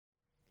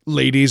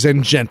Ladies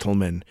and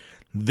gentlemen,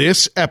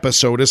 this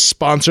episode is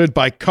sponsored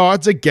by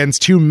Cards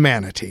Against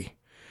Humanity.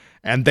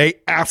 And they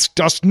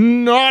asked us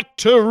not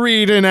to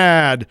read an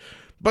ad,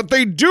 but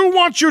they do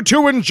want you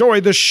to enjoy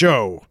the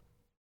show.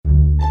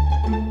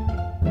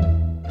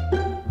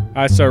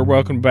 Hi, sir.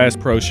 Welcome to Bass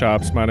Pro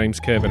Shops. My name's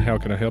Kevin. How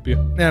can I help you?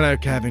 Hello,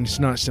 Kevin. It's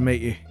nice to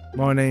meet you.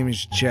 My name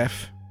is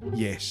Jeff.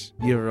 Yes,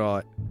 you're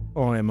right.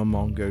 I am a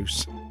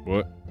mongoose.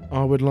 What?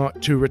 I would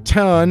like to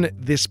return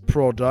this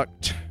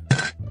product.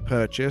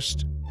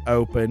 Purchased,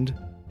 opened,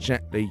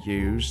 gently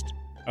used.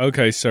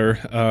 Okay, sir.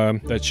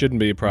 That shouldn't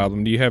be a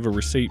problem. Do you have a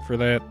receipt for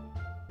that?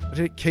 I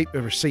didn't keep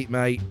the receipt,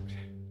 mate.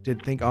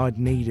 Didn't think I'd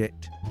need it.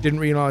 Didn't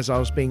realize I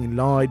was being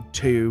lied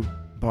to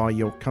by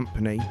your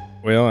company.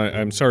 Well,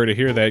 I'm sorry to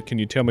hear that. Can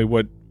you tell me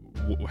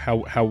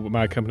how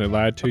my company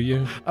lied to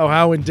you? Oh,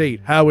 how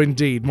indeed,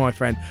 my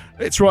friend.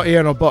 It's right here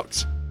in a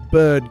box.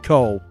 Bird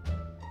coal.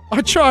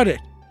 I tried it.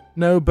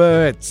 No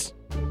birds.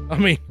 I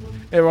mean,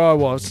 here I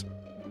was.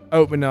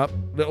 Open up,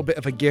 a little bit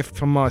of a gift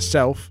from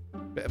myself.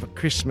 Bit of a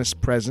Christmas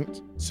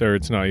present. Sir,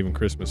 it's not even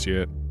Christmas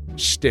yet.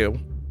 Still,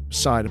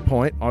 beside the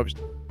point,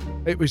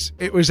 it was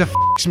a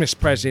Christmas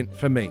present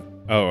for me.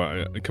 Oh,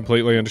 I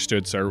completely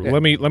understood, sir. Yeah.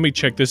 Let me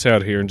check this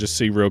out here and just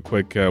see real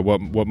quick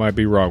what might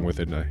be wrong with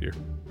it here.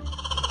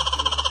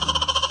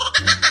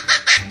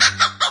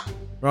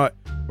 Right.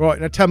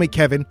 Now tell me,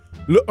 Kevin,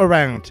 look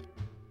around.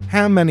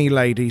 How many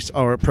ladies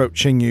are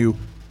approaching you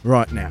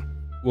right now?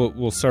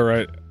 Well,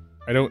 sir,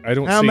 I don't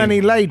How see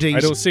many ladies? I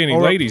don't see any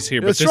ladies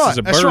here, but That's this right, is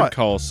a that's bird right.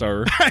 call,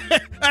 sir.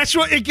 That's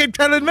what you keep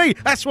telling me.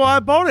 That's why I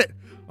bought it.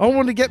 I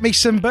want to get me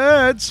some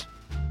birds,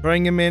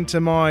 bring them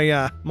into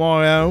my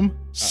home,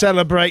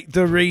 celebrate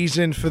the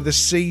reason for the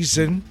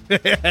season,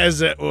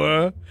 as it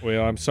were.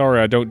 Well, I'm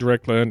sorry, I don't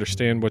directly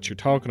understand what you're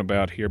talking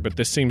about here, but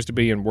this seems to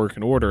be in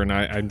working order, and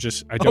I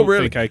don't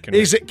really? think I can.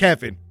 Is it,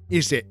 Kevin?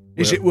 Is it?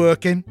 Is it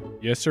working?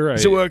 Yes, sir.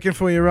 Is it working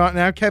for you right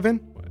now, Kevin?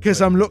 Because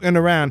I'm looking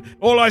around.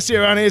 All I see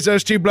around here is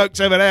those two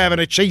blokes over there having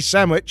a cheese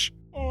sandwich.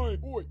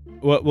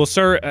 Well,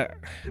 sir,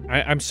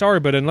 I'm sorry,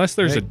 but unless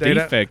there's a They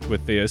don't- defect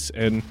with this,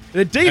 and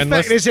The defect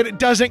unless- is that it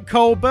doesn't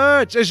call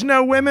birds. There's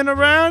no women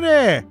around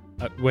here.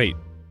 wait,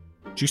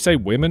 did you say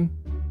women?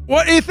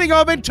 What do you think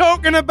I've been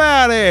talking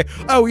about here?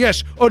 Oh,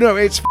 yes. Oh, no,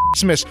 it's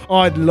Xmas.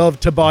 I'd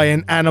love to buy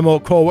an animal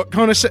call. What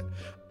kind of...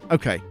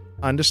 Okay,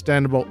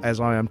 understandable,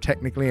 as I am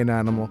technically an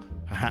animal.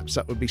 Perhaps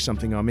that would be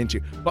something I'm into.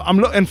 But I'm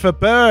looking for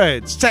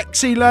birds.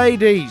 Sexy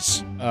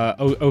ladies.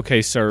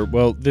 Okay, sir.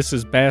 Well, this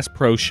is Bass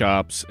Pro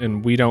Shops,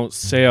 and we don't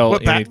sell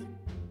What, any...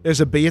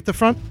 There's a bee at the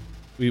front?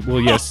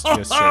 Yes,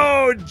 sir.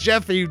 Oh,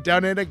 Jeff, you've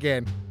done it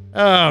again.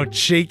 Oh,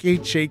 cheeky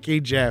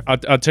Jeff.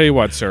 I'll tell you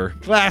what, sir.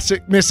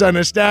 Classic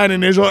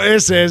misunderstanding is what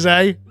this is,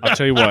 eh? I'll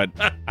tell you what.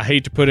 I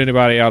hate to put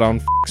anybody out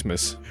on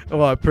Xmas, Oh,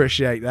 I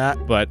appreciate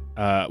that. but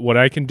what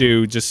I can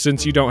do, just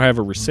since you don't have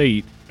a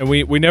receipt, and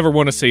we never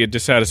want to see a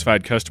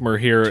dissatisfied customer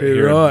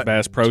here right. at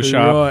Bass Pro Too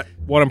Shop. right.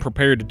 What I'm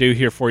prepared to do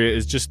here for you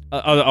is just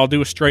I'll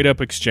do a straight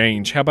up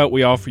exchange. How about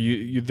we offer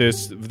you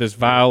this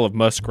vial of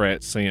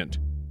muskrat scent?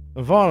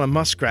 A vial of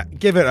muskrat.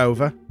 Give it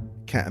over.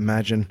 Can't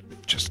imagine.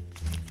 Just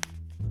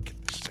get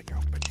this thing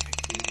open.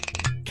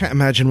 Can't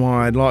imagine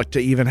why I'd like to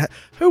even have...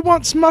 Who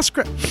wants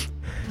muskrat?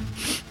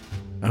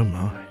 Oh,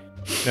 my.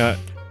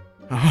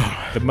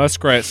 The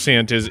muskrat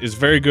scent is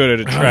very good at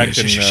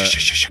attracting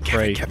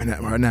prey. Kevin,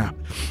 that right now.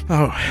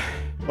 Oh,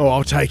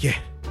 I'll take it.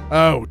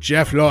 Oh,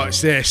 Jeff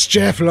likes this.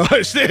 Jeff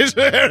likes this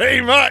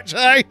very much,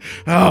 eh?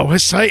 Oh,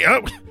 let's say...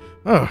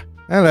 Oh,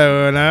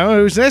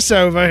 hello. Who's this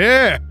over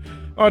here?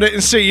 I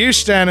didn't see you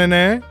standing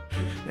there.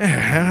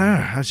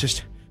 Yeah, I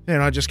just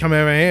come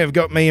over here. I've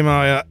got me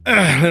my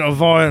little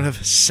vial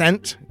of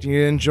scent. Do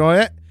you enjoy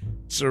it?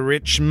 It's a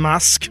rich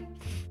musk.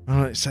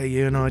 Well, let's say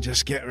you and I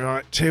just get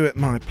right to it,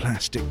 my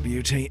plastic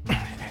beauty.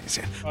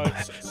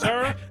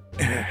 Sir?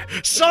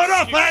 Son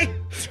off, eh?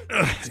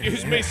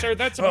 Excuse me, sir.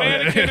 That's a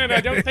mannequin, and I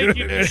don't think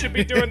you should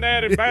be doing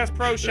that in Bass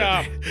Pro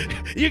Shop.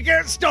 You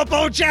can't stop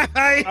old Jeff,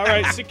 eh? All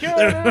right,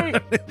 security.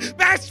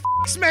 Best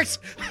Xmas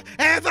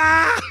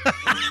ever!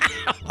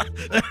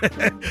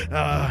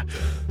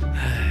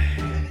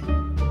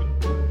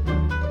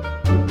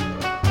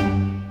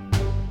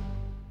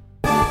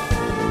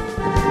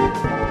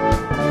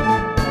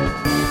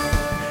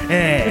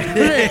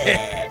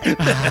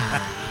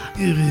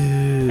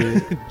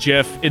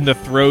 Jeff in the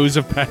throes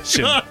of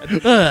passion.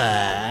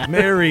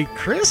 Merry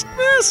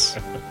Christmas!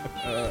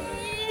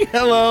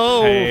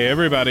 Hello! Hey,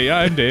 everybody.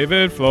 I'm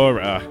David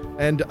Flora.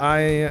 And I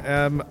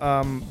am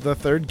the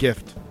third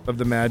gift of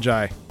the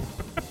Magi.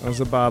 That was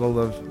a bottle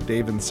of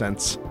Dave and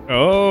Sense.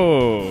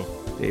 Oh.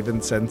 Dave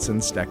and Sense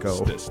and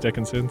Stecco. Stick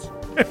and Sense?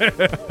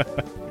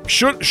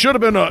 Should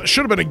have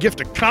been a gift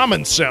of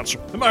common sense.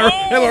 Am I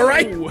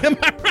right? Am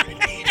I right?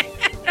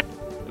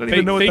 I don't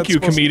even know what Thank that's you,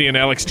 supposed comedian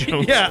Alex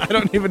Jones. Yeah, I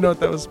don't even know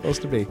what that was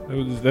supposed to be.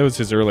 That was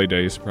his early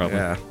days, probably.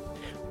 Yeah.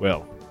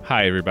 Well,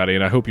 hi, everybody,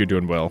 and I hope you're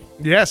doing well.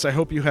 Yes, I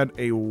hope you had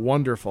a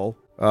wonderful...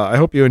 I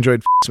hope you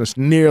enjoyed Xmas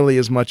nearly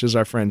as much as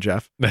our friend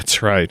Jeff.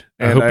 That's right.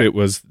 I And hope it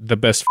was the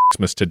best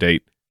Xmas to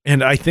date.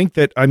 And I think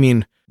that, I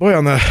mean, boy,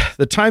 on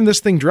the time this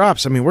thing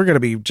drops, I mean, we're going to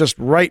be just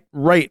right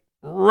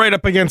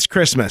up against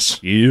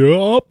Christmas.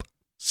 Yup.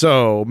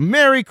 So,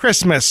 Merry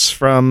Christmas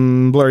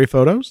from Blurry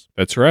Photos.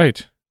 That's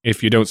right.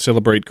 If you don't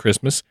celebrate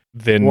Christmas,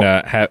 then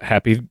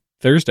happy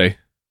Thursday.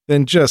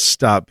 Then just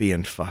stop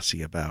being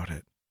fussy about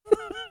it.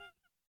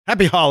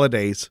 Happy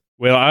holidays.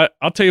 Well,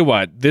 I'll tell you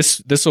what.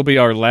 This will be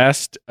our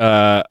last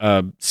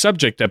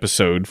subject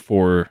episode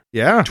for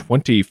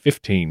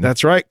 2015.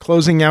 That's right.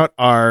 Closing out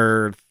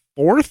our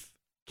 4th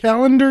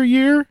calendar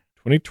year.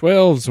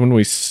 2012 is when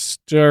we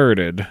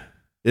started.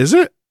 Is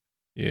it?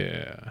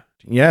 Yeah.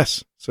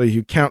 Yes. So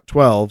you count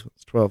 12.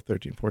 It's 12,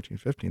 13, 14,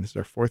 15. This is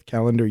our 4th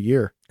calendar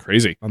year.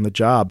 Crazy. On the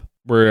job.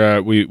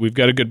 We've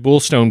got a good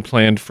bullstone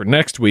planned for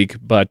next week,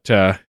 but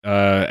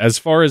as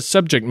far as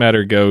subject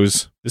matter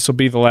goes, this will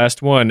be the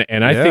last one,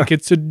 and I think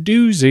it's a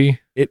doozy.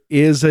 It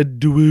is a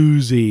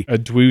doozy. A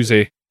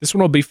doozy. This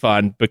one will be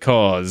fun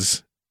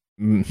because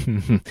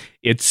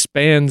it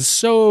spans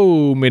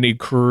so many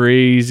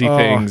crazy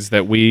things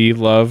that we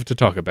love to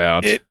talk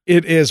about. It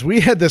is.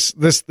 We had this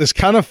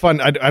kind of fun.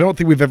 I don't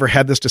think we've ever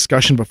had this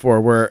discussion before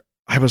where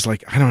I was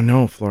like, I don't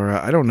know,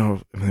 Flora. I don't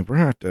know. I mean, I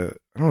don't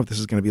know if this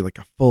is going to be like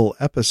a full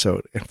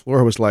episode. And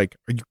Flora was like,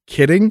 are you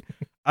kidding?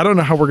 I don't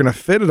know how we're going to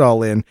fit it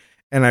all in.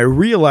 And I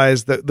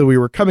realized that we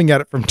were coming at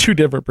it from 2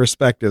 different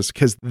perspectives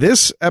because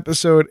this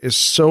episode is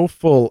so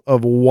full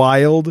of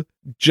wild,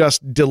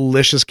 just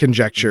delicious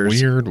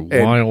conjectures. Weird,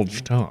 wild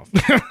stuff.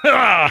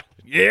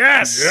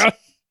 Yes.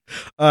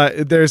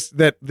 There's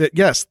that.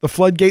 Yes, the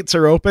floodgates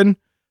are open.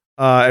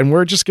 And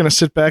we're just gonna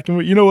sit back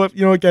and you know what,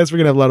 guys, we're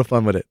gonna have a lot of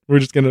fun with it. We're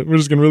just gonna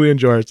really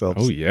enjoy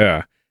ourselves. Oh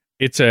yeah,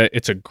 it's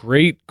a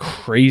great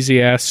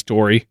crazy ass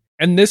story.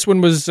 And this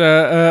one was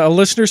a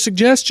listener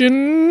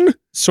suggestion,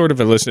 sort of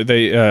a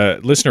listener.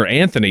 Listener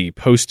Anthony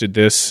posted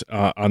this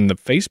on the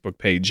Facebook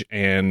page,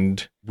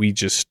 and we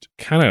just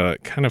kind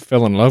of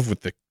fell in love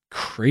with the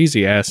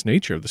crazy ass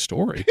nature of the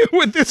story.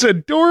 With this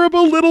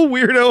adorable little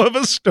weirdo of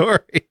a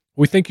story.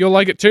 We think you'll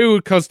like it too,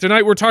 because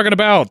tonight we're talking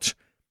about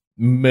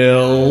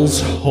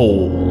Mel's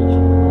Hole.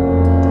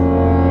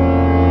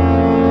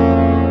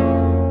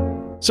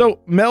 So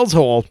Mel's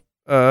Hole,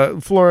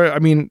 Flora, I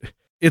mean,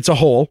 it's a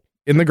hole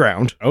in the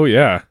ground. Oh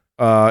yeah.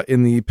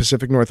 In the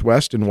Pacific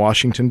Northwest in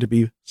Washington, to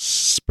be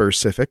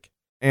specific.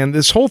 And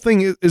this whole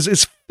thing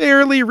is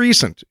fairly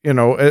recent,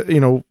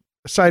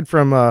 aside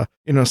from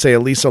say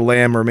Elisa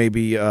Lam or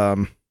maybe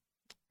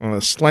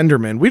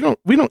Slenderman.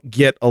 We don't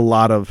get a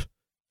lot of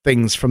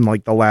things from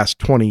like the last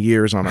 20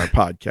 years on our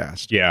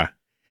podcast. Yeah.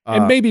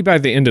 And maybe by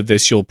the end of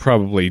this, you'll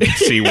probably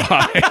see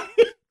why.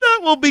 That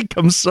will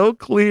become so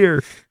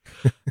clear.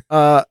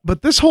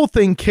 But this whole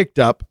thing kicked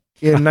up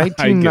in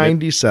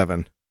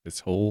 1997. This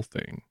whole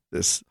thing.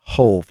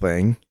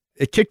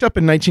 It kicked up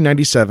in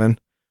 1997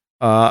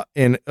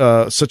 in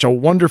such a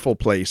wonderful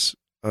place.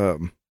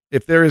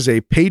 If there is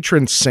a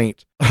patron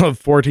saint of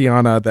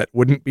Fortiana that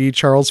wouldn't be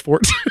Charles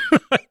Fort,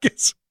 I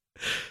guess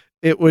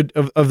it would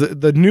of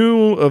the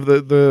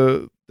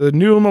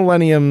new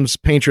millennium's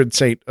patron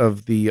saint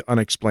of the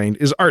unexplained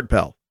is Art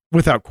Bell,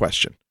 without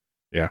question.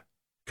 Yeah.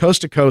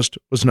 Coast to Coast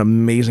was an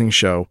amazing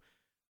show.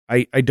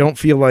 I don't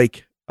feel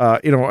like I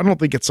don't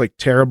think it's like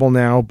terrible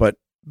now, but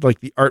like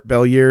the Art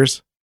Bell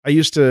years, I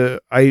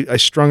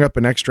strung up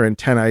an extra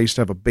antenna. I used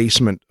to have a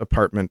basement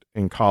apartment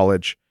in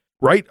college,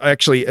 right?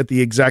 Actually, at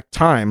the exact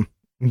time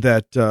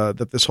that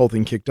this whole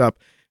thing kicked up,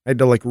 I had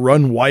to like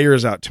run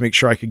wires out to make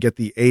sure I could get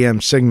the AM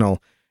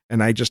signal,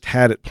 and I just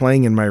had it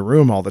playing in my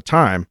room all the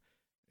time.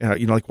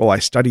 Like while I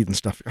studied and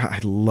stuff. I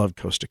love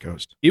Coast to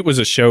Coast. It was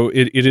a show.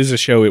 It is a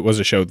show. It was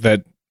a show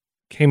that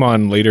came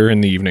on later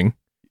in the evening,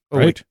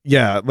 right?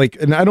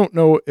 And I don't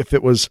know if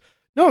it was.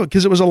 No,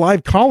 because it was a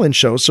live call-in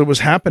show, so it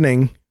was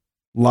happening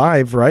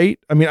live, right?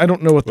 I mean, I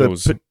don't know what it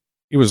was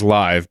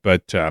live,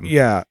 but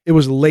it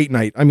was late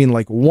night. I mean,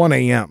 like 1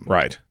 a.m.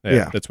 Right.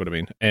 Yeah, that's what I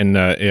mean. And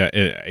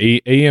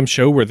AM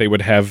show where they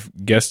would have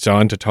guests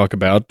on to talk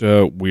about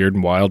weird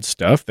and wild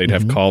stuff. They'd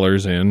have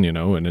callers in,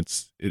 and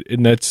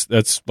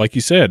that's like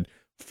you said,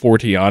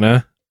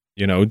 Fortiana,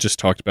 just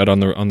talked about on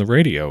the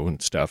radio and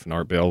stuff. And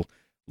Art Bell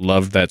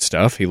loved that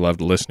stuff. He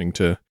loved listening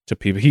to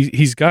people.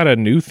 He's got a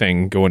new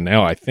thing going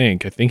now. I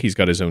think he's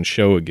got his own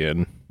show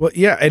again. Well,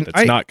 yeah, and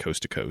it's not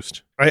Coast to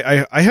Coast.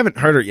 I haven't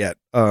heard it yet.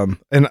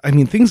 And I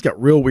mean, things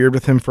got real weird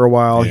with him for a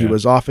while. Yeah. He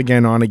was off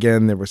again, on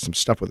again. There was some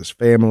stuff with his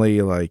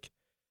family. Like,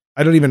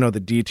 I don't even know the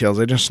details.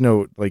 I just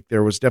know like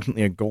there was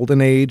definitely a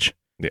golden age.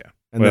 Yeah,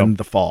 and then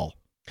the fall.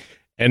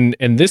 And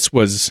this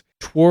was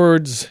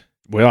towards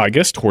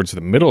the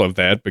middle of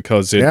that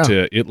because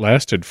it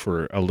lasted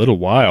for a little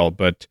while,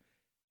 but.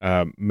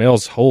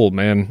 Mel's Hole,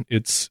 man,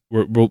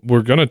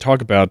 we're going to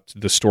talk about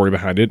the story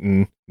behind it,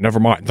 and never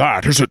mind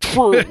that, is it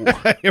true?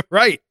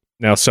 Right.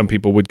 Now, some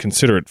people would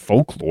consider it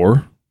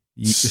folklore.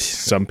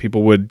 Some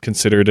people would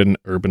consider it an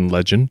urban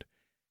legend.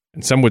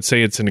 And some would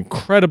say it's an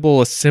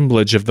incredible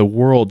assemblage of the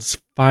world's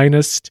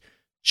finest,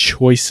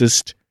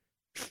 choicest,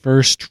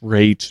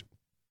 first-rate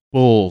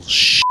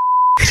bullshit.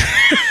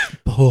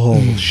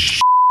 Bullshit.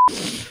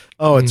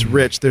 Oh, it's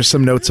rich. There's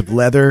some notes of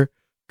leather,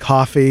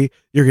 coffee.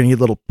 You're going to get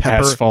a little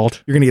pepper.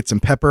 Asphalt. You're going to get some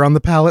pepper on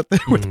the palate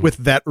with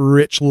that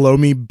rich,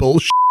 loamy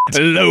bullshit.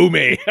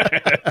 Loamy.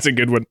 That's a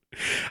good one.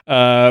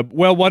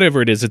 Well,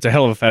 whatever it is, it's a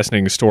hell of a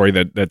fascinating story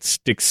that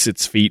sticks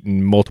its feet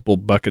in multiple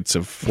buckets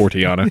of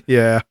Fortiana.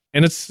 Yeah.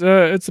 And it's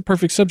the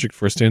perfect subject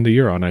for us to end the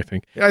year on, I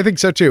think. I think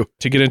so too.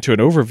 To get into an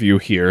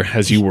overview here,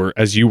 as you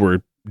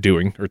were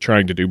doing or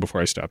trying to do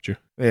before I stopped you.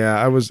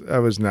 Yeah, I was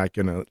not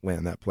going to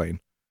land that plane.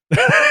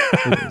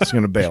 I was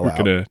going to bail out.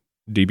 We're going to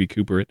DB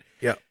Cooper it.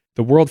 Yeah.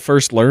 The world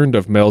first learned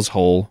of Mel's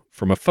Hole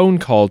from a phone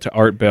call to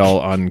Art Bell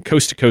on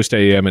Coast to Coast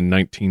AM in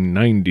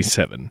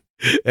 1997.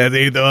 And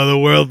the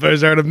world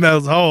first heard of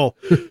Mel's Hole.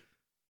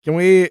 Can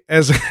we,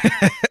 as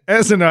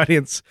an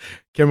audience,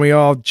 can we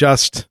all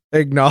just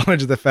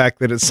acknowledge the fact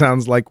that it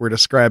sounds like we're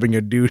describing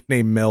a dude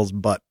named Mel's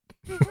butt?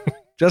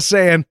 Just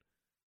saying.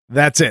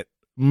 That's it.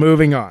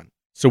 Moving on.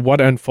 So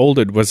what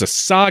unfolded was a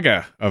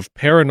saga of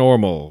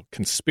paranormal,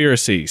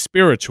 conspiracy,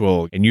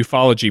 spiritual, and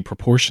ufology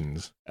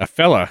proportions. A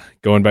fella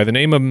going by the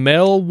name of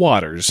Mel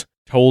Waters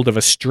told of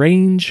a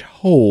strange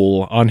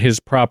hole on his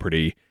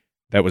property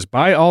that was,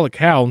 by all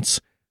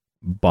accounts,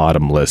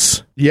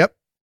 bottomless. Yep.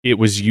 It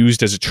was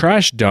used as a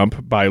trash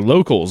dump by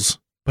locals,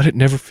 but it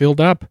never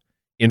filled up.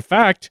 In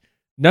fact,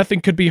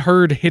 nothing could be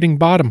heard hitting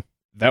bottom.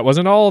 That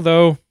wasn't all,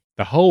 though.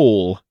 The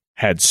hole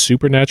had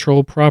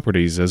supernatural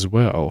properties as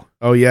well.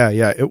 Oh, yeah.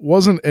 It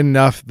wasn't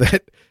enough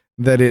that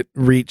it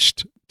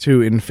reached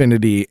to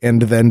infinity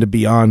and then to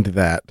beyond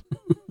that.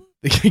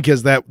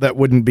 Because that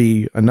wouldn't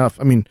be enough.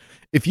 I mean,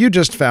 if you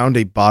just found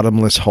a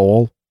bottomless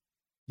hole,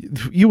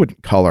 you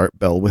wouldn't call Art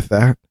Bell with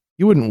that.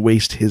 You wouldn't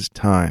waste his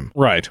time.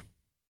 Right.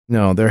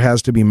 No, there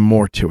has to be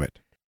more to it.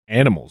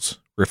 Animals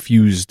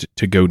refused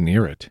to go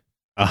near it.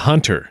 A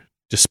hunter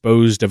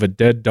disposed of a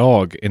dead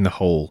dog in the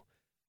hole,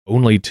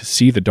 only to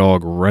see the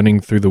dog running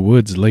through the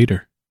woods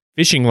later.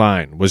 Fishing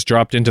line was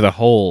dropped into the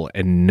hole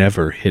and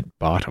never hit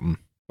bottom.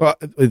 Well,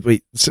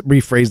 wait,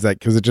 rephrase that,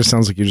 because it just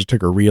sounds like you just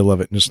took a reel of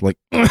it and just like...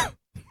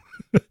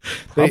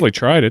 Probably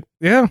tried it.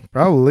 Yeah,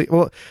 probably.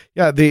 Well,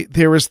 yeah, they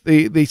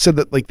said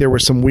that like there were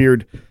some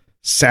weird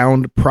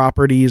sound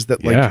properties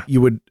that like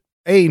you would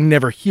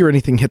never hear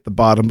anything hit the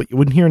bottom, but you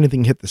wouldn't hear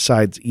anything hit the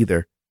sides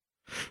either.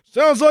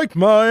 Sounds like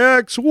my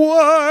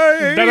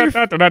ex-wife.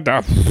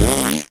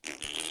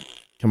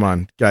 Come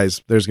on,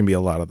 guys, there's going to be a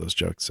lot of those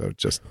jokes, so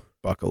just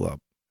buckle up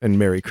and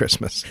Merry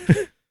Christmas.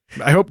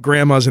 I hope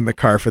Grandma's in the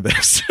car for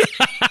this.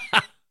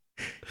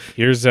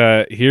 Here's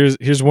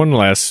one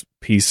last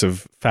piece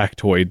of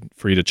factoid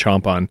for you to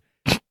chomp on.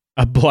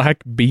 A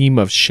black beam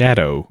of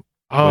shadow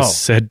was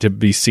said to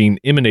be seen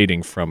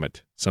emanating from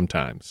it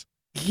sometimes.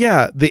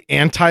 Yeah, the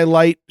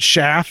anti-light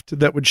shaft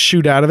that would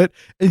shoot out of it.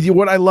 And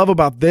what I love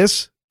about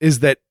this is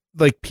that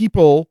like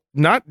people,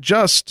 not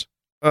just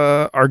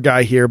our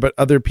guy here, but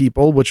other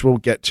people, which we'll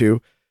get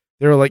to,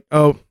 they're like,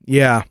 oh,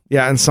 yeah.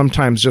 And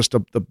sometimes just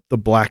the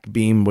black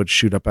beam would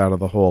shoot up out of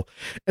the hole.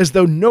 As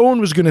though no one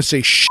was going to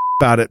say shit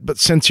about it, but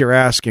since you're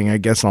asking, I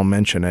guess I'll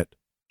mention it.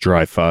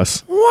 Dry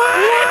fuss.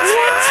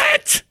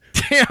 What?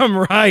 Damn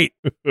right.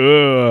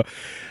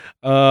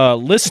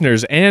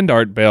 Listeners and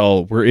Art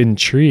Bell were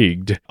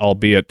intrigued,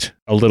 albeit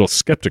a little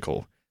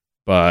skeptical.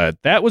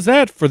 But that was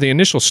that for the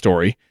initial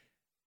story.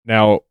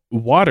 Now,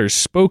 Waters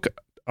spoke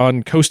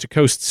on Coast to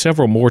Coast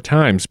several more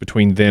times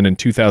between then and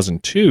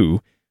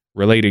 2002,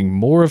 relating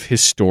more of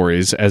his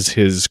stories as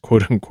his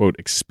quote-unquote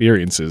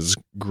experiences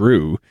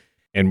grew.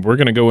 And we're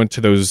going to go into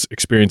those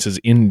experiences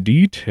in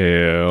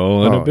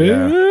detail in a bit.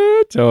 Yeah.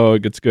 Oh,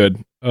 it gets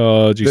good.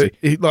 Juicy.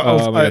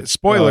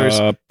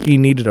 Spoilers, he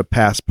needed a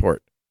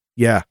passport.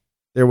 Yeah,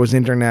 there was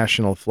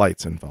international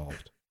flights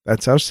involved.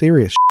 That's how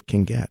serious shit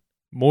can get.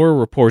 More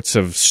reports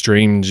of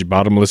strange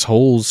bottomless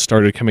holes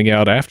started coming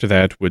out after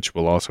that, which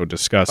we'll also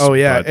discuss. Oh,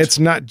 yeah. It's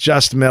not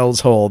just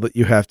Mel's Hole that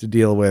you have to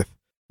deal with.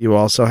 You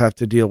also have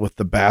to deal with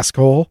the Basque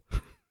Hole.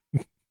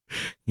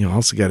 You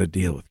also got to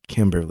deal with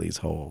Kimberly's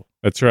Hole.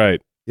 That's right.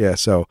 Yeah,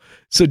 so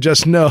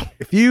just know,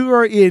 if you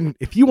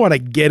want to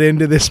get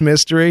into this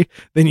mystery,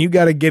 then you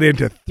got to get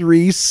into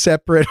 3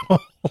 separate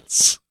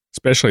holes.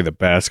 Especially the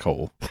Basque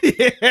Hole.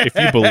 Yeah. If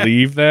you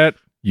believe that,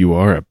 you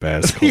are a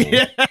Basque Hole.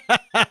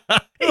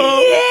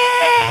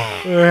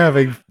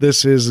 Yeah.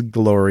 This is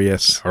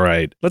glorious. All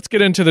right, let's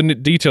get into the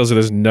details of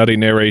this nutty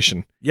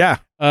narration. Yeah.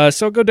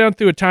 So I'll go down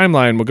through a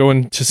timeline. We'll go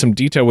into some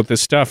detail with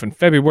this stuff. In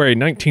February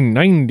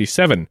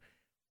 1997,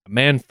 a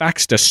man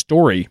faxed a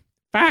story.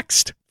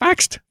 Faxed.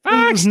 It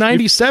was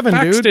 97,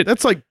 dude. It.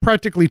 That's like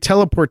practically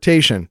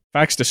teleportation.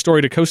 Faxed a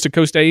story to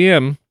Coast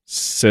AM.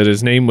 Said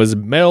his name was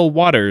Mel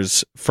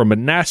Waters from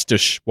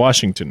Manassas,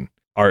 Washington.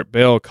 Art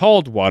Bell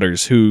called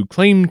Waters, who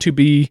claimed to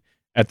be,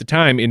 at the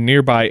time, in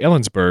nearby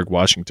Ellensburg,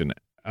 Washington.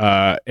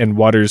 And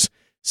Waters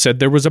said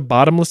there was a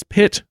bottomless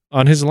pit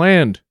on his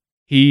land.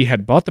 He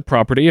had bought the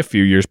property a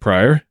few years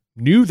prior,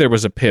 knew there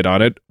was a pit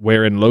on it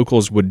wherein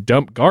locals would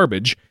dump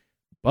garbage,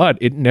 but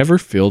it never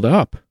filled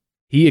up.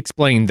 He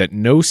explained that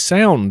no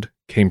sound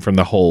came from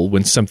the hole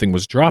when something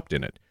was dropped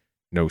in it.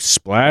 No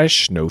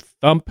splash, no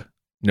thump,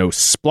 no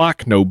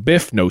splock, no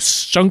biff, no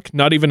shunk,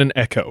 not even an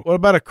echo. What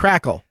about a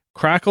crackle?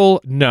 Crackle?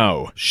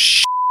 No.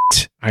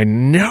 I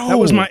know. That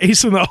was my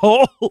ace in the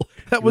hole.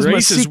 That was Your my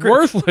ace is secret.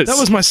 worthless. That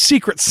was my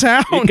secret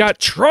sound. It got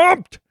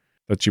trumped.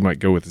 Thought you might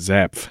go with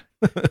Zapf.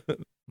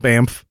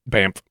 Bamf.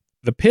 Bamf.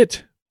 The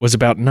pit was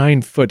about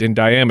 9 foot in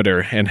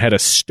diameter and had a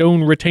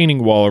stone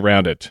retaining wall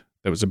around it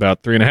that was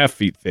about 3.5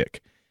 feet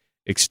thick,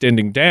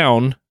 extending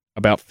down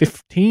about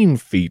 15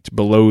 feet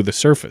below the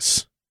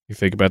surface. You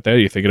think about that?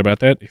 You thinking about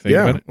that? You think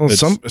about it? Well,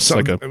 It's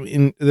like I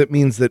mean, that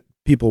means that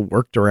people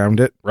worked around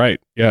it. right.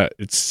 Yeah.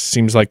 It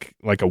seems like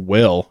a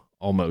well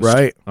almost.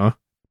 Right. Huh?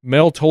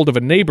 Mel told of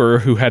a neighbor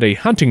who had a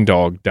hunting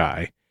dog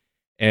die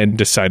and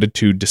decided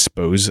to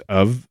dispose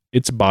of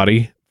its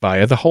body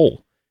via the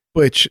hole.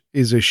 Which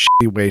is a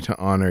shitty way to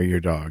honor your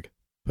dog.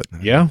 Putting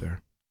that Yeah. out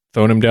there.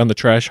 Throwing him down the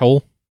trash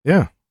hole.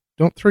 Yeah.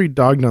 Don't throw your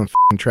dog down the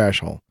f***ing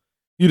trash hole.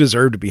 You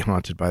deserve to be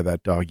haunted by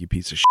that dog, you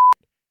piece of shit.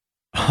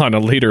 On a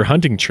later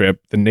hunting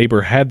trip, the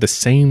neighbor had the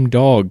same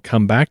dog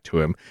come back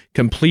to him,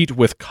 complete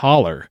with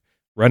collar,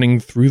 running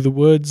through the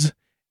woods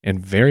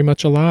and very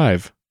much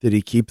alive. Did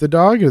he keep the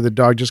dog, or did the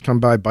dog just come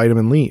by, bite him,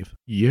 and leave?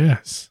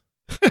 Yes.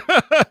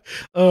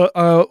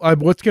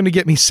 What's going to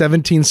get me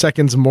 17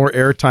 seconds more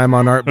airtime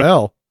on Art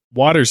Bell?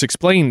 Waters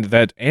explained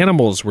that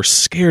animals were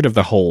scared of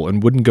the hole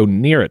and wouldn't go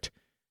near it.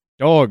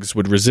 Dogs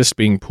would resist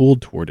being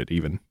pulled toward it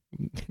even.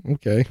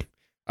 Okay.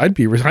 I'd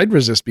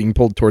resist being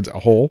pulled towards a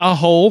hole. A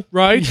hole,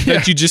 right? Yeah.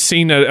 That you just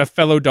seen a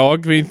fellow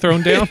dog being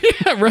thrown down?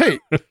 Yeah, right.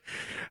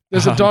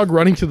 There's a dog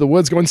running through the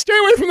woods going, stay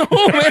away from the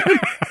hole, man.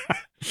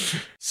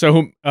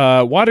 So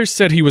Waters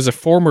said he was a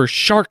former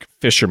shark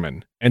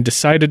fisherman and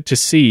decided to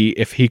see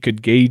if he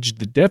could gauge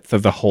the depth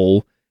of the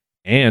hole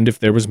and if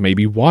there was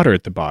maybe water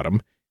at the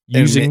bottom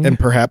using and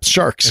perhaps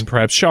sharks.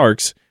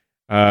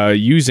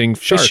 Using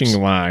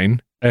fishing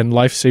line and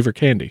lifesaver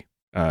candy.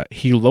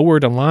 He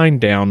lowered a line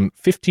down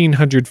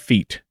 1,500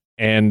 feet,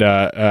 and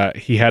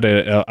he had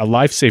a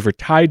lifesaver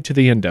tied to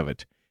the end of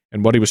it.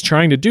 And what he was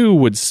trying to do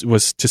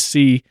was to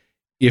see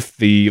if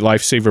the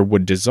lifesaver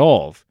would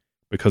dissolve,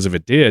 because if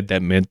it did,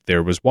 that meant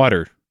there was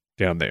water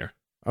down there.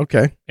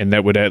 Okay. And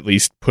that would at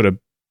least put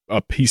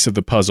a piece of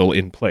the puzzle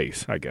in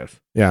place, I guess.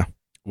 Yeah.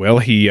 Well,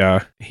 he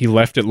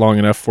left it long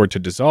enough for it to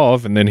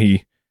dissolve, and then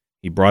he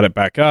brought it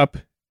back up,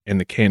 and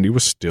the candy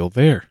was still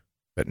there.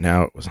 But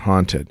now it was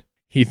haunted.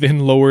 He then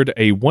lowered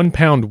a 1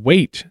 pound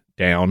weight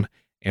down,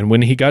 and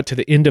when he got to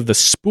the end of the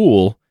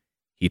spool,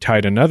 he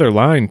tied another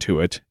line to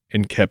it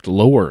and kept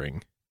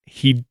lowering.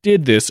 He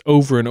did this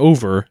over and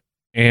over,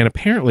 and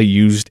apparently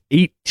used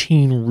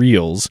 18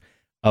 reels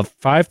of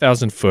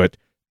 5,000 foot,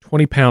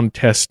 20 pound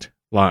test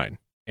line.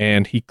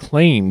 And he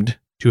claimed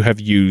to have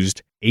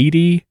used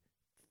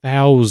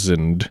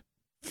 80,000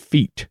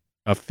 feet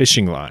of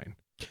fishing line.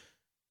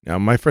 Now,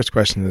 my first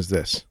question is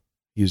this.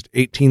 He used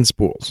 18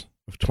 spools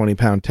of 20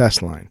 pound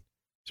test line.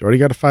 He's already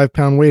got a 5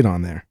 pound weight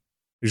on there.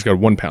 He's got a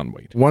 1 pound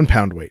weight. 1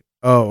 pound weight.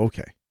 Oh,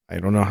 okay. I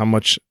don't know how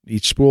much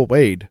each spool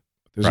weighed.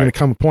 There's going to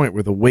come a point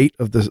where the weight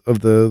of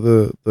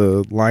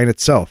the line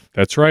itself.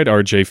 That's right,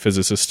 RJ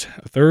physicist.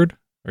 A third?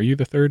 Are you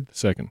the third? The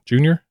second?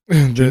 Junior?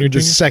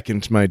 The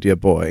second, my dear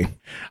boy.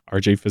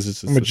 RJ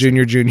physicist. I'm a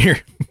junior.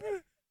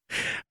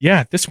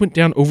 Yeah, this went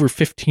down over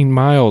 15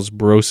 miles,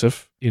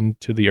 Broseph,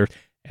 into the earth,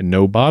 and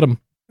no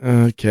bottom.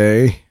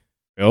 Okay.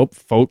 Well,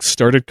 folks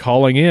started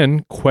calling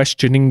in,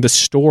 questioning the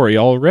story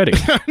already.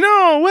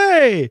 No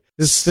way!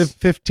 It's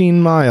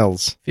 15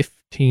 miles.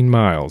 15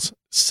 miles.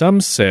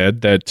 Some said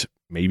that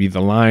maybe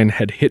the line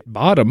had hit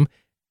bottom,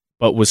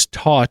 but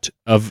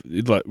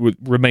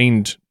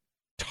remained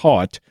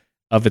taut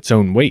of its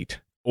own weight,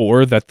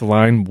 or that the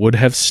line would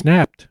have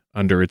snapped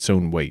under its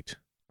own weight.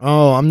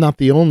 Oh, I'm not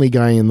the only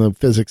guy in the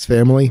physics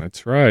family.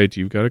 That's right.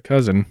 You've got a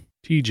cousin,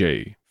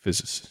 TJ,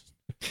 physicist.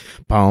 He's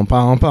got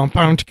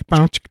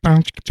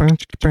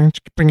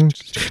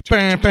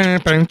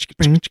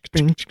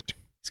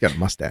a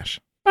mustache.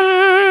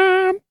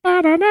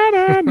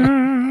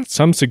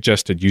 Some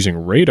suggested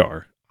using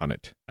radar on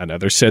it.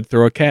 Another said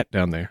throw a cat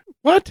down there.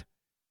 What?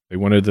 They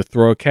wanted to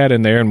throw a cat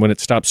in there, and when it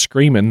stopped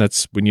screaming,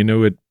 that's when you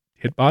know it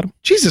hit bottom.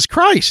 Jesus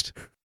Christ!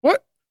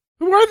 What?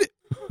 Who are they?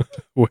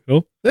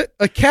 Well,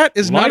 a cat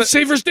is not.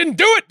 Lifesavers didn't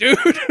do it, dude.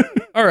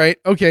 All right,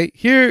 okay.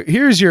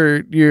 Here's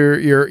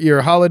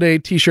your holiday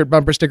T-shirt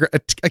bumper sticker.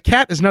 A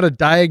cat is not a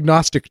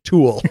diagnostic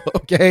tool.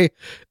 Okay,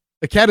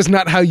 a cat is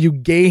not how you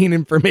gain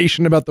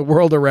information about the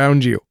world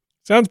around you.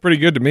 Sounds pretty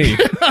good to me.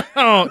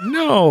 Oh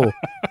no,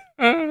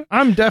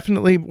 I'm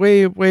definitely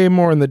way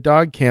more in the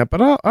dog camp,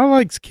 but I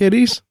like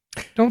kitties.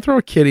 Don't throw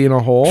a kitty in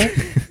a hole.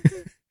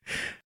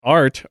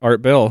 Art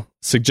Bell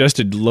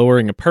suggested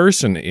lowering a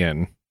person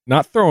in,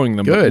 not throwing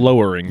them, Good. but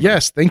lowering them.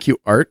 Yes, thank you,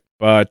 Art.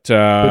 But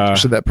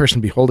should that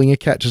person be holding a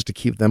cat just to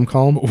keep them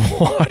calm?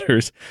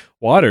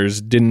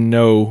 Waters didn't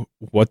know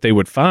what they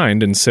would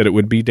find and said it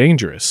would be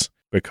dangerous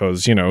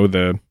because,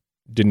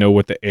 didn't know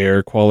what the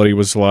air quality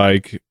was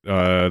like,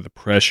 the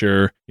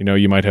pressure.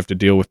 You might have to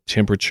deal with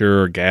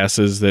temperature or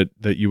gases that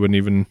you wouldn't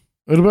even.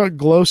 What about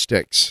glow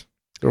sticks?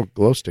 Throw a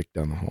glow stick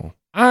down the hole.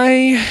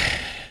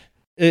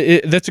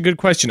 That's a good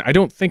question. I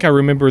don't think I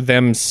remember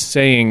them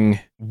saying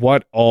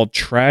what all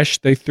trash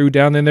they threw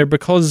down in there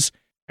because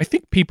I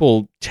think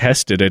people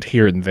tested it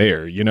here and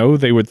there. You know,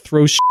 they would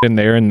throw shit in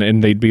there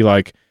and they'd be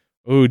like,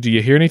 oh, do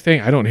you hear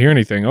anything? I don't hear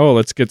anything. Oh,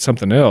 let's get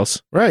something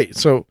else. Right.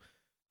 So,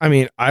 I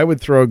mean, I would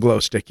throw a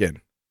glow stick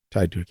in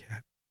tied to a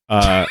cat.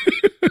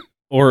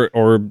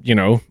 Or you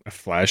know, a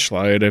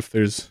flashlight if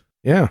there's...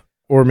 Yeah.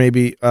 Or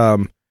maybe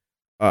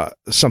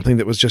something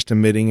that was just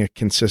emitting a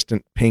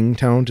consistent ping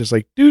tone, just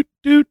like doot,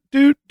 doot,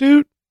 doot,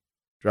 doot.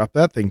 Drop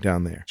that thing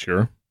down there.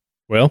 Sure.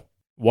 Well,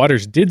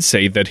 Waters did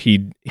say that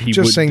he just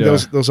would, saying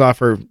those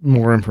offer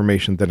more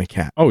information than a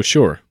cat. Oh,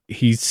 sure.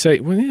 He say,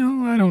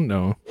 well, I don't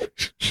know.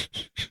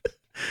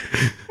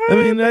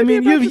 I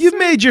mean, you've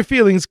made your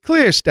feelings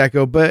clear,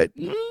 Stecco, but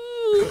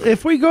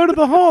if we go to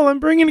the hall, I'm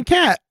bringing a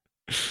cat.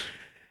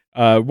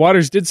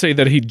 Waters did say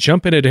that he'd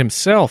jump in it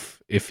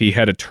himself if he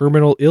had a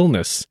terminal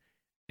illness,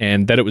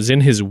 and that it was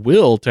in his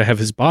will to have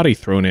his body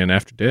thrown in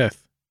after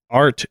death.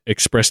 Art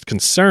expressed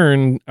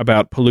concern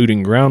about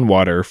polluting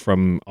groundwater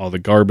from all the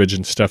garbage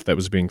and stuff that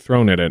was being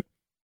thrown at it,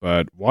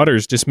 but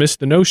Waters dismissed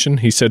the notion.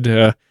 He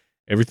said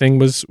everything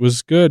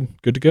was good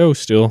to go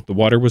still. The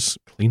water was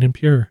clean and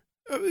pure.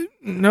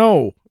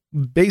 No,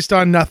 based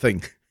on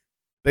nothing.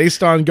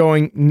 Based on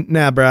going,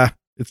 nah, brah,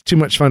 it's too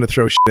much fun to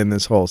throw shit in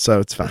this hole, so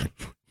it's fine.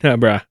 Nah,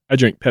 brah, I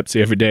drink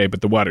Pepsi every day,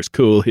 but the water's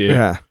cool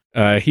here.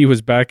 Yeah. He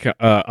was back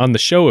on the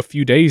show a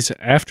few days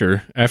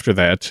after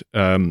that,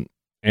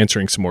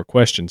 answering some more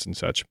questions and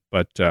such.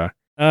 But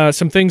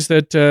some things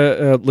that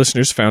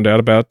listeners found out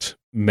about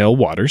Mel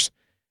Waters.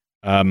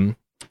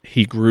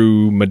 He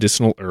grew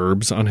medicinal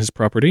herbs on his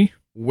property.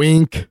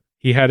 Wink.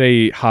 He had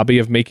a hobby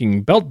of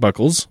making belt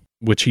buckles,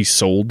 which he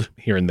sold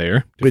here and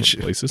there,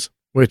 places.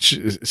 Which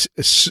is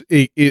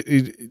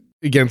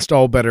against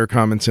all better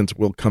common sense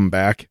will come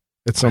back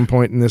at some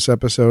point in this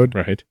episode.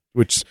 Right.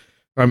 Which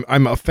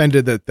I'm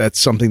offended that that's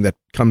something that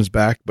comes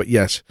back. But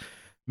yes,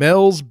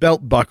 Mel's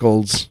belt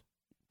buckles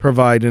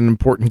provide an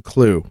important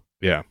clue.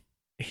 Yeah.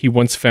 He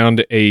once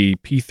found a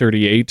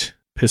P-38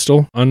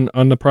 pistol on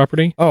the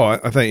property. Oh,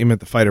 I thought you meant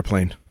the fighter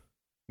plane.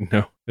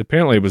 No.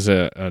 Apparently it was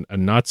a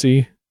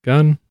Nazi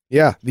gun.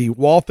 Yeah, the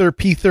Walther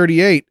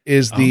P-38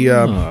 is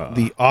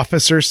the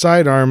officer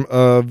sidearm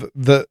of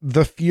the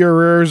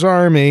Führer's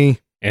army.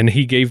 And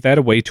he gave that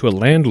away to a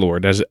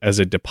landlord as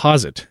a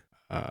deposit.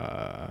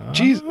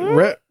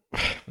 Jeez.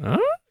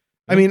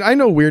 I mean, I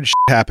know weird shit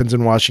happens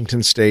in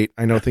Washington State.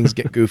 I know things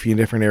get goofy in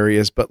different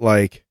areas, but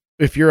like,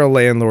 if you're a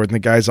landlord and the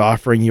guy's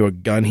offering you a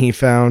gun he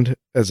found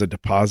as a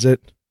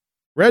deposit,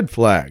 red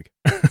flag.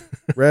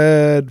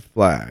 Red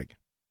flag.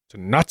 It's a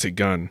Nazi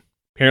gun.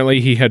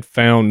 Apparently he had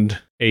found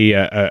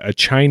a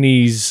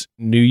Chinese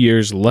New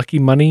Year's Lucky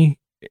Money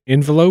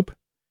envelope.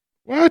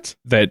 What?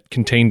 That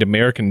contained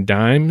American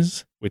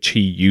dimes, which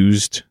he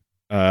used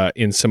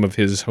in some of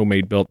his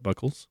homemade belt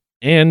buckles.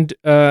 And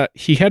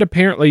he had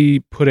apparently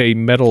put a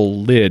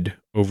metal lid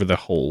over the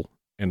hole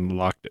and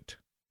locked it.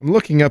 I'm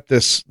looking up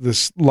this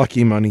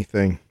Lucky Money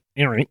thing.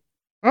 All right.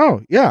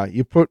 Oh, yeah.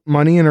 You put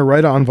money in a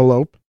red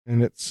envelope,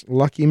 and it's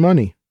Lucky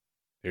Money.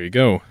 There you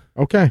go.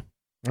 Okay.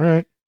 All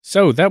right.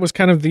 So that was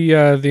kind of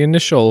the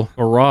initial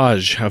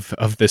barrage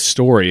of this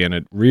story, and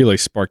it really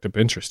sparked up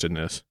interest in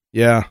this.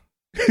 Yeah.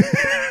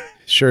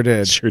 Sure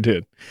did. Sure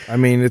did. I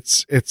mean,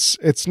 it's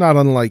not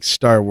unlike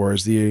Star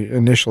Wars. The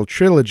initial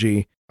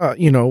trilogy,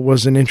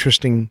 was an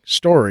interesting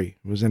story.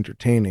 It was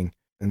entertaining.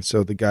 And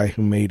so the guy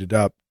who made it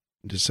up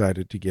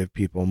decided to give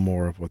people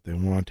more of what they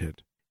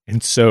wanted.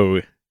 And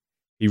so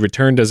he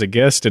returned as a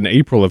guest in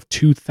April of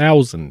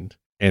 2000,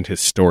 and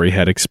his story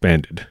had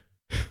expanded.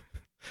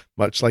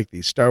 Much like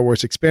the Star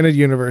Wars expanded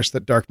universe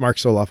that Dark Mark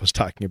Soloff was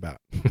talking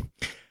about.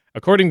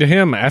 According to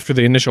him, after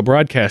the initial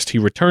broadcast, he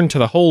returned to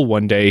the hole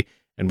one day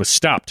and was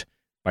stopped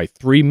by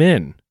 3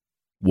 men,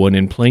 1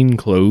 in plain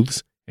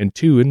clothes and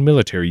 2 in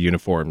military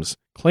uniforms,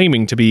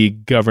 claiming to be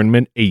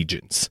government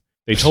agents.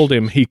 They told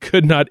him he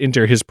could not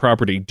enter his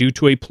property due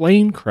to a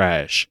plane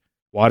crash.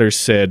 Waters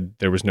said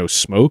there was no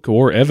smoke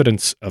or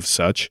evidence of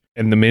such,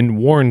 and the men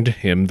warned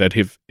him that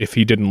if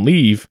he didn't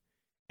leave,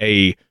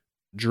 a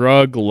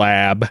drug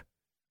lab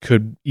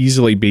could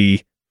easily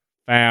be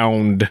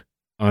found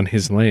on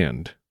his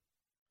land.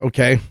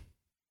 Okay.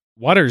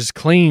 Waters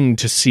claimed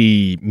to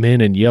see men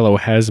in yellow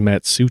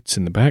hazmat suits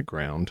in the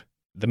background.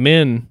 The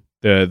men,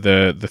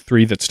 the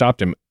 3 that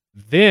stopped him,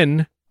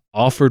 then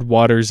offered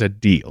Waters a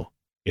deal.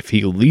 If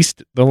he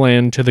leased the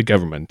land to the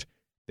government,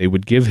 they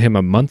would give him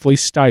a monthly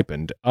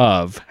stipend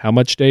of, how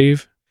much,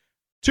 Dave?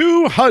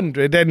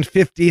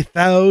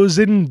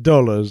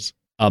 $250,000.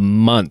 A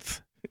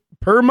month.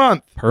 Per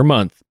month. Per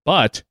month.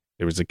 But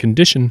there was a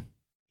condition.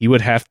 He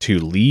would have to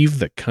leave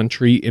the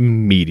country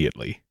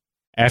immediately.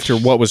 After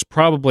what was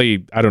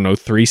probably,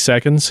 3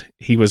 seconds,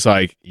 he was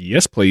like,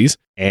 yes, please.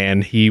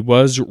 And he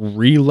was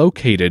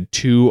relocated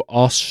to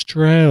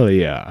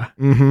Australia.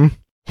 Mm-hmm.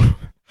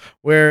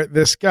 Where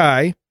this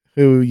guy,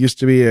 who used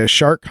to be a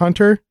shark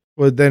hunter,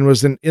 then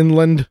was an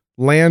inland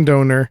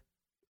landowner,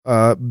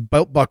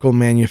 belt buckle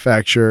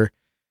manufacturer,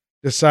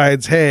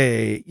 decides,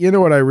 hey, you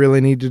know what I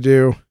really need to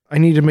do? I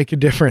need to make a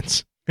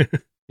difference.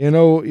 You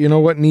know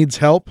what needs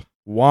help?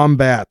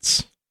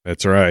 Wombats.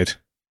 That's right.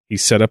 He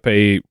set up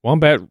a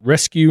wombat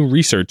rescue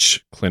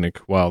research clinic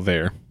while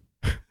there.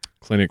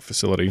 Clinic,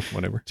 facility,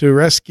 whatever. To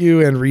rescue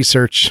and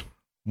research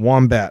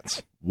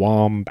wombats.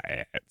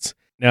 Wombats.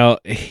 Now,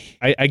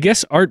 I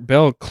guess Art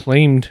Bell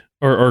claimed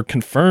or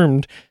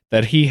confirmed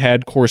that he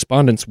had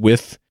correspondence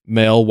with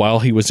Mel while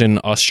he was in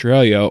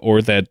Australia,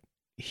 or that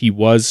he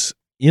was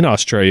in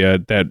Australia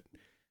that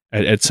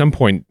at some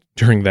point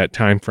during that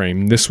time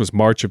frame. This was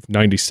March of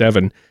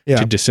 97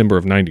 to December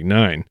of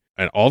 99.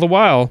 And all the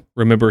while,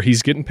 remember,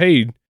 he's getting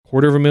paid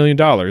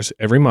 $250,000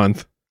 every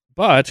month.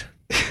 But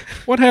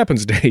what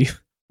happens,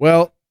 Dave?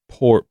 Well,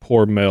 poor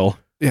Mel.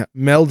 Yeah,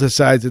 Mel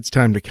decides it's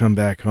time to come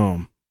back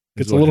home.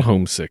 Gets a little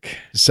homesick.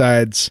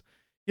 Decides,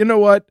 you know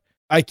what?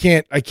 I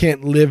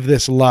can't live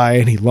this lie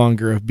any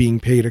longer of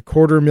being paid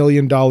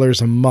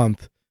 $250,000 a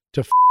month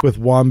to with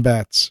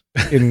wombats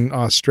in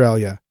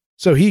Australia.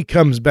 So he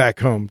comes back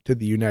home to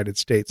the United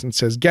States and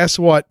says, guess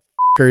what,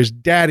 f***ers,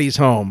 daddy's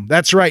home.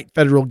 That's right,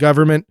 federal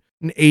government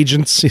and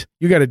agents.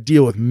 You got to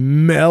deal with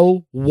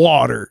Mel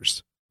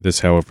Waters. This,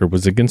 however,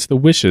 was against the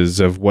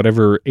wishes of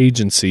whatever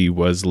agency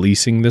was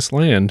leasing this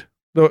land.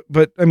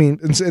 But I mean,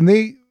 and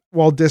they,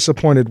 while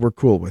disappointed, were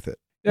cool with it.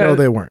 No,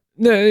 they weren't.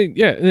 No.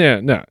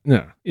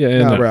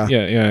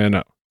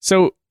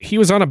 So he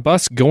was on a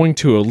bus going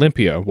to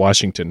Olympia,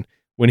 Washington,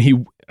 when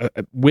he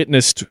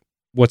witnessed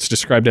what's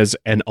described as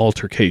an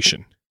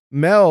altercation.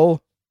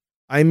 Mel,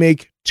 I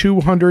make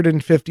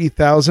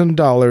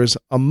 $250,000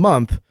 a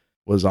month,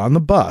 was on the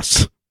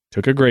bus.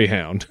 Took a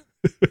Greyhound.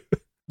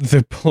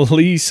 The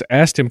police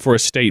asked him for a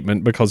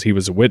statement because he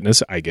was a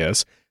witness, I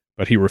guess,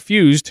 but he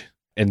refused,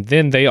 and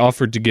then they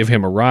offered to give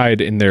him a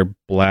ride in their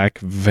black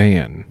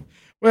van.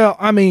 Well,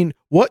 I mean,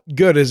 what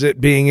good is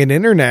it being an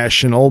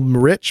international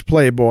rich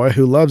playboy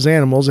who loves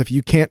animals if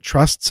you can't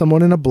trust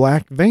someone in a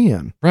black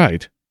van?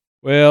 Right.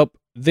 Well,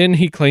 then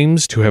he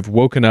claims to have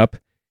woken up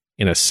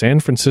in a San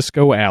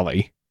Francisco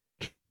alley,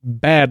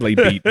 badly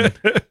beaten.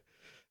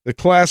 The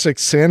classic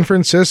San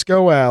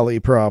Francisco alley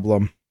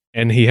problem.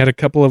 And he had a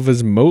couple of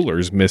his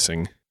molars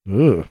missing.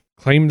 Ugh.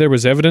 Claimed there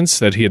was evidence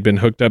that he had been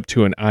hooked up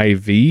to an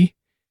IV,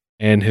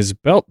 and his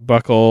belt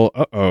buckle,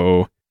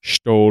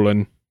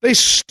 stolen. They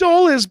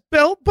stole his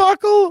belt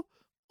buckle?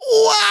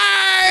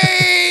 Why?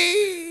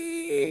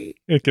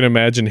 I can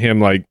imagine him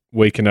like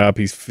waking up.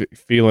 He's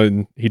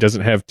feeling he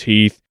doesn't have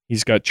teeth.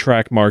 He's got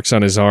track marks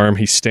on his arm.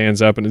 He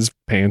stands up and his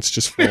pants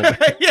just fall down.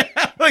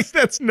 Yeah, like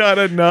that's not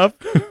enough.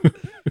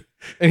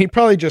 And he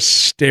probably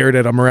just stared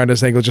at him around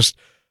his ankle, just...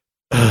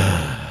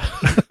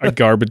 A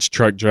garbage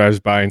truck drives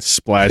by and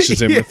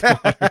splashes him with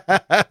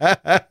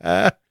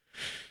water.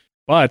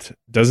 But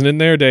doesn't end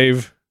there,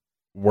 Dave.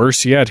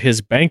 Worse yet,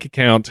 his bank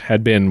account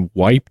had been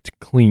wiped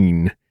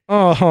clean.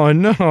 Oh,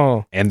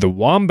 no. And the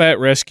Wombat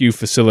Rescue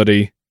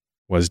Facility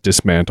was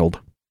dismantled.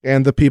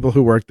 And the people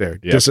who worked there,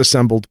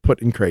 disassembled,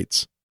 put in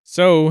crates.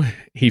 So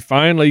he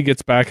finally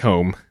gets back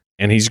home,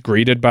 and he's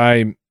greeted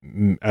by,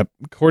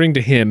 according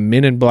to him,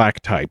 men in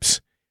black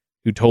types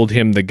who told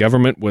him the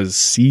government was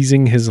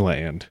seizing his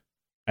land.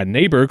 A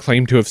neighbor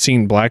claimed to have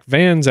seen black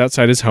vans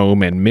outside his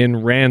home and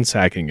men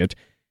ransacking it,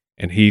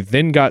 and he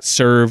then got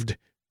served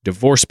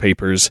divorce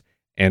papers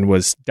and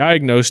was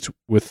diagnosed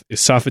with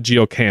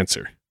esophageal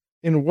cancer.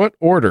 In what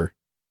order?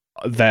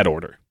 That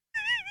order.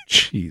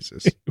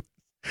 Jesus.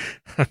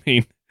 I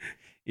mean,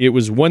 it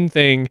was one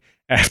thing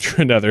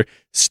after another.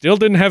 Still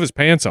didn't have his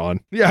pants on.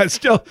 Yeah,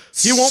 still.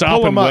 He won't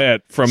pull him up.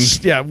 Wet from...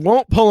 Yeah,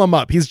 won't pull him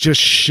up. He's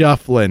just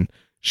shuffling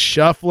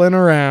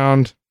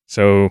around.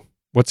 So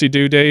what's he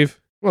do, Dave?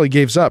 Well, he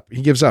gives up.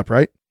 He gives up,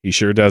 right? He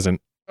sure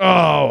doesn't.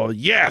 Oh,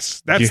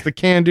 yes. That's the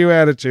can-do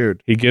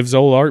attitude. He gives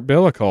old Art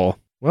Bell a call.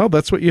 Well,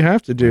 that's what you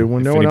have to do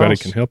when no one else. If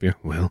anybody can help you.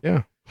 Well.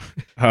 Yeah.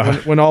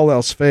 When all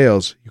else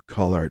fails, you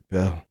call Art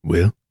Bell.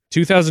 Well.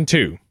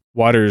 2002,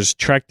 Waters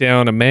tracked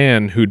down a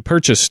man who'd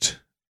purchased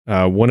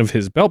one of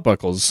his belt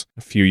buckles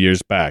a few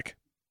years back.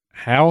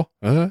 How?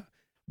 It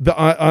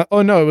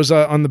was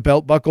on the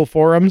belt buckle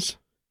forums.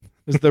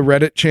 Is the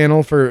Reddit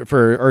channel for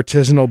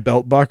artisanal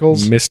belt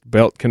buckles. Missed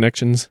belt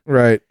connections.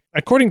 Right.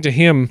 According to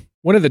him,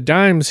 one of the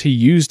dimes he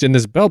used in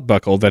this belt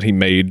buckle that he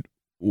made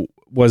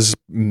was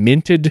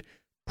minted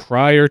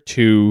prior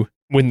to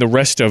when the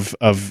rest of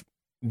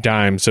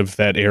dimes of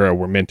that era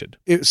were minted.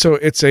 So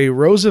it's a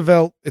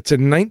Roosevelt, it's a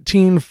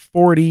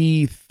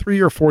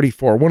 1943 or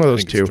 44, one of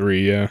those two.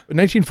 3, yeah.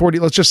 1940,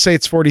 let's just say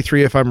it's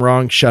 43 if I'm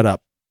wrong. Shut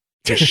up.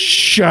 Just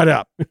shut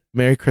up.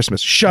 Merry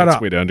Christmas. Shut up.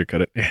 That's a way to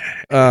undercut it.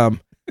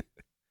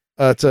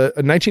 It's a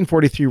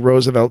 1943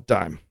 Roosevelt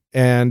dime.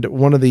 And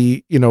one of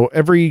the,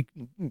 every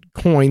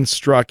coin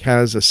struck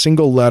has a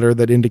single letter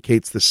that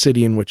indicates the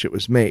city in which it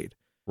was made.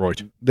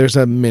 Right. There's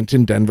a mint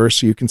in Denver,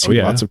 so you can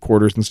see lots of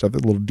quarters and stuff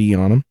with a little D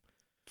on them.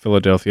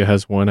 Philadelphia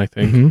has one, I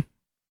think. Mm-hmm.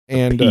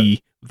 And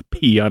P, with a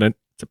P on it.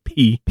 It's a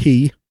P.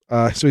 P.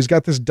 So he's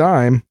got this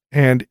dime,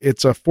 and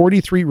it's a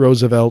 43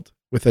 Roosevelt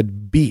with a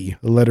B.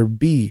 The letter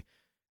B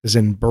is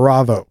in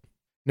Bravo.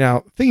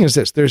 Now, the thing is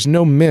this. There's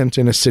no mint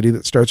in a city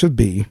that starts with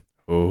B.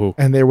 Oh.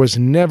 And there was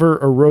never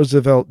a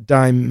Roosevelt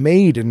dime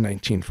made in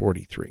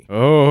 1943.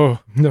 Oh.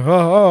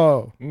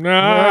 No.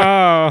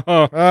 No.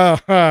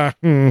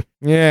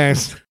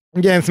 Yes.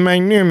 Yes, my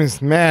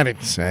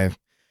numismatics. I've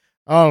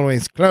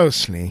always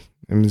closely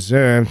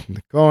observed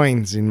the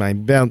coins in my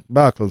belt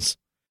buckles.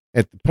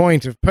 At the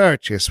point of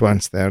purchase,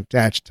 once they're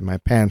attached to my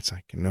pants,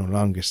 I can no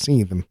longer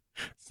see them.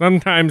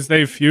 Sometimes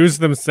they fuse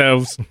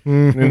themselves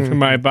into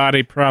my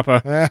body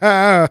proper.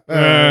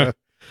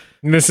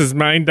 This is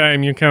my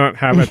dime. You cannot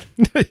have it.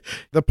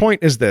 The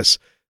point is this.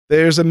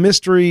 There's a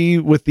mystery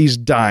with these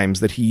dimes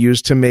that he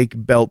used to make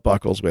belt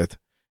buckles with.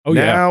 Oh,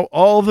 now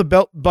all the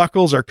belt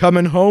buckles are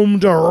coming home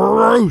to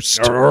roost.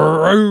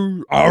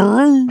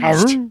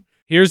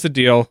 Here's the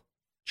deal.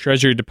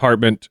 Treasury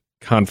Department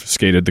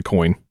confiscated the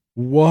coin.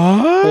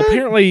 What? Well,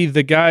 apparently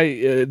the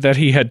guy that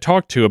he had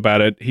talked to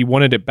about it, he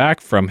wanted it back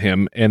from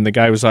him, and the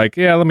guy was like,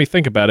 yeah, let me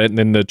think about it. And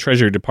then the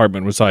Treasury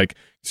Department was like,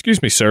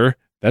 excuse me, sir,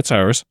 that's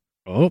ours.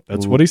 Oh,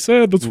 that's what he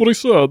said. That's what he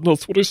said.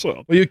 That's what he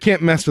said. Well, you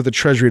can't mess with the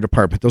Treasury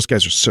Department. Those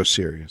guys are so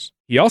serious.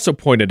 He also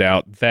pointed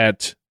out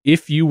that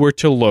if you were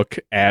to look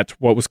at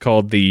what was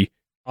called the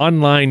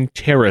online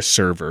Terra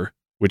server,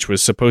 which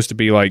was supposed to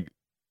be like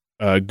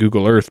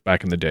Google Earth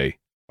back in the day.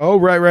 Oh,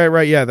 right.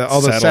 Yeah,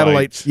 all the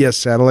satellites. Yes,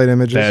 satellite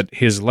images. That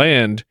his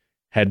land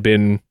had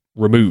been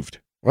removed.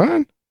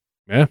 What?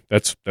 Yeah,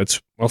 that's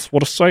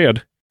what I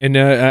said. And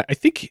I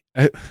think,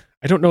 I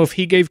don't know if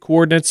he gave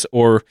coordinates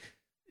or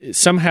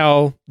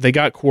somehow they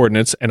got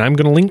coordinates, and I'm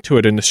going to link to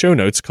it in the show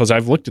notes because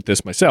I've looked at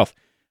this myself.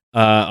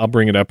 I'll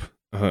bring it up.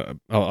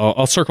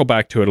 I'll circle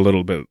back to it a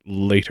little bit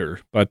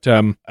later. But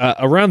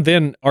around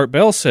then, Art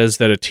Bell says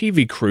that a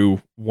TV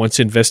crew once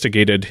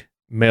investigated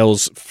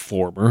Mel's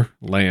former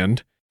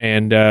land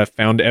and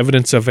found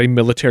evidence of a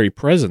military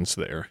presence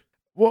there.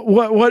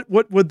 What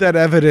would that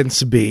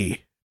evidence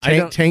be?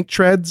 Tank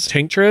treads?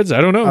 Tank treads? I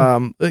don't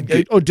know.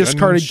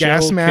 Discarded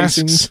gas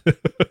masks.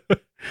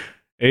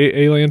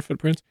 Alien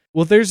footprints.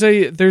 Well, there's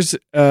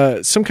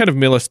some kind of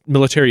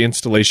military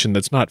installation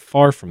that's not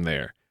far from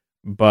there,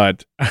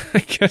 but I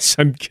guess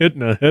I'm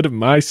getting ahead of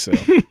myself.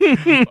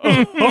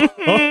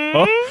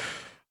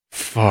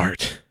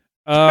 Fart.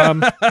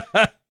 And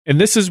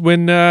this is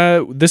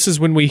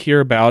when we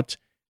hear about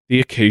the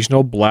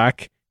occasional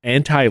black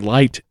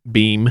anti-light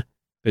beam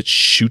that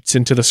shoots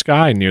into the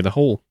sky near the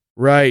hole.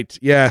 Right.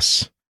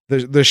 Yes.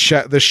 The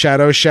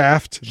shadow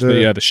shaft.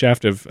 The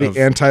shaft of the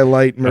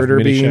anti-light murder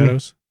beam.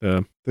 Shadows.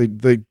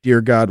 The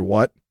dear God,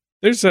 what?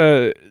 There's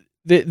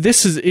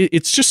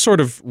it's just sort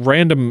of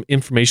random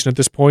information at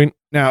this point.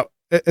 Now,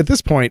 at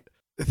this point,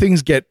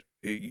 things get.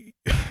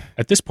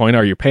 At this point,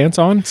 are your pants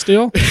on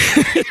still?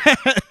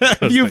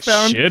 Have you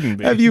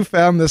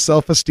found the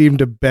self-esteem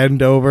to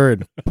bend over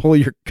and pull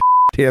your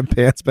damn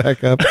pants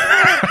back up?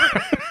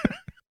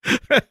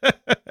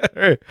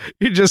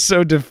 You're just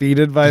so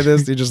defeated by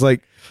this. You're just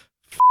like,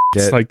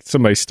 it's like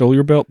somebody stole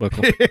your belt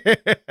buckle.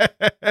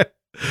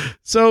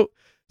 So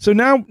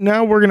now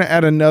we're going to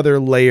add another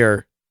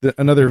layer,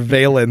 another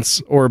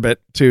valence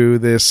orbit to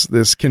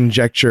this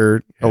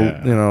conjecture.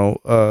 Yeah.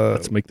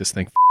 Let's make this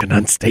thing f***ing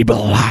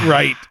unstable.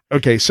 Right.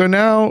 Okay. So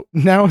now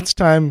it's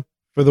time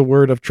for the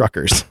word of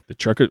truckers. The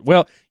trucker.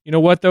 Well, you know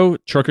what though?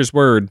 Trucker's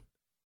word.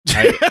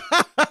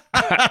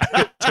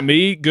 To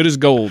me, good as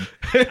gold.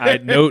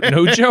 No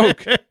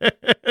joke.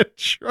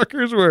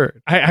 Trucker's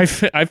word. I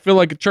feel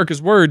like a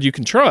trucker's word you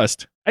can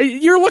trust.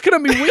 You're looking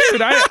at me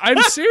weird.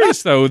 I'm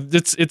serious though.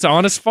 It's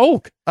honest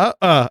folk.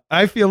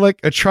 I feel like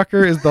a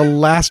trucker is the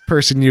last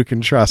person you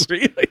can trust.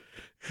 Really?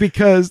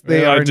 Because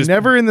they are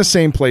never in the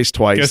same place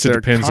twice. Guess they're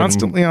it depends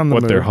constantly on the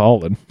what move. they're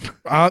hauling.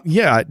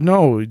 Yeah,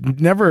 no,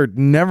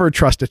 never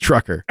trust a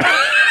trucker.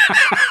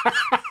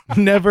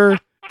 Never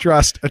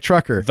trust a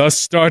trucker. Thus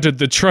started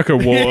the trucker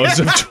wars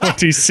of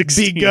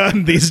 2016.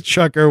 Begun these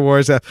trucker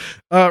wars.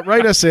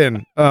 Write us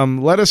in.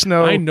 Let us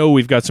know. I know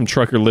we've got some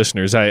trucker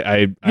listeners.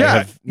 I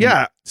have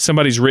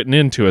somebody's written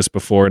into us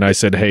before, and I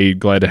said, "Hey,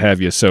 glad to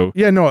have you." So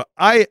yeah, no,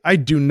 I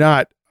do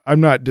not.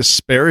 I'm not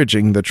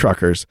disparaging the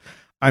truckers.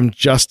 I'm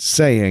just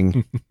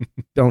saying,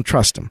 don't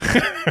trust them.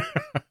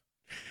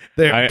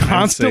 They're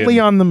constantly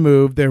on the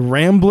move. They're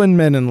rambling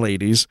men and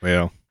ladies.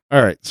 Well,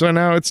 all right. So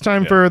now it's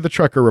time for the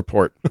trucker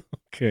report.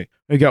 Okay.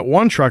 We got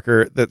one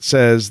trucker that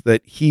says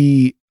that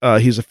he's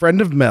a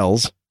friend of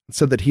Mel's,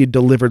 said that he had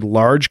delivered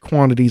large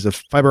quantities of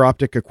fiber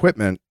optic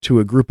equipment to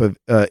a group of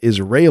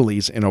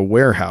Israelis in a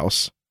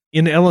warehouse.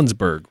 In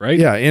Ellensburg, right?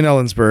 Yeah, in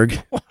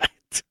Ellensburg. What?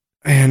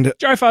 And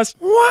Dreyfuss.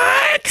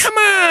 What? Come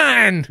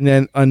on. And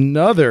then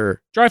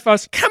another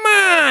Dreyfuss. Come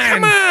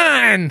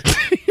on.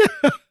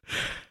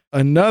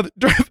 Another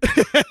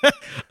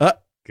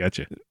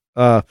Gotcha.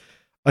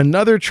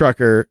 Another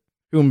trucker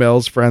who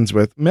Mel's friends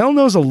with. Mel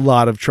knows a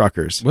lot of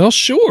truckers. Well,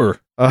 sure.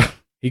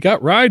 He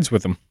got rides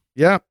with them.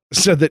 Yeah.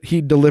 Said that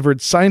he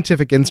delivered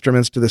scientific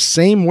instruments to the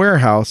same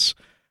warehouse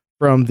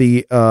from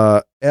the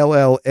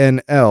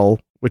LLNL,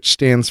 which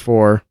stands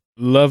for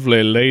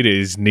Lovely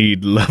Ladies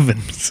Need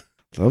Lovin's.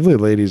 Lovely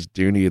ladies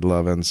do need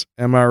lovin's.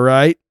 Am I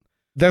right?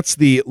 That's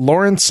the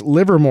Lawrence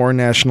Livermore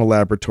National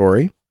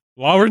Laboratory.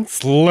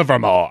 Lawrence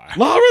Livermore.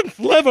 Lawrence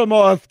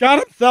Livermore's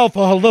got himself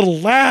a little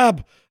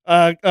lab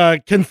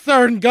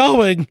concern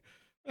going,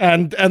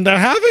 and they're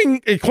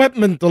having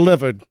equipment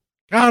delivered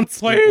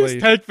constantly. Please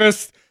take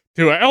this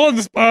to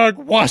Ellensburg,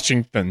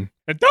 Washington.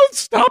 And don't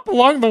stop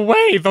along the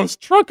way. Those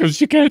truckers,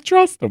 you can't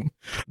trust them.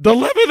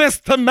 Deliver this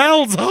to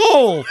Mel's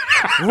hole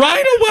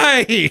right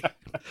away.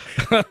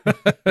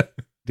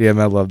 Damn,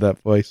 I love that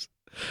voice.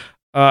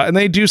 And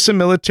they do some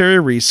military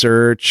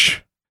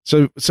research.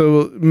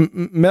 So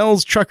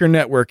Mel's trucker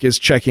network is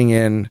checking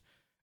in,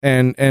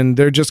 and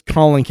they're just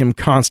calling him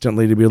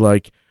constantly to be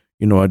like,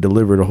 I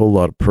delivered a whole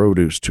lot of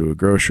produce to a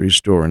grocery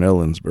store in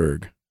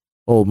Ellensburg.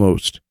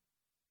 Almost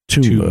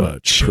too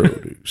much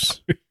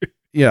produce.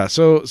 Yeah.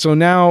 So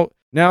now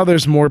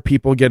there's more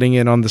people getting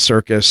in on the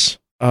circus.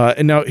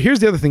 And now here's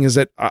the other thing is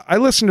that I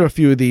listened to a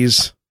few of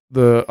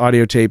the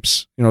audio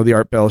tapes, the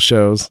Art Bell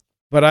shows,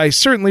 but I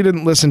certainly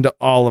didn't listen to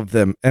all of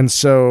them. And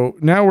so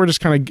now we're just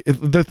kind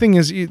of, the thing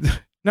is,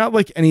 not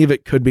like any of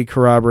it could be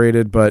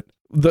corroborated, but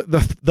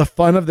the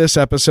fun of this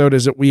episode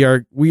is that we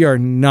are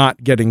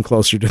not getting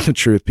closer to the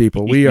truth,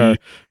 people. We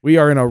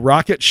are in a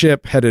rocket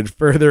ship headed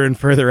further and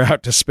further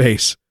out to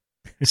space.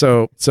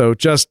 So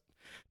just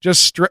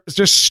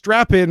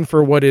strap in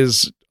for what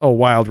is a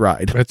wild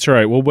ride. That's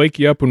right. We'll wake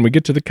you up when we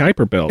get to the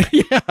Kuiper Belt.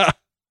 Yeah.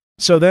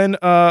 So then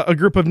a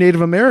group of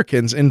Native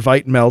Americans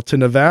invite Mel to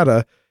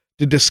Nevada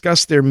to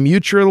discuss their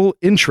mutual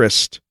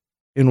interest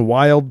in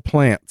wild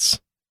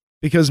plants,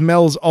 because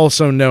Mel's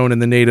also known in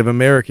the Native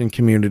American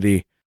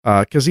community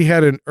because he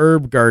had an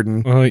herb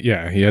garden. Well,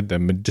 yeah, he had the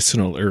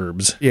medicinal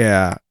herbs.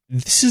 Yeah.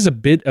 This is a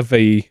bit of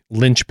a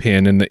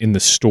linchpin in the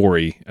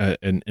story,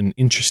 an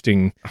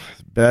interesting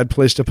bad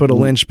place to put a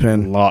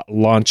linchpin,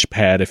 launch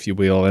pad, if you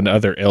will, and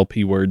other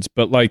LP words.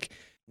 But like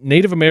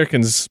Native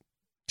Americans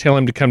tell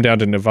him to come down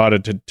to Nevada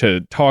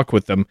to talk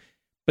with them,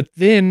 but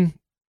then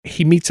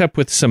he meets up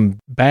with some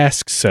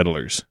Basque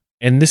settlers,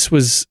 and this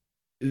was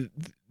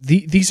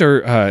these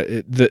are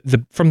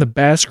the from the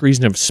Basque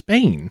region of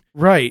Spain,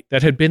 right?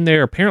 That had been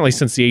there apparently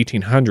since the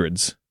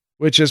 1800s.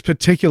 Which is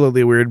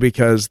particularly weird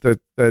because that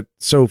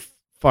so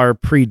far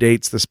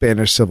predates the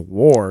Spanish Civil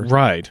War.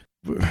 Right.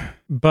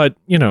 But,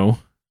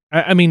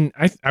 I mean,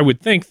 I would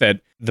think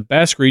that the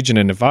Basque region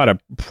and Nevada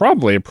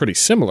probably are pretty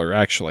similar,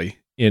 actually,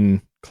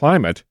 in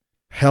climate.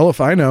 Hell if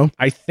I know.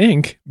 I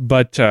think,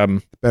 but...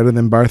 better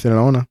than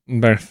Barcelona.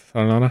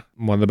 Barcelona.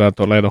 What about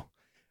Toledo?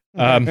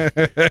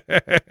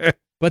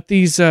 But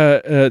these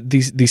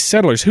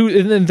settlers, who...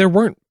 And there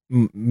weren't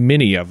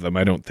many of them,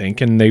 I don't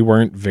think, and they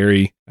weren't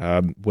very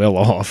well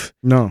off.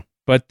 No.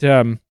 But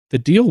the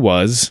deal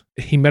was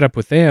he met up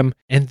with them,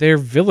 and their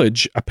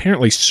village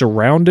apparently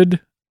surrounded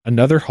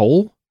another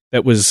hole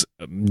that was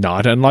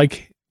not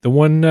unlike the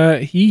one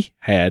he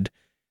had,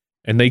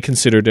 and they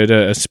considered it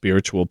a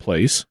spiritual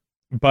place.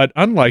 But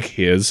unlike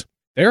his,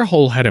 their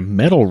hole had a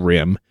metal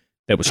rim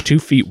that was 2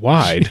 feet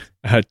wide,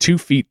 2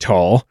 feet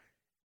tall,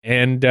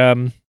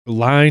 and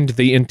lined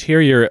the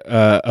interior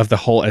of the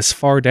hole as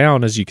far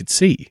down as you could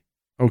see.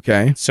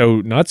 Okay.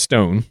 So not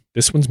stone.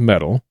 This one's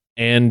metal,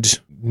 and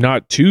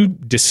not too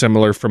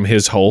dissimilar from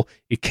his hole.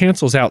 It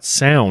cancels out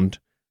sound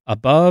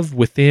above,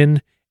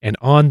 within, and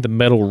on the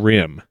metal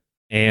rim.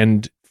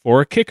 And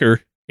for a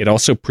kicker, it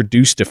also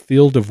produced a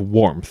field of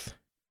warmth.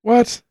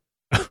 What?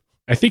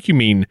 I think you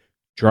mean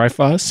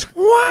Dryfuss.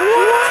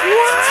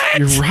 What?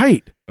 You're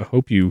right. I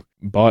hope you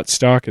bought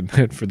stock in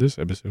that for this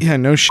episode. Yeah,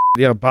 no shit.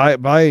 Yeah, buy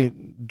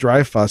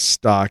Dryfuss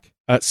stock.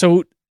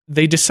 So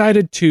they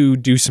decided to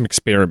do some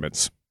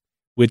experiments,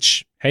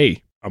 which,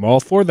 hey, I'm all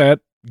for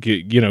that.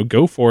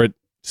 Go for it.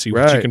 See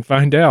what you can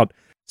find out.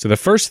 So the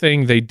first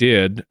thing they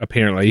did,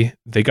 apparently,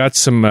 they got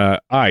some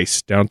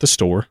ice down at the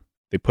store.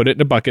 They put it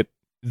in a bucket.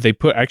 They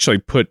actually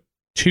put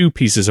 2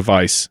 pieces of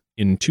ice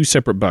in 2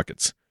 separate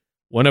buckets.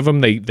 One of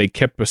them they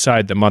kept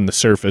beside them on the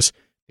surface.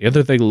 The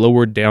other they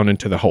lowered down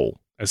into the hole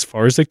as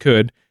far as they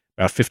could,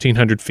 about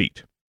 1,500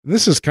 feet.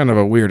 This is kind of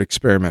a weird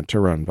experiment to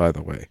run, by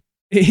the way.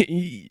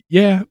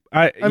 Yeah,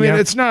 I mean,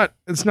 it's not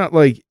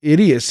like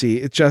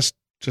idiocy. It just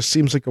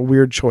seems like a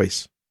weird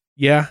choice.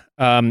 Yeah.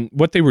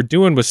 What they were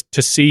doing was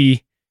to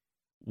see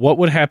what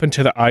would happen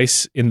to the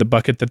ice in the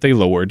bucket that they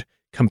lowered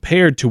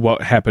compared to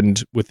what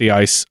happened with the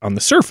ice on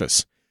the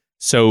surface.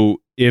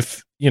 So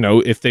if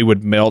they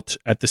would melt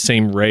at the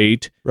same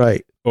rate,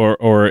 right,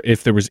 or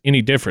if there was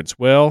any difference.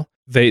 Well,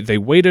 they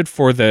waited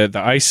for the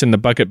ice in the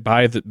bucket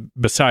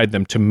beside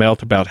them to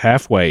melt about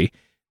halfway.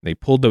 They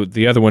pulled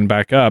the other one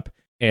back up,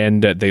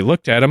 and they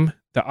looked at them.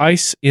 The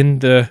ice in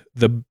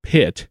the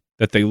pit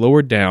that they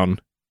lowered down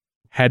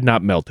had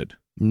not melted.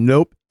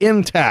 Nope,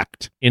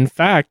 intact. In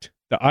fact,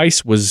 the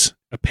ice was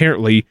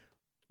apparently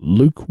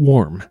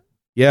lukewarm.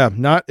 Yeah,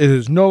 it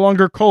is no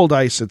longer cold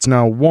ice, it's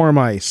now warm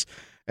ice.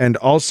 And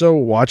also,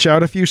 watch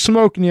out if you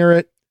smoke near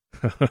it.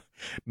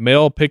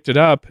 Mel picked it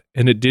up,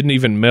 and it didn't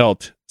even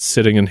melt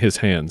sitting in his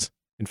hands.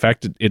 In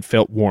fact, it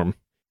felt warm.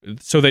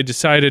 So they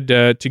decided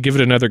to give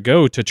it another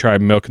go to try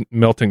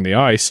melting the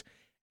ice,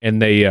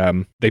 and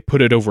they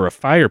put it over a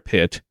fire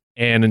pit,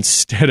 and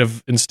instead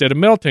of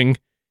melting,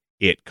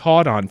 it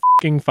caught on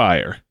fucking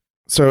fire.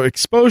 So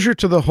exposure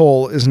to the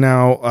hole is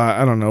now,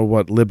 I don't know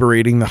what,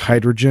 liberating the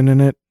hydrogen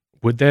in it.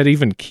 Would that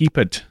even keep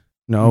it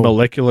No,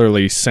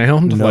 molecularly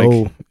sound?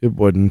 no, it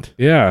wouldn't.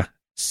 Yeah.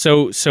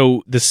 So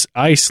this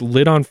ice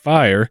lit on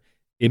fire,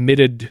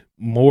 emitted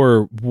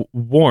more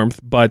warmth,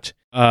 but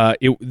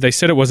they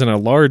said it wasn't a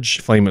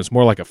large flame. It was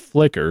more like a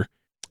flicker.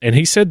 And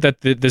he said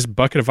that this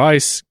bucket of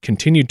ice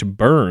continued to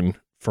burn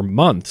for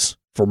months.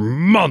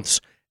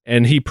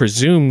 And he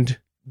presumed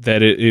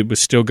that it was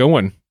still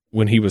going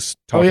when he was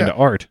talking to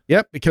Art.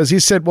 Yep, because he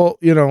said, well,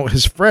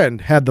 his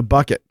friend had the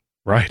bucket.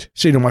 Right.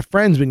 So, my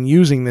friend's been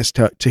using this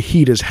to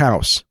heat his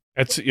house.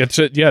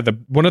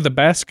 One of the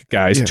Basque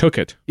guys took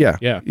it. Yeah.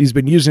 Yeah. He's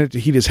been using it to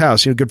heat his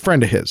house. A good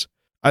friend of his.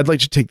 I'd like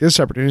to take this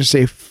opportunity to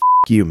say, f***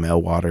 you,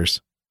 Mel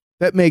Waters.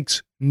 That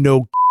makes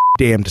no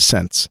damned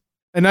sense.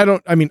 And I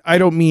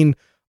don't mean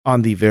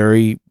on the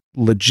very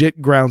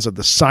legit grounds of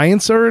the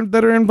science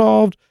that are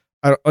involved,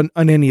 on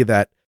any of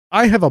that.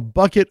 I have a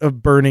bucket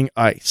of burning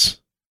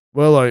ice.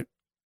 Well,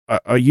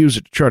 I use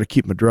it to try to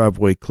keep my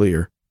driveway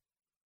clear.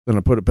 Then I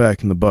put it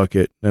back in the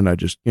bucket, and I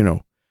just,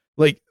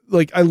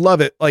 like I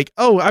love it. Like,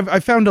 oh, I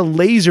found a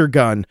laser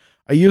gun.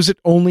 I use it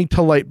only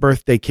to light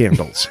birthday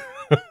candles.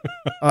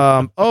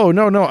 Oh,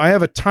 no, I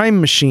have a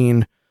time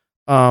machine,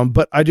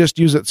 but I just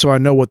use it so I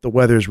know what the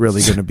weather's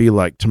really going to be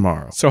like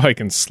tomorrow. So I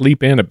can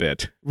sleep in a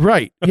bit.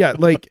 Right. Yeah,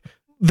 like,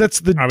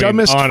 that's the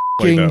dumbest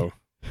honestly, though.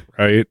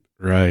 Right.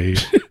 Right.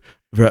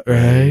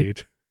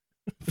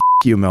 F***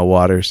 you, Mel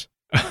Waters.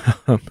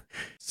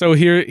 So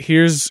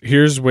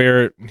here's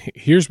where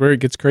it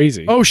gets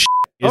crazy. Oh, shit.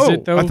 Is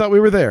it though? I thought we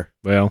were there.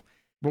 Well,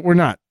 but we're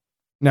not.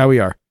 Now we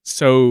are.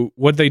 So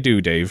what'd they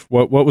do, Dave?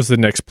 What was the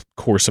next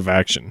course of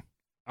action?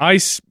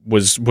 Ice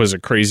was a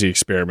crazy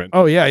experiment.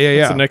 Oh, yeah.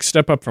 What's the next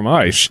step up from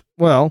ice?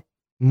 Well,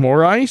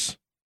 more ice?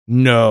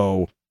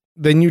 No.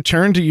 Then you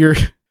turn to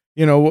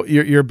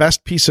your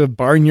best piece of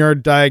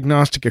barnyard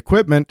diagnostic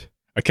equipment.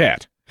 A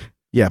cat.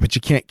 Yeah, but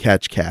you can't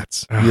catch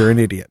cats. You're an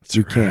idiot.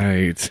 You can't.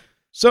 Right.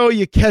 So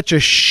you catch a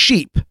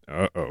sheep.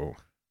 Uh-oh.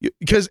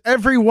 Because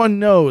everyone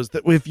knows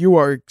that if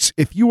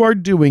you are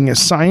doing a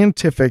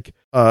scientific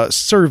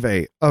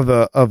survey of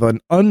an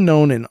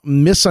unknown and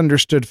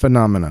misunderstood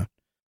phenomena,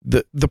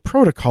 the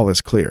protocol is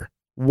clear.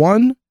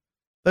 1,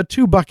 the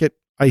 2-bucket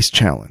ice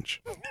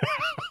challenge.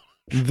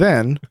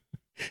 Then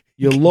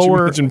you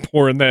lower. Imagine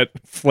pouring that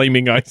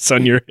flaming ice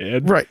on your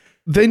head. Right.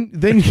 Then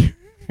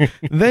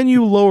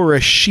you lower a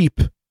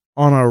sheep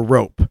on a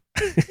rope.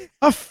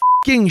 A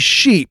fucking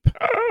sheep.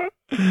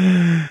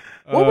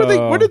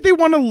 What did they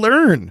want to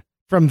learn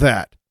from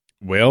that?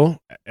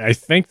 Well, I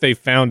think they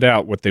found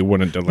out what they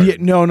wanted to learn. Yeah,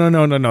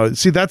 no.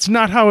 See, that's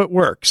not how it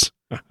works.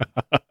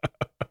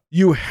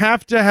 You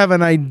have to have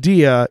an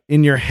idea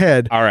in your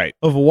head All right.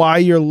 of why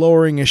you're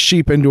lowering a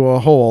sheep into a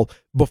hole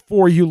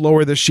before you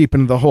lower the sheep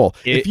into the hole.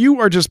 If you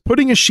are just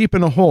putting a sheep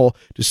in a hole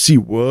to see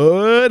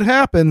what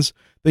happens,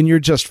 then you're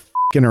just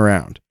fucking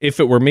around. If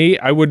it were me,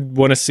 I would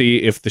want to see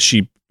if the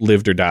sheep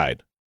lived or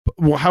died.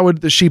 Well, how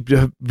would the sheep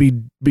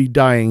be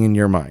dying in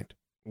your mind?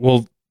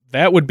 Well,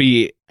 that would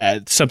be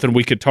something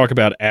we could talk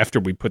about after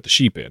we put the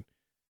sheep in.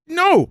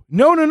 No.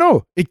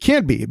 It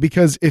can't be,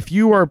 because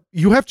you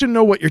have to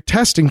know what you're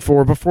testing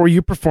for before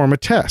you perform a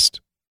test.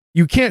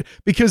 You can't,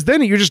 because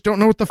then you just don't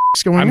know what the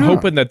fuck's going on. I'm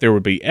hoping that there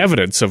would be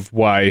evidence of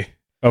what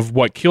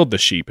killed the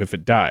sheep if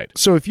it died.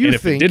 So if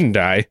if it didn't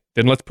die,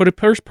 then let's put a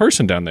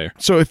person down there.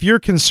 So if you're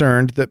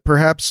concerned that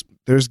perhaps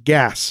there's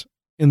gas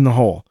in the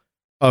hole,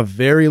 a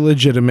very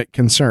legitimate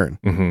concern.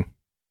 Mm-hmm.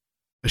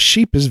 A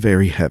sheep is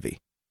very heavy.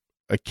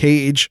 A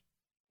cage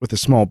with a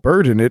small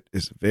bird in it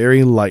is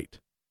very light.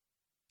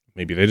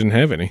 Maybe they didn't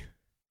have any.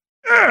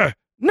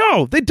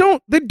 No, they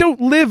don't. They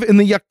don't live in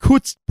the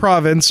Yakutsk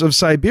province of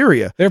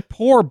Siberia. They're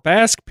poor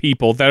Basque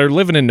people that are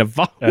living in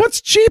Nevada.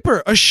 What's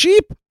cheaper, a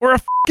sheep or a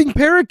fucking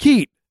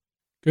parakeet?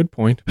 Good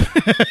point.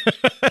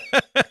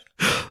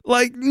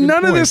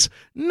 None of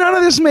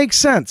this makes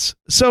sense.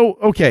 So,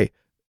 okay.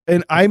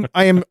 And I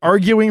am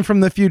arguing from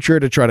the future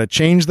to try to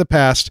change the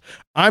past.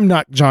 I'm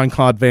not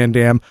Jean-Claude Van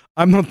Damme.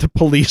 I'm not the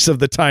police of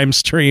the time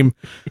stream.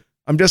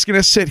 I'm just going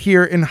to sit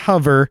here and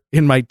hover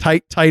in my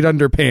tight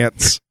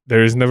underpants.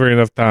 There's never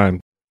enough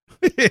time.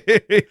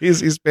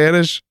 Is he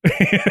Spanish?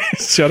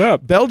 Shut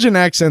up. Belgian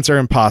accents are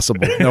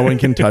impossible. No one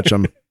can touch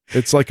them.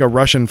 It's like a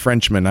Russian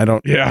Frenchman.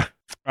 Yeah.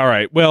 All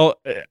right. Well,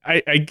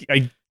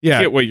 I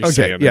get what you're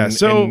saying. Yeah.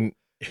 And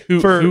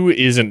who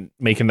isn't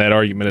making that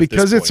argument at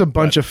because this point, it's a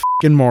bunch of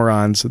fucking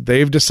morons.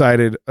 They've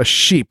decided a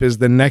sheep is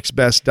the next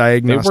best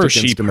diagnostic They were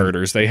sheep instrument.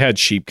 Herders. They had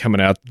sheep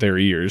coming out their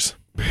ears.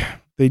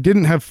 They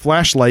didn't have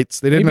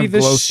flashlights. They didn't have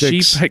glow sticks. Maybe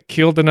the sheep had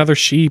killed another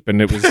sheep,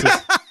 and it was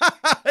just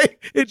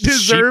it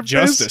deserved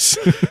justice.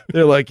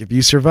 They're like, if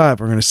you survive,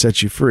 we're going to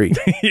set you free.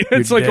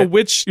 It's like a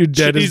witch. Your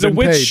debt He's has a been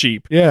witch paid.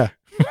 sheep. Yeah,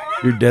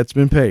 your debt's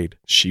been paid.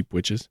 Sheep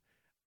witches.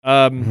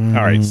 All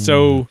right,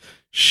 so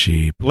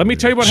sheep. Let me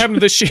tell you what happened to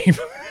this sheep.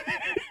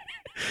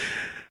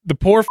 The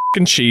poor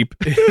fucking sheep.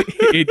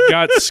 It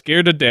got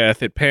scared to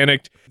death. It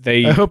panicked.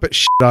 I hope it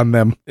shit on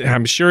them.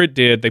 I'm sure it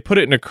did. They put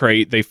it in a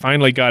crate. They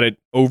finally got it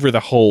over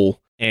the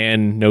hole,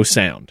 and no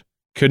sound.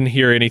 couldn't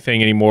hear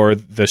anything anymore.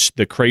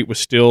 The crate was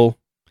still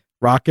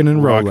rocking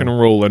and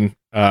rolling.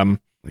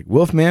 Like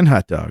Wolfman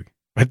hot dog.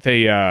 But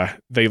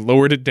they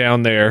lowered it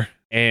down there,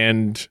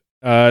 and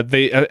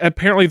they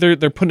apparently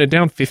they're putting it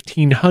down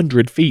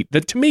 1,500 feet.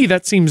 That to me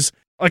that seems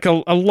like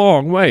a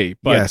long way.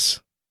 But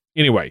yes.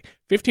 Anyway,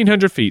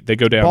 1,500 feet. They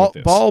go down with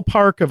this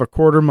ballpark of a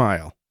quarter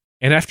mile.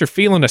 And after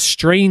feeling a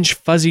strange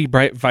fuzzy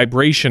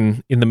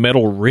vibration in the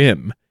metal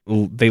rim,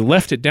 they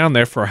left it down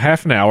there for a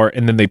half an hour,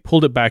 and then they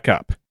pulled it back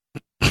up.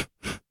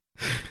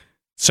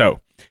 So,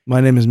 my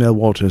name is Mel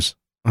Walters.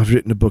 I've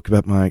written a book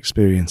about my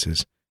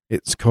experiences.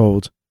 It's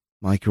called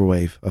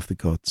Microwave of the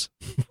Gods.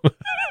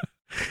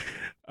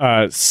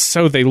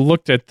 So they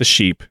looked at the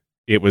sheep.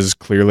 It was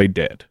clearly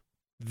dead.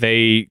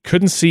 They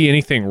couldn't see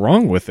anything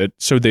wrong with it,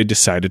 so they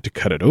decided to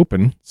cut it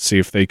open, see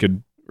if they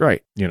could,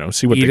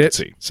 see what they could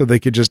see. So they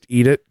could just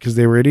eat it because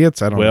they were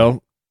idiots? I don't know.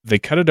 Well, they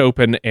cut it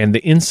open, and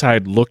the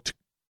inside looked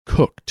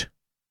cooked,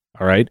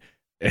 all right?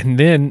 And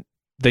then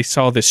they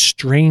saw this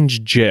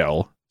strange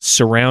gel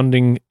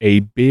surrounding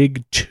a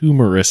big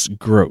tumorous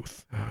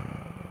growth.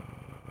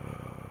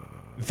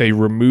 They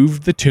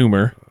removed the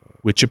tumor,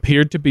 which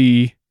appeared to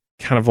be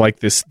kind of like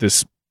this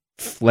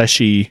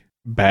fleshy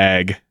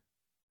bag.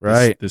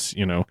 Right. This,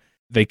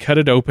 they cut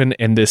it open,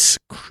 and this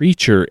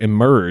creature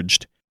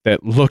emerged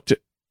that looked,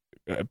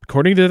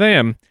 according to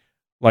them,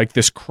 like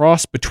this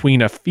cross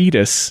between a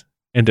fetus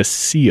and a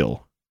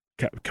seal,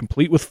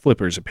 complete with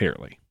flippers,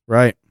 apparently.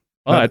 Right.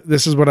 But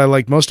this is what I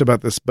like most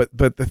about this. But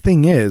the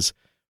thing is,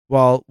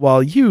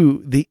 while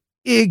you, the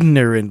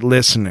ignorant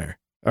listener,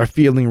 are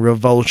feeling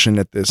revulsion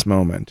at this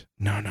moment,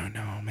 no,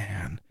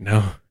 man.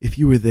 No. If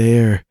you were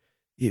there,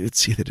 you would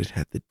see that it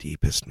had the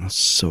deepest, most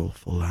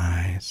soulful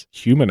eyes.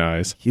 Human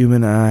eyes.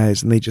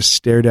 And they just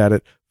stared at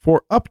it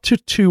for up to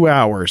 2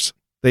 hours.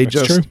 They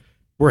That's true.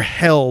 were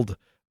held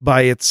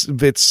by its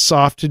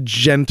soft,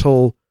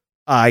 gentle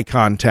eye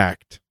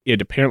contact.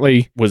 It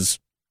apparently was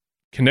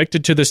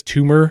connected to this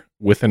tumor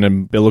with an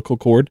umbilical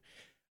cord,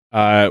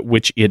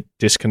 which it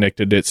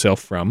disconnected itself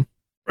from.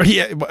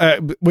 Yeah,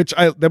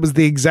 that was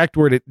the exact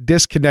word. It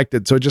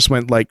disconnected, so it just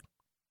went like.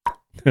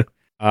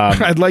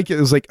 I'd like it.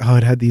 It was like,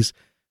 it had these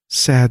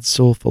sad,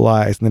 soulful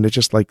eyes, and then it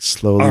just like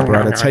slowly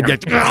brought its head.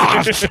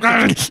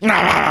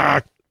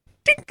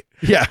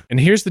 Yeah. And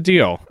here's the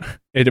deal: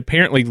 it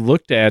apparently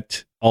looked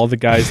at all the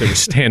guys that were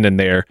standing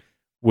there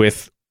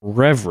with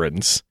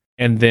reverence,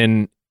 and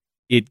then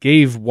it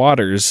gave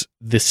Waters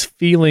this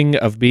feeling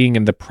of being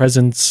in the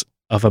presence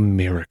of a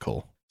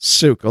miracle.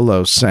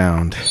 Sukalo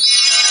sound.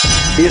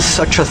 Is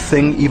such a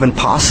thing even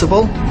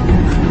possible?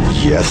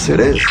 Yes, it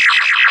is.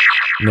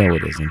 No,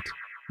 it isn't.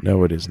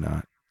 No, it is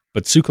not.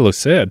 But Sukalo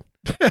said.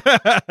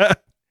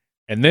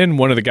 And then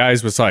one of the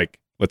guys was like,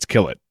 let's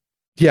kill it.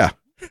 Yeah.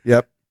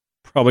 Yep.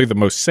 Probably the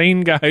most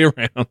sane guy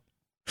around.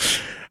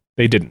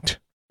 They didn't.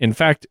 In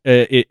fact,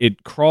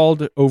 it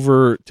crawled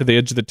over to the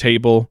edge of the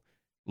table,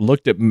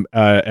 looked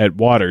at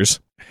Waters,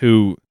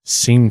 who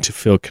seemed to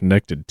feel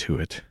connected to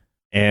it.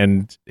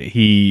 And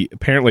he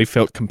apparently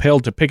felt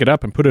compelled to pick it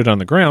up and put it on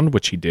the ground,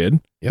 which he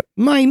did. Yep.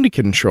 Mind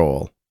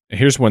control.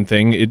 Here's one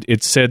thing.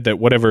 It said that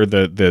whatever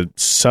the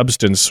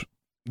substance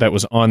that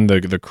was on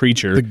the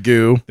creature, the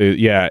goo,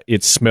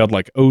 it smelled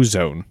like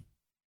ozone.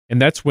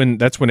 And that's when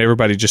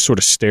everybody just sort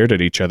of stared at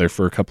each other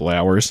for a couple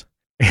hours.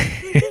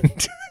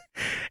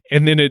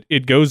 And then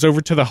it goes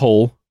over to the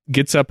hole,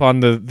 gets up on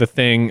the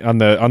thing on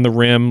the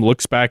rim,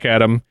 looks back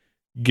at him,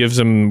 gives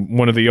him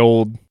one of the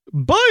old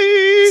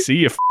bye,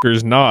 see ya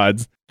fuckers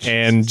nods,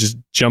 and just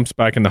jumps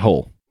back in the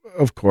hole.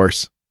 Of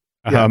course.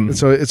 Yeah,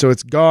 so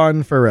it's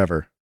gone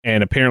forever.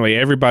 And apparently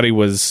everybody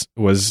was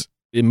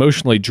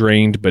emotionally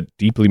drained but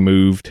deeply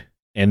moved.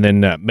 And then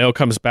Mel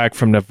comes back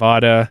from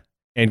Nevada,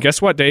 and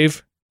guess what,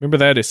 Dave? Remember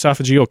that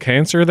esophageal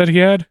cancer that he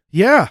had?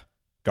 Yeah.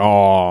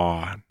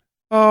 Gone.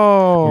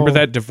 Oh. Remember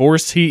that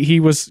divorce he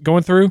was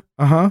going through?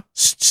 Uh-huh.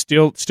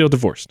 Still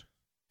divorced.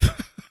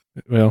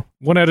 Well,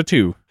 1 out of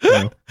 2.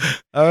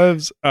 I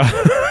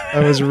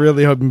was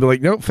really hoping to be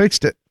like, nope,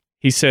 fixed it.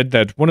 He said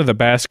that one of the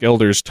Basque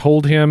elders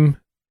told him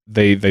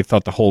they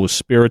thought the hole was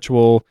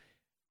spiritual.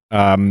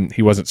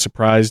 He wasn't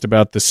surprised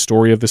about the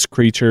story of this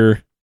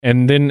creature.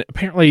 And then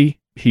apparently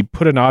he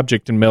put an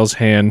object in Mel's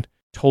hand,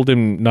 told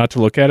him not to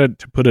look at it,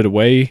 to put it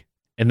away.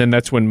 And then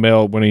that's when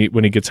Mel, when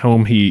he gets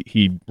home,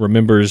 he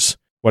remembers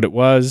what it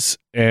was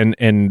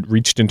and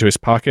reached into his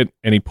pocket,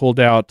 and he pulled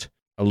out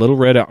a little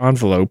red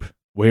envelope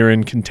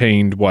wherein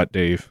contained what,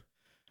 Dave?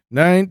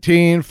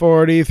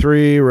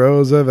 1943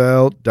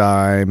 Roosevelt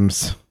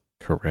dimes.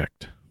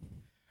 Correct.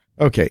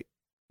 Okay.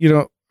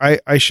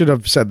 I should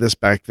have said this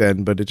back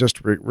then, but it just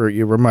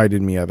you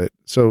reminded me of it.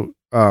 So,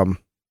 do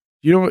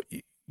you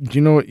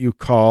know what you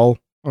call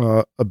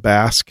a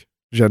Basque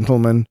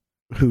gentleman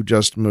who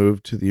just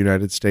moved to the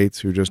United States,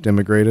 who just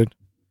immigrated?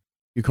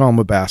 You call him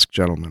a Basque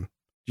gentleman.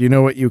 Do you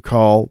know what you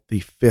call the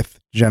 5th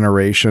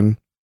generation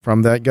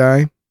from that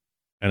guy?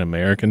 An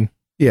American?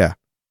 Yeah.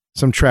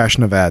 Some trash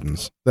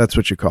Nevadans. That's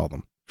what you call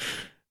them.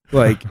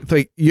 Like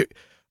you,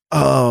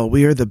 oh,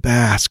 we are the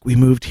Basque. We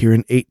moved here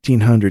in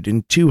 1800,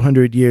 and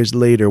 200 years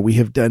later, we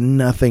have done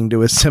nothing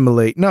to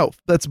assimilate. No,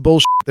 that's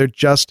bullshit. They're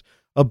just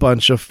a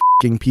bunch of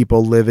fucking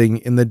people living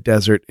in the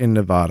desert in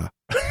Nevada.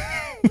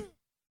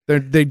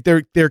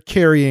 They're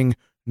carrying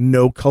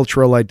no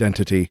cultural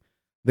identity.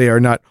 They are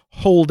not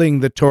holding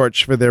the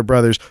torch for their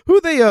brothers,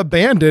 who they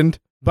abandoned,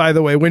 by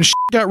the way. When shit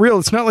got real,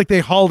 it's not like they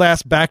hauled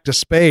ass back to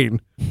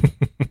Spain.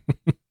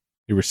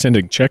 You were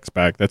sending checks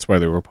back. That's why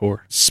they were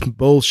poor.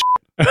 Bullshit.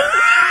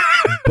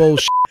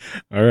 Bullshit.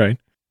 All right.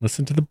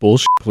 Listen to the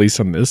bullshit police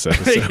on this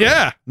episode.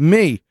 Yeah,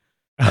 me.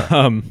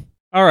 All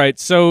right.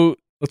 So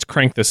let's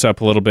crank this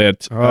up a little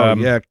bit. Oh,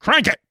 yeah.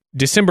 Crank it.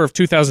 December of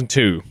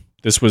 2002.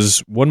 This was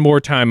one more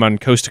time on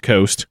Coast to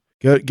Coast.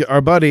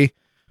 Our buddy,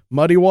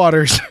 Muddy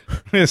Waters,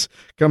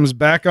 comes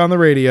back on the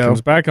radio.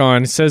 Comes back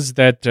on. Says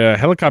that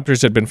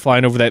helicopters had been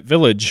flying over that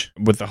village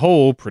with the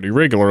hole pretty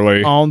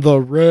regularly. On the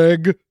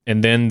rig.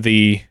 And then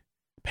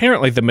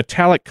apparently the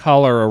metallic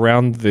collar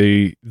around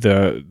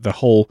the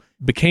hole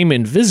became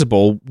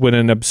invisible when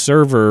an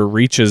observer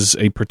reaches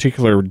a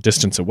particular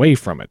distance away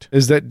from it.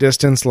 Is that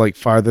distance like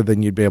farther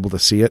than you'd be able to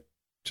see it?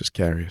 Just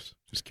curious.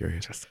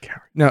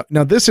 Now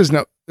this is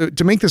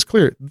to make this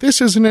clear,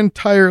 this is an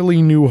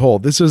entirely new hole.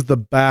 This is the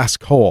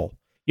Basque hole.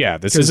 Yeah,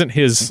 this isn't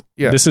his.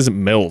 Yeah. This isn't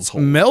Mel's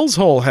hole. Mel's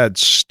hole had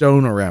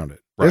stone around it.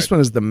 Right. This one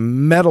is the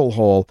metal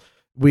hole.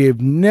 We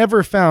have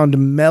never found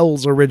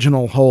Mel's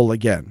original hole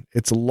again.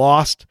 It's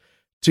lost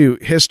to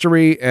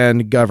history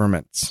and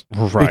governments.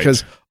 Right.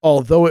 Because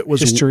although it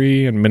was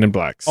history and Men in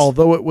Blacks,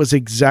 although it was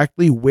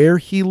exactly where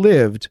he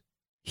lived,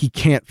 he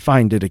can't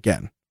find it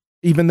again.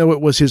 Even though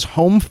it was his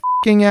home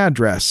fucking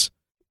address,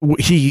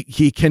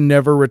 he can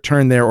never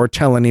return there or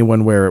tell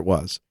anyone where it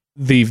was.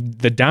 The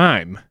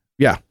dime,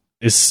 yeah,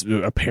 is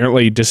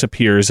apparently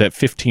disappears at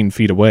 15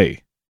 feet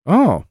away.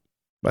 Oh,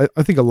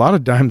 I think a lot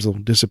of dimes will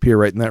disappear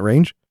right in that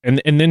range.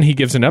 And then he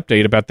gives an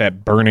update about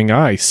that burning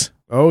ice.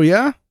 Oh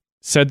yeah,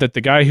 said that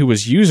the guy who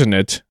was using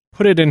it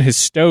put it in his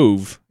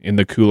stove in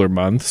the cooler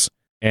months,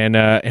 and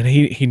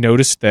he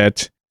noticed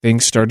that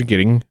things started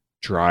getting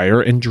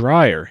drier and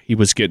drier. He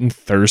was getting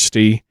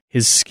thirsty.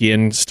 His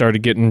skin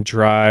started getting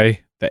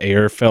dry. The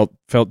air felt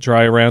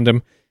dry around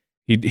him.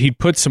 He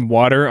put some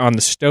water on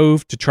the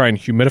stove to try and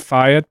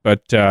humidify it,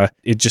 but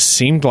it just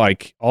seemed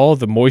like all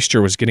the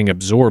moisture was getting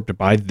absorbed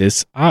by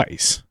this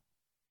ice.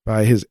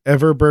 By his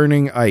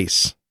ever-burning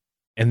ice.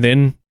 And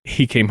then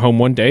he came home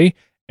one day,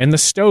 and the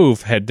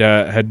stove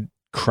had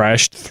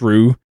crashed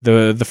through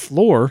the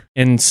floor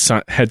and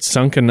had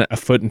sunken a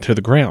foot into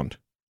the ground.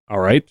 All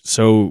right,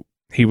 so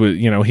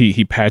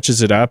he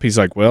patches it up. He's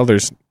like, well,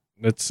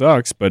 that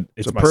sucks, but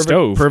it's my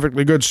stove.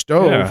 Perfectly good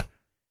stove. Yeah.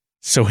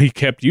 So he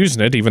kept using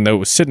it, even though it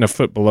was sitting a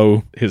foot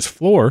below his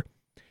floor.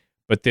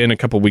 But then a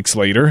couple weeks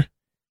later,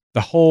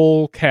 the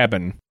whole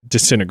cabin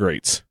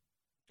disintegrates.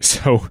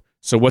 So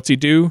what's he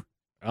do?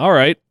 All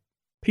right,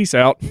 peace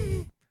out.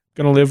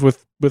 Gonna live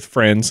with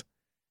friends.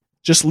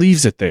 Just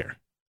leaves it there.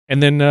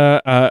 And then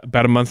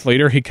about a month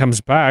later, he comes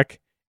back,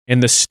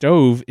 and the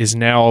stove is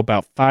now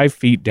about 5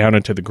 feet down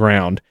into the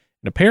ground.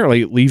 And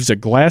apparently it leaves a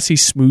glassy,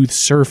 smooth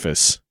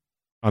surface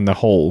on the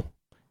hole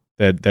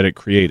that it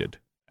created.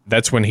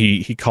 That's when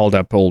he called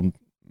up old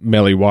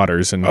Melly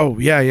Waters. And oh,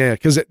 yeah.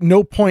 Because at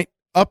no point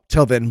up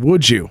till then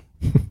would you.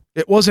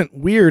 It wasn't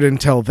weird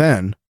until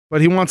then.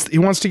 But he wants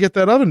to get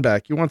that oven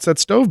back. He wants that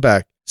stove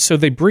back. So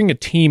they bring a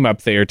team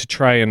up there to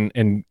try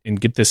and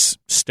get this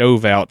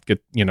stove out,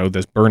 get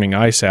this burning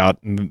ice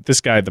out. And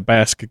this guy, the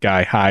Basque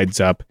guy,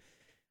 hides up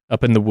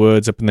in the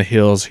woods, up in the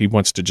hills. He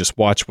wants to just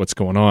watch what's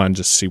going on,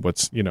 just see what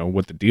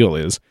the deal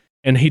is.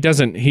 And he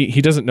doesn't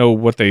know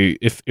what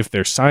if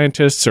they're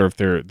scientists or if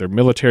they're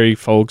military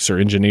folks or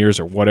engineers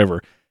or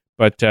whatever.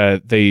 But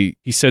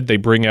he said they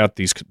bring out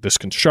this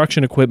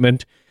construction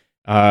equipment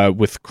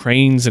with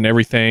cranes and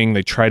everything.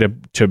 They try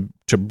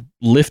to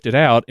lift it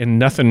out, and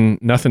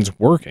nothing's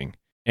working.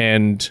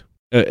 And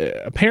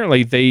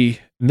apparently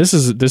this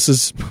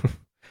is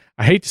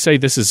I hate to say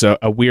this is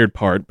a weird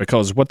part,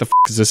 because what the f***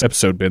 has this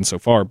episode been so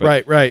far?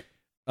 But right.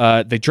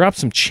 They drop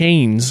some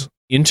chains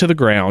into the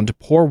ground,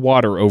 pour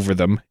water over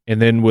them,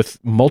 and then with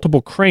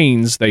multiple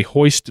cranes, they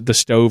hoist the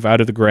stove out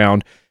of the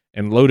ground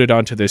and load it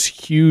onto this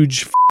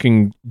huge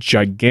fucking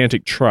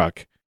gigantic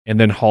truck and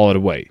then haul it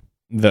away.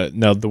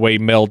 The way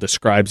Mel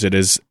describes it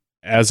is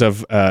as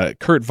of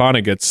Kurt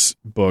Vonnegut's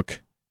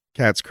book,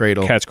 Cat's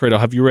Cradle.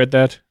 Have you read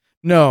that?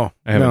 No,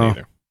 I haven't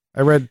either.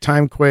 I read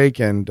Timequake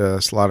and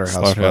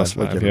Slaughterhouse Five,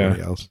 like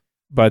everybody else.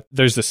 But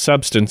there's a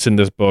substance in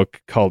this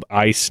book called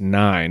Ice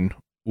 9,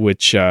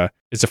 which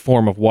is a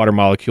form of water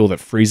molecule that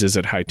freezes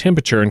at high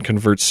temperature and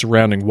converts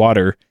surrounding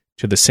water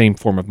to the same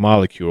form of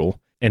molecule.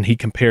 And he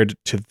compared it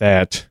to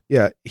that.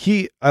 Yeah,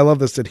 I love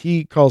this, that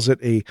he calls it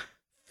a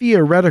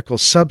theoretical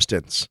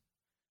substance.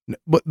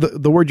 But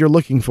the word you're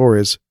looking for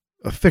is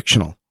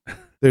fictional.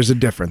 There's a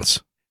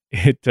difference.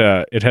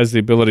 It has the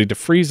ability to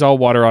freeze all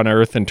water on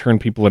Earth and turn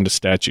people into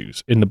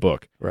statues in the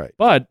book. Right.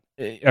 But,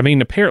 I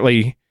mean,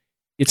 apparently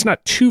it's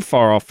not too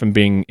far off from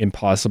being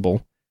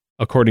impossible,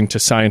 according to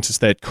scientists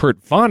that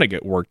Kurt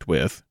Vonnegut worked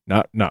with.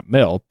 Not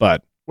Mel,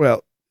 but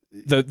Well,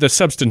 The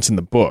substance in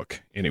the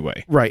book,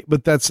 anyway. right,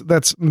 but that's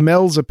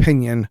Mel's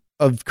opinion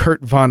of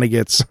Kurt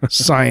Vonnegut's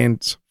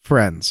science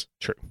friends.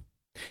 True.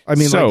 I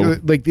mean, So-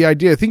 like the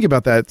idea, think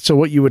about that. So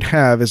what you would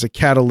have is a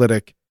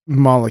catalytic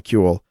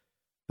molecule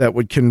that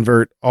would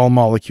convert all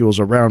molecules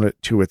around it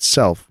to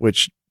itself,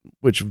 which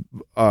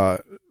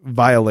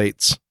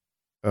violates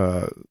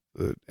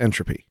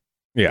entropy.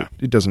 Yeah.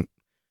 It doesn't.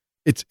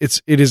 It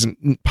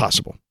isn't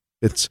possible.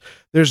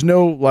 There's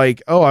no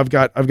like, oh, I've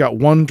got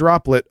one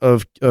droplet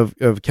of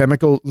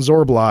chemical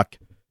Zorblock,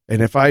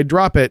 and if I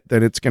drop it,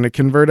 then it's going to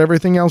convert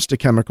everything else to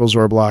chemical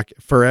Zorblock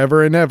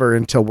forever and ever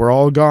until we're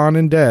all gone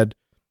and dead.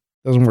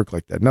 Doesn't work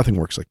like that. Nothing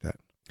works like that.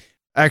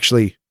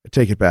 Actually, I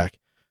take it back.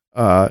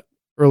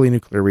 Early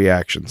nuclear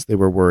reactions, they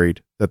were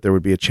worried that there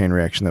would be a chain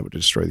reaction that would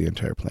destroy the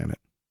entire planet.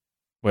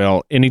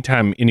 Well,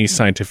 anytime any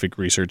scientific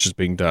research is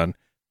being done,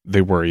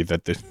 they worry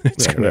that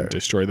it's going to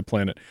destroy the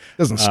planet.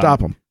 Doesn't stop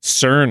them.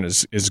 CERN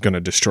is going to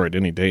destroy it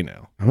any day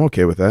now. I'm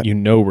okay with that. You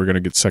know we're going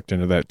to get sucked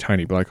into that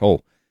tiny black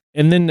hole.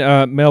 And then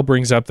Mel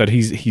brings up that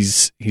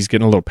he's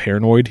getting a little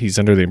paranoid. He's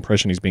under the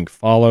impression he's being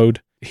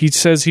followed. He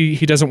says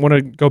he doesn't want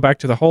to go back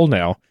to the hole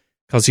now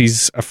because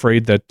he's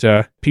afraid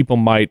that people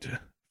might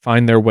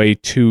find their way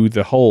to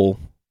the hole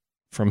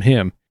from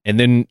him. And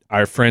then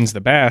our friends,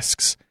 the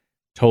Basques,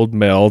 told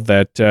Mel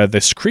that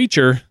this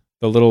creature,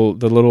 the little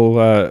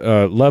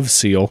love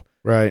seal,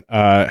 Right.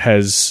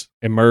 has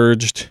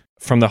emerged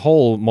from the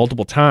hole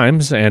multiple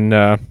times and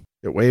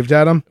It waved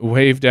at him.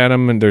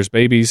 and there's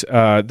babies.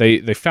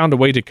 They found a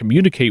way to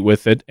communicate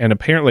with it, and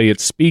apparently it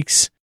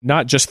speaks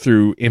not just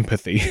through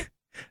empathy,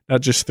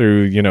 not just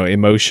through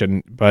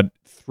emotion, but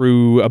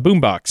through a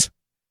boombox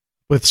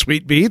With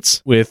sweet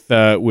beats with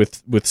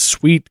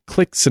sweet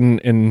clicks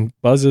and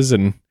buzzes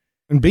and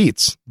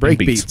beats. Break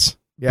beats. beats.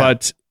 Yeah.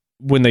 But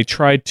when they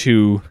tried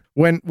to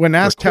When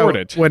asked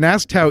Record how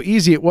it. how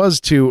easy it was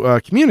to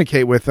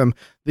communicate with them,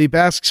 the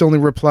Basques only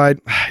replied,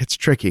 "It's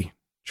tricky.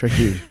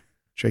 Tricky."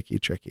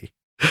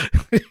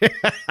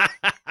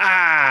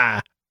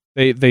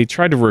 they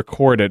tried to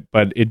record it,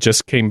 but it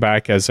just came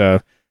back as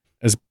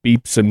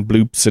beeps and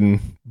bloops and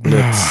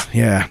blips.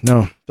 Yeah,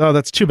 no. Oh,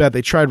 that's too bad.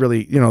 They tried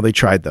really, they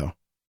tried though.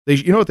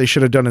 You know what they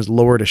should have done is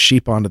lowered a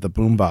sheep onto the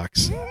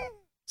boombox.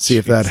 See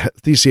if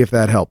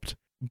that helped.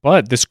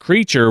 But this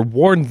creature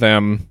warned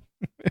them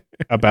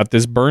about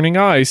this burning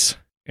ice,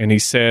 and he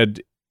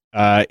said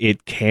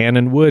it can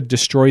and would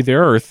destroy the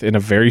Earth in a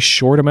very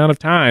short amount of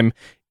time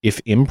if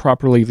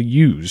improperly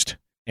used.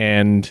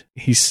 And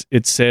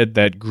it said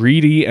that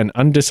greedy and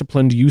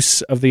undisciplined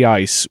use of the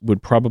ice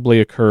would probably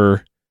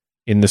occur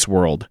in this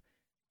world,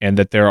 and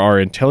that there are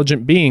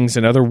intelligent beings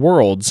in other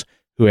worlds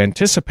who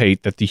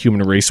anticipate that the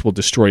human race will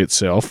destroy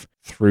itself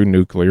through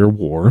nuclear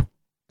war.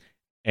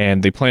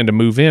 And they plan to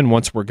move in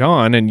once we're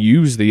gone and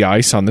use the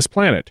ice on this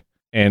planet.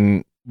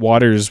 And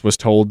Waters was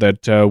told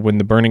that when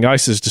the burning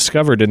ice is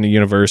discovered in the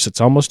universe, it's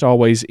almost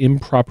always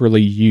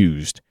improperly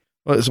used.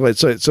 Well,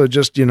 so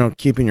just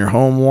keeping your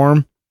home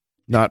warm,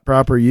 not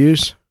proper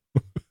use,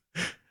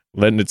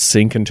 letting it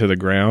sink into the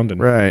ground, and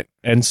right.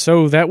 And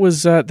so that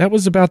was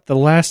about the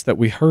last that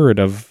we heard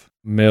of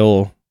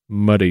Mel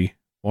Muddy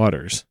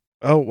Waters.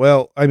 Oh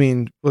well, I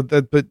mean,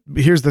 but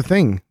here's the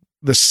thing: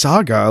 the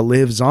saga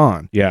lives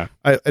on. Yeah,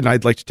 And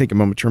I'd like to take a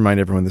moment to remind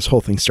everyone this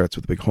whole thing starts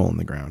with a big hole in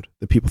the ground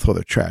that people throw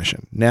their trash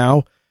in.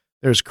 Now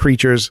there's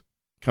creatures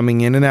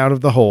coming in and out of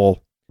the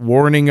hole,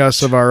 warning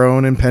us of our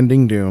own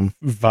impending doom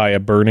via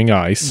burning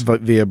ice.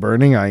 via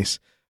burning ice.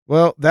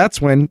 Well, that's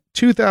when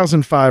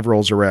 2005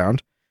 rolls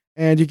around,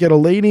 and you get a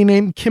lady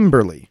named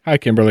Kimberly. Hi,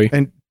 Kimberly.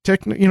 And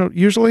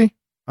usually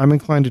I'm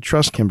inclined to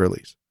trust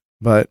Kimberly's,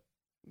 but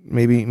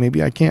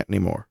maybe I can't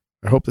anymore.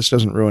 I hope this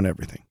doesn't ruin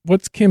everything.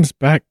 What's Kim's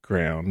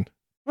background?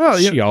 Well,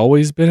 Has she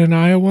always been in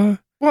Iowa?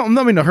 well,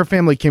 no, her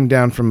family came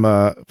down from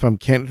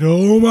Canada.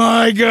 Oh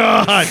my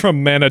God!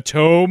 From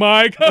Manitoba,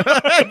 my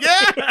God.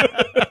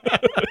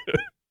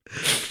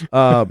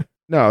 Yeah.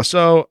 No,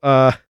 so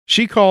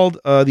she called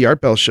the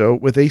Art Bell Show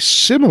with a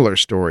similar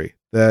story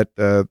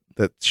that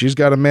she's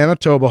got a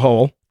Manitoba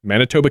hole.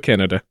 Manitoba,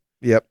 Canada.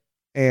 Yep.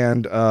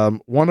 And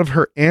one of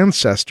her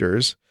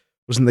ancestors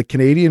was in the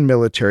Canadian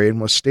military and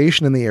was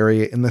stationed in the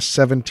area in the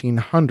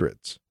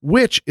 1700s,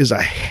 which is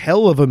a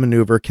hell of a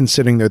maneuver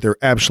considering that there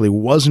actually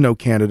was no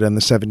Canada in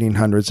the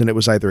 1700s, and it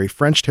was either a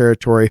French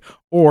territory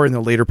or in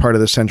the later part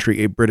of the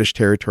century, a British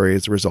territory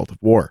as a result of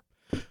war.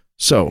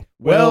 So,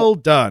 well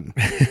done.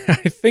 I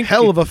think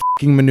Hell of a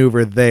fucking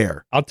maneuver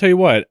there. I'll tell you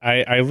what.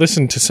 I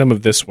listened to some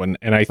of this one,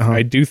 and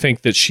I do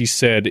think that she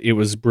said it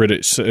was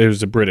British. It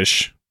was a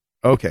British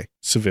Okay.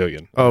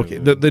 civilian. Okay.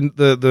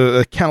 The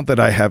account that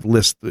I have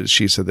listed,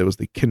 she said there was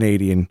the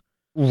Canadian.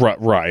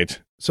 Right.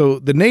 So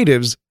the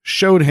natives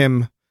showed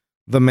him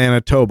the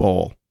Manitoba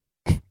hole.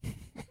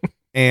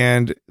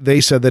 And they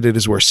said that it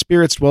is where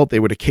spirits dwelt. They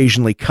would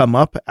occasionally come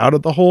up out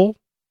of the hole,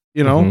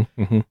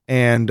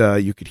 and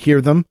you could hear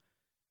them.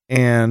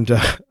 And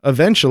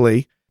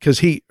eventually, because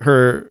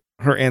her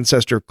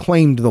ancestor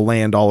claimed the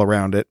land all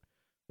around it,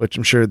 which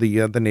I'm sure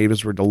the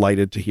natives were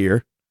delighted to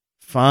hear.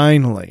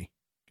 Finally,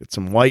 Get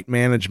some white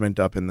management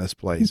up in this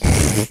place.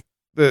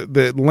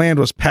 The land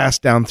was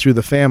passed down through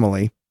the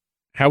family.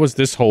 How was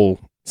this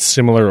hole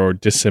similar or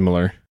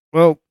dissimilar?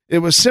 Well, it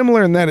was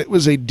similar in that it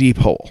was a deep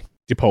hole.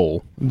 Deep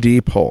hole.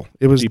 Deep hole.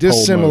 It was Deep hole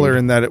dissimilar mode.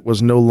 in that it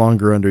was no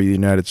longer under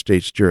United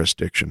States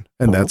jurisdiction,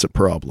 and that's a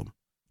problem.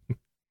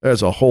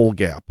 There's a whole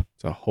gap.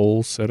 It's a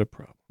whole set of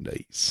problems.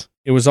 Nice.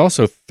 It was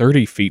also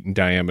 30 feet in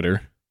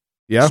diameter.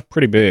 Yeah. It's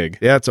pretty big.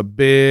 Yeah, it's a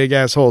big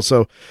ass hole.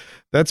 So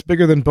that's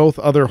bigger than both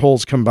other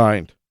holes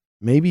combined,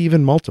 maybe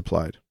even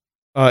multiplied.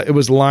 It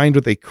was lined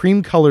with a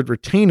cream-colored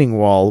retaining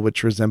wall,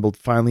 which resembled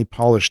finely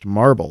polished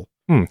marble.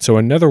 So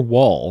another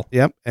wall.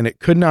 Yep, and it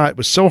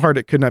was so hard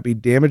it could not be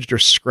damaged or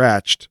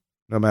scratched,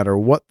 no matter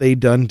what they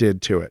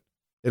did to it.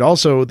 It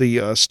also,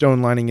 the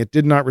stone lining, it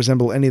did not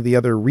resemble any of the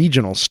other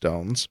regional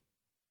stones,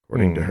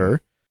 according to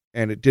her,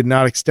 and it did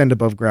not extend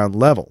above ground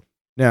level.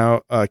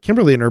 Now,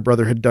 Kimberly and her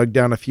brother had dug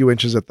down a few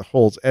inches at the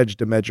hole's edge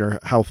to measure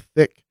how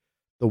thick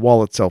the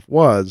wall itself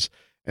was,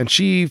 and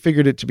she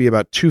figured it to be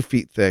about 2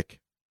 feet thick,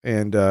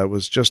 and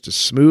was just as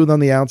smooth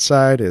on the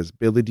outside as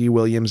Billy D.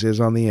 Williams is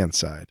on the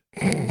inside.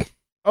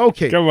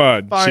 Okay. Come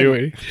on,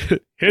 finally. Chewie.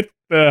 Hit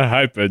the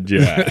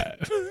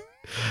hyperdrive.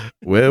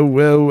 Well,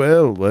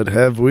 what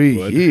have we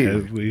What here?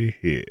 have we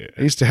here?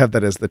 I used to have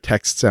that as the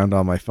text sound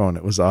on my phone.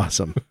 It was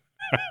awesome.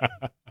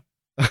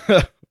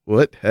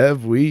 What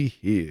have we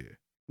here?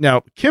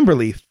 Now,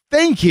 Kimberly,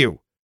 thank you.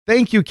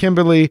 Thank you,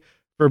 Kimberly,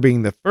 for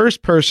being the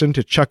first person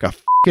to chuck a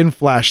fucking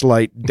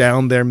flashlight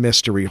down their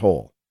mystery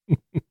hole.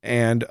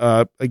 And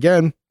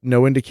again,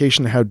 no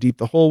indication of how deep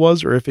the hole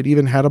was or if it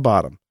even had a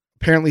bottom.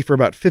 Apparently, for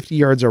about 50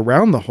 yards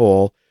around the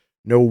hole,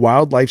 no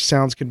wildlife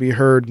sounds can be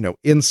heard, no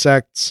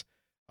insects,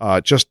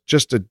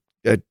 just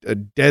a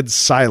dead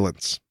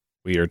silence.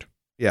 Weird.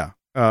 Yeah,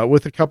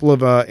 with a couple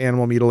of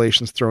animal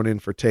mutilations thrown in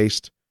for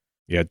taste.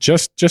 Yeah,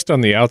 just on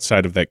the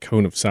outside of that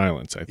cone of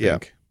silence, I think. Yeah.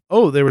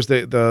 Oh, there was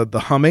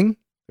the humming.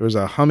 There was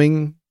a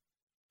humming,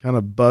 kind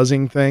of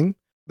buzzing thing.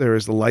 There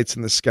was the lights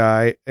in the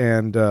sky,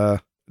 and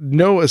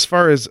no, as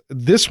far as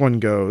this one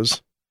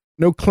goes,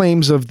 no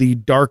claims of the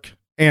dark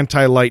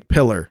anti-light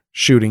pillar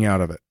shooting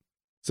out of it.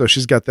 So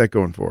she's got that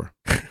going for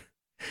her.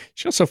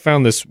 She also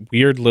found this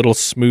weird little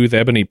smooth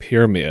ebony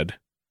pyramid,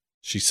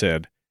 she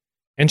said.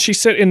 And she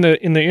said in the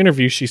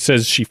interview, she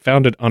says she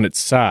found it on its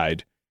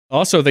side.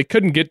 Also, they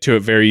couldn't get to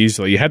it very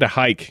easily. You had to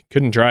hike.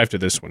 Couldn't drive to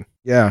this one.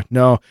 Yeah,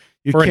 no.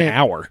 You for an can't-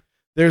 hour.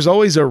 There's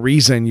always a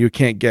reason you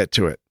can't get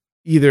to it.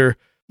 Either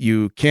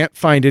you can't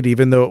find it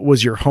even though it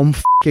was your home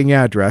fucking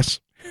address,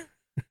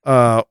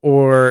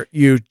 or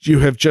you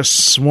have just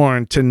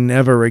sworn to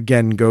never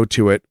again go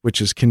to it,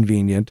 which is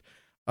convenient.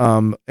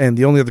 And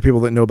the only other people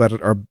that know about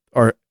it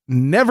are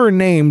never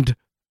named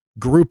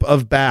group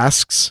of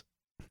Basques,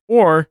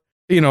 or,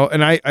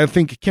 and I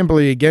think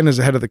Kimberly again is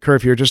ahead of the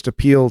curve here, just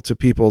appeal to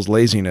people's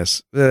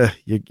laziness.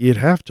 You'd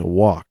have to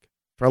walk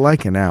for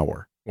like an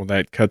hour. Well,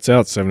 that cuts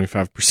out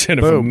 75%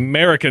 of Boom.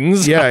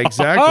 Americans. Yeah,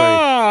 exactly.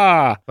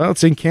 Well,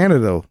 it's in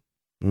Canada.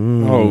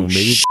 Oh,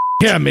 maybe.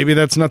 Yeah, maybe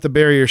that's not the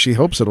barrier she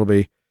hopes it'll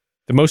be.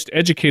 The most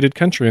educated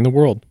country in the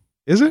world.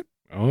 Is it?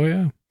 Oh,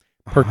 yeah.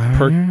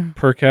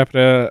 Per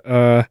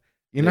capita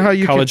You know how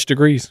you college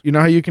degrees. You know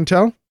how you can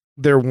tell?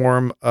 Their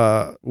warm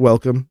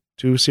welcome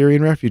to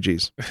Syrian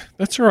refugees.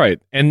 That's right.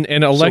 And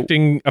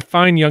electing a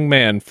fine young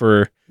man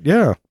for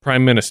Yeah.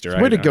 prime minister.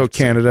 Way to go,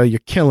 Canada. You're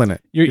killing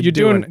it. You're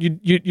doing it.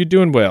 you're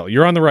doing well.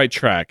 You're on the right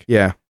track.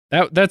 Yeah.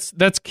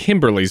 That's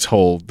Kimberly's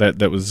hole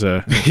that was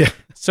Yeah.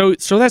 So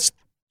that's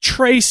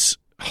Trace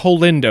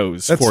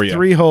Holindos That's for you.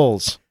 3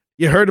 holes.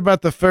 You heard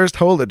about the first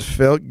hole, it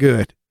felt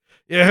good.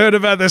 You heard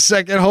about the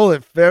second hole,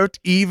 it felt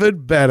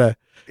even better.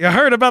 You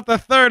heard about the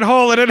third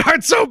hole, and it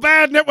hurt so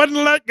bad and it wouldn't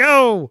let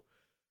go.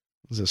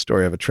 This is a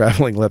story of a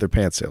traveling leather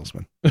pants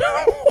salesman.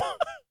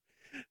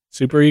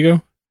 Super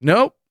ego?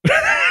 Nope.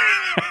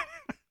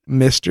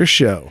 Mr.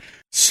 Show.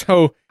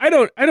 So I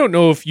don't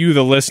know if you,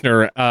 the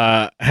listener,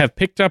 have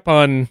picked up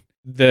on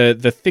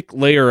the thick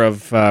layer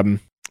of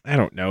I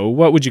don't know,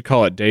 what would you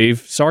call it, Dave?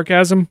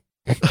 Sarcasm?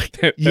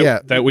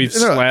 that we've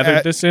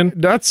slathered this in?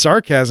 Not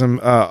sarcasm,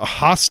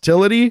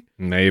 hostility.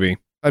 Maybe.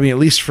 I mean, at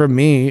least from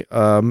me,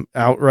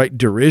 outright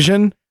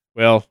derision.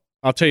 Well,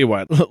 I'll tell you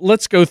what.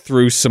 Let's go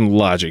through some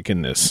logic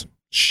in this,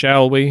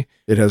 shall we?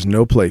 It has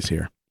no place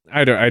here.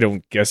 I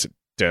don't guess it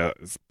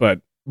does.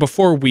 But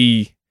before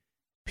we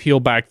peel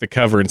back the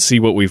cover and see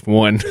what we've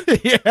won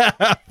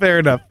Yeah, fair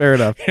enough.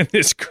 in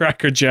this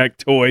Cracker Jack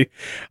toy,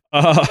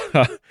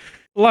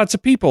 lots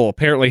of people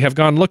apparently have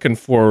gone looking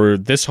for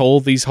this hole,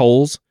 these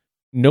holes.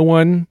 No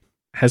one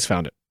has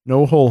found it.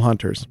 No hole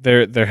hunters.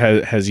 There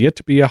has yet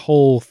to be a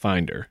hole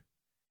finder.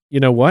 You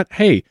know what?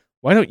 Hey,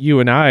 why don't you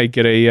and I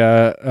get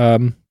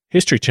a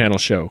History Channel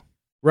show?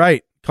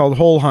 Right, called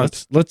Hole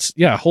Hunt. Let's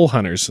hole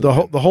hunters. The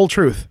whole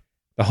truth.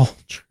 The whole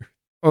truth.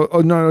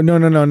 Oh no!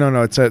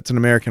 It's an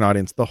American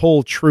audience. The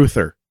Whole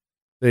Truther.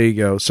 There you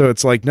go. So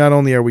it's like not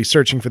only are we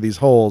searching for these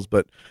holes,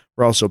 but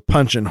we're also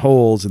punching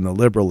holes in the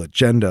liberal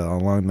agenda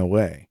along the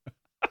way.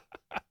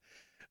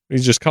 We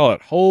just call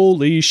it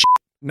holy shit.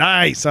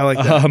 Nice. I like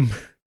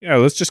that. Yeah,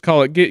 let's just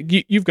call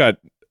it. You've got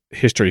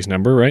history's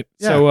number, right?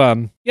 Yeah.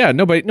 So,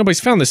 nobody's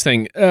found this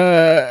thing.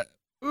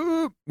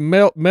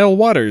 Mel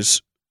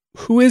Waters,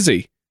 who is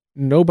he?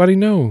 Nobody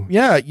knows.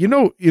 Yeah,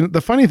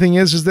 the funny thing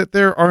is that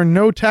there are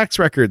no tax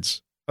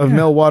records of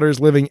Mel Waters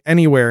living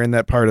anywhere in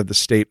that part of the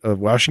state of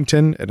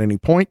Washington at any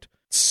point.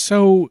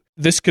 So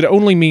this could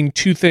only mean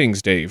two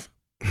things, Dave.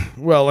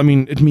 Well, I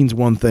mean, it means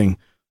one thing.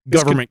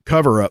 Government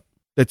cover-up.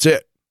 That's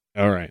it.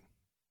 All right.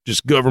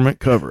 Just government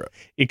cover-up.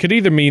 It could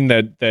either mean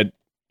that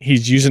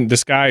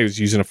this guy is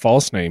using a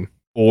false name,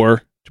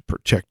 or To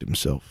protect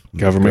himself.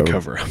 government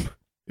cover-up.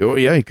 Oh,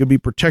 yeah, he could be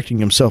protecting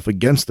himself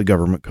against the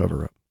government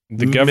cover-up.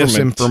 The government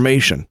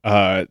Misinformation.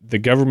 The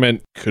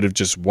government could have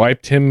just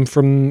wiped him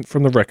from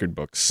the record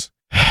books.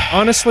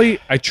 Honestly,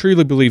 I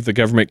truly believe the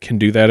government can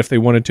do that if they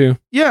wanted to.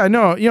 Yeah,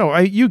 no,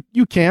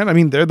 you can. I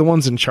mean, they're the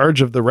ones in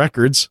charge of the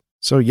records.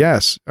 So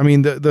yes, I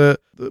mean the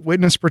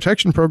Witness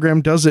Protection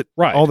Program does it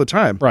all the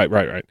time.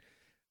 Right.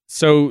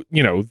 So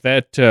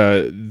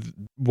that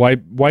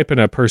wiping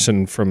a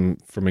person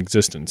from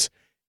existence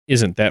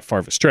isn't that far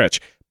of a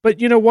stretch.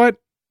 But you know what?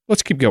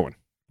 Let's keep going.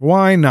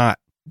 Why not?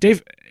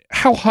 Dave,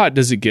 how hot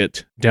does it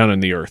get down in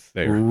the earth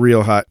there?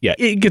 Real hot. Yeah,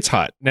 it gets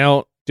hot.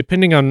 Now,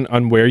 depending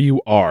on where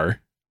you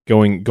are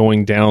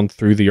going down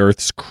through the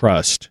Earth's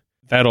crust,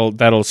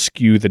 that'll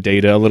skew the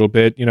data a little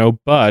bit,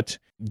 but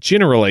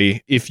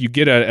generally, if you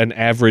get an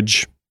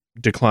average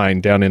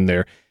decline down in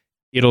there,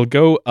 it'll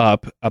go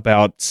up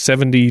about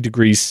 70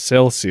 degrees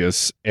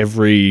Celsius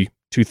every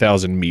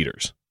 2,000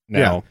 meters.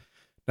 Now,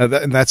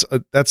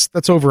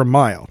 that's over a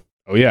mile.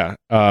 Oh yeah.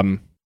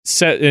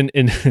 Set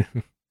in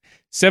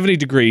 70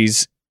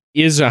 degrees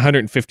is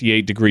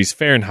 158 degrees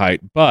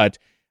Fahrenheit, but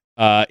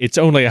it's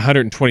only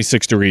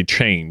 126 degree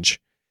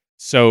change.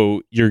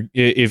 So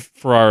if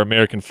for our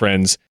American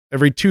friends,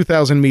 every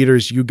 2,000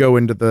 meters you go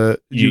into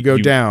you go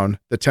down,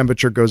 the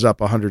temperature goes up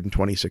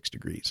 126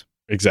 degrees.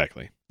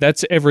 Exactly.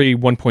 That's every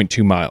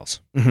 1.2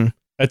 miles. Mm-hmm.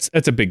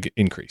 That's a big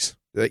increase.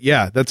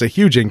 Yeah, that's a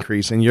huge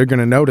increase, and you're going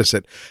to notice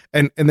it.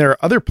 And there are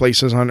other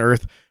places on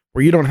Earth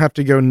where you don't have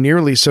to go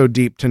nearly so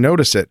deep to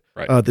notice it.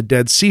 Right. The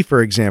Dead Sea,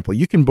 for example,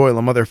 you can boil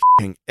a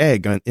motherfucking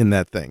egg in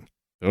that thing.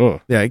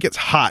 Oh, yeah, it gets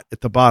hot at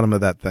the bottom of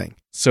that thing.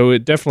 So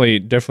it definitely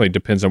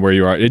depends on where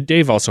you are.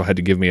 Dave also had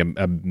to give me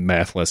a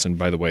math lesson,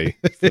 by the way,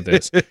 for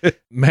this.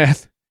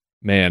 Math,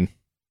 man,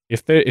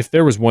 if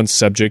there was one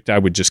subject I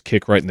would just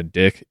kick right in the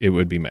dick, it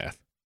would be math.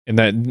 And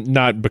that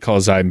not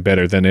because I'm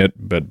better than it,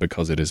 but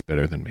because it is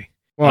better than me.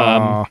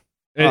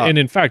 And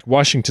in fact,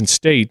 Washington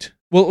State,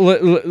 well,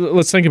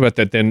 let's think about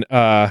that then.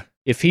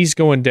 If he's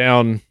going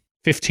down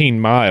 15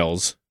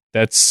 miles,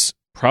 that's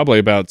probably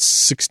about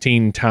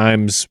 16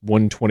 times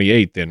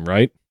 128 then,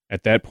 right?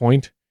 At that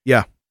point?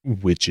 Yeah.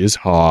 Which is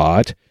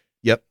hot.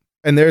 Yep.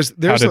 And there's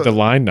how did the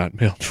line not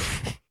melt?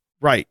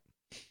 Right.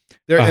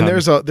 And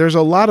there's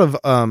a lot of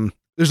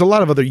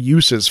other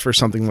uses for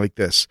something like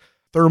this.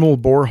 Thermal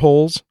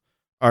boreholes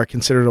are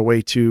considered a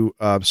way to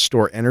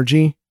store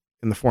energy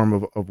in the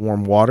form of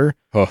warm water.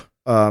 Huh.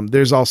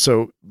 There's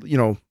also,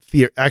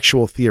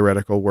 actual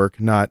theoretical work,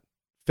 not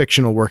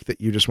fictional work that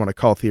you just want to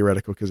call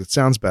theoretical because it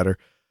sounds better,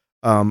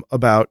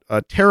 about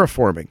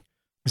terraforming.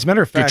 As a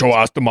matter of fact, get your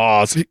ass to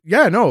Mars.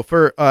 Yeah, no.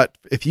 For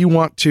if you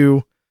want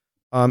to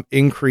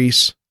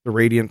increase the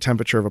radiant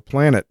temperature of a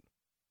planet,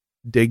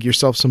 dig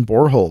yourself some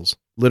boreholes.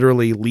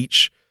 Literally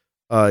leach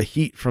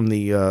heat from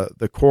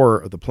the core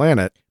of the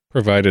planet,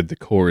 provided the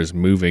core is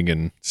moving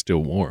and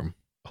still warm.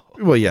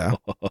 Well, yeah,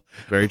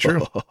 very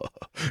true.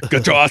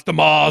 Get your ass to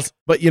Mars.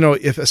 But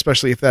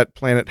especially if that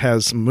planet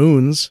has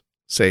moons,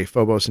 say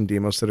Phobos and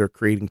Deimos, that are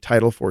creating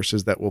tidal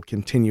forces that will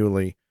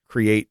continually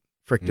create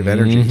frictive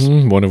energies.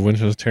 One of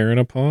which is tearing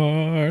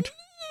apart.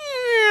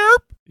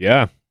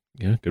 Yeah,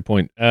 good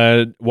point.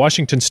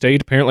 Washington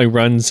State apparently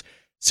runs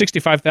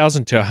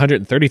 65,000 to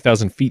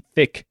 130,000 feet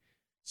thick.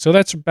 So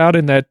that's about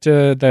in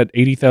that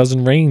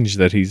 80,000 range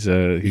that he's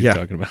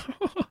talking about.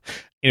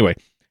 Anyway,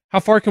 how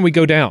far can we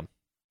go down?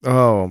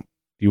 Oh, do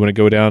you want to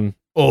go down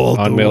all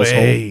on the Mel's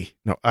way? Hole?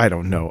 No, I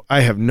don't know.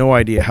 I have no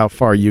idea how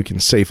far you can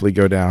safely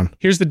go down.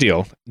 Here's the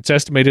deal. It's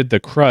estimated the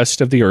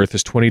crust of the Earth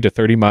is 20 to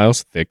 30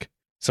 miles thick.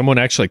 Someone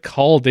actually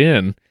called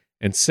in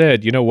and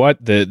said, you know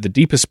what? The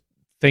deepest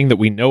thing that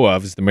we know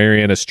of is the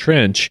Marianas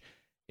Trench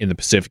in the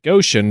Pacific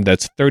Ocean.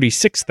 That's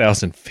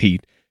 36,000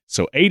 feet.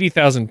 So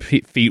 80,000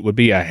 feet would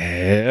be a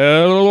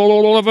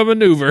hell of a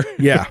maneuver.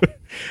 Yeah.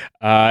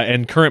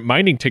 And current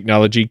mining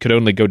technology could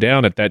only go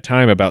down at that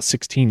time about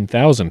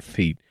 16,000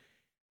 feet.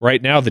 Right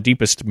now, the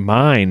deepest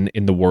mine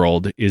in the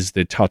world is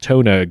the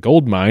Tautona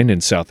gold mine in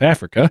South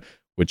Africa,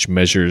 which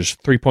measures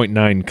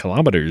 3.9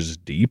 kilometers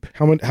deep.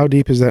 How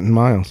deep is that in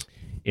miles?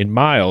 In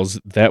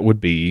miles, that would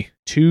be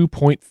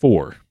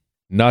 2.4,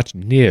 not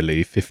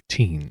nearly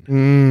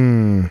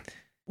 15.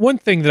 One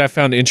thing that I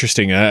found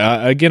interesting,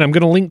 again, I'm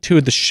going to link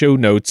to the show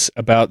notes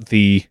about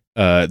the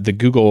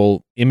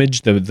Google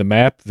image, the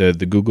map, the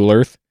Google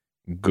Earth.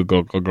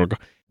 Google.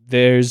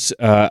 There's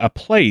a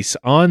place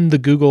on the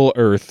Google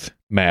Earth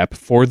map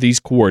for these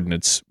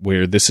coordinates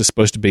where this is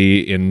supposed to be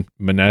in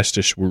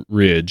Monastish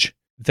Ridge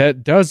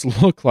that does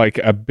look like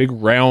a big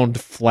round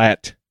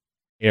flat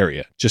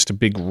area, just a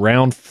big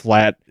round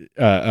flat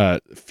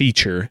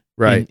feature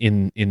Right.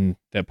 in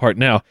that part.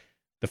 Now,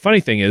 the funny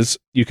thing is,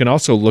 you can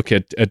also look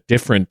at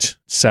different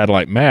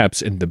satellite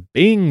maps, and the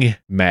Bing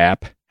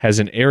map has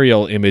an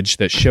aerial image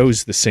that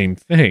shows the same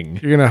thing.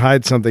 You're gonna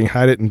hide something,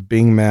 hide it in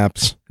Bing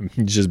Maps.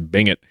 Just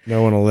Bing it.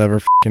 No one will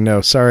ever fucking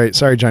know. Sorry,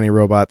 Johnny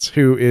Robots,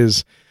 who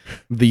is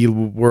the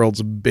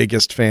world's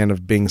biggest fan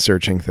of Bing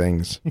searching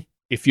things.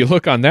 If you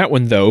look on that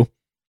one, though,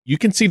 you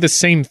can see the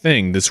same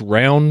thing, this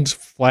round,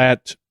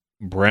 flat,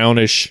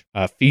 brownish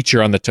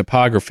feature on the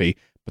topography,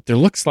 but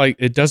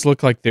it does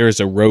look like there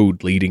is a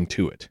road leading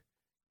to it,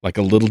 like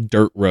a little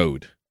dirt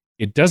road.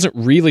 It doesn't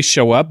really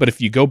show up, but if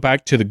you go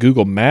back to the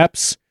Google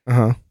Maps,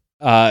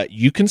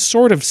 you can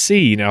sort of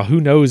see, now who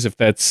knows if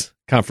that's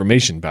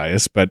confirmation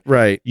bias, but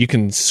right. you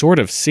can sort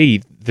of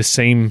see the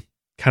same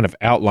kind of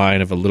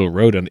outline of a little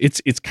road. And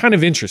it's kind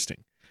of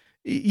interesting.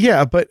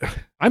 Yeah, but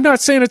I'm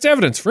not saying it's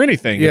evidence for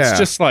anything. Yeah. It's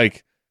just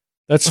like,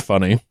 that's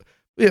funny.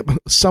 yeah,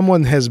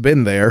 someone has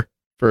been there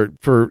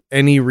for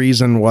any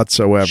reason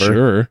whatsoever.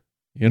 Sure.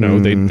 You know,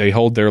 they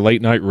hold their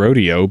late night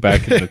rodeo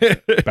back in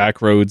the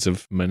back roads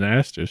of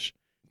Manastish.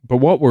 But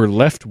what we're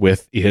left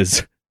with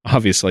is,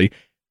 obviously,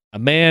 a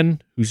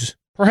man who's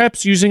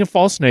perhaps using a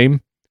false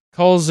name,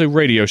 calls a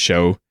radio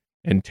show,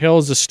 and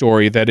tells a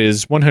story that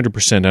is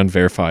 100%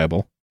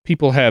 unverifiable.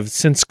 People have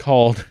since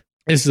called,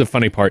 this is the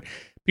funny part,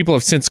 people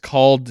have since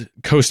called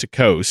Coast to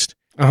Coast.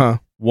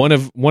 One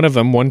of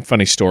them, one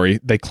funny story,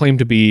 they claim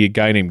to be a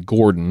guy named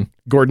Gordon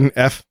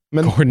F.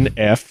 Gordon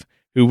F.,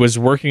 who was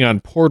working on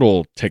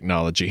portal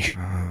technology.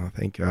 Oh,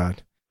 thank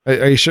God.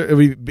 Are you sure it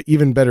would be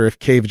even better if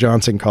Cave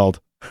Johnson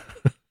called?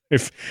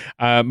 If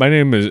my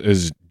name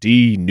is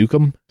D.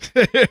 Newcomb.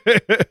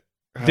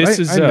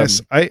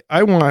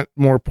 I want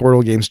more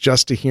Portal games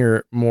just to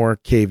hear more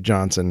Cave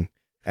Johnson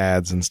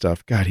ads and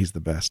stuff. God, he's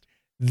the best.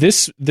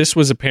 This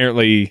was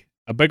apparently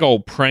a big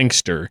old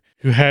prankster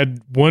who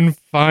had one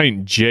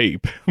fine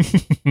jape.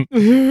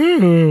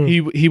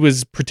 He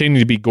was pretending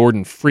to be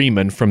Gordon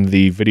Freeman from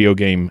the video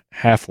game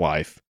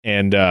Half-Life,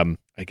 and I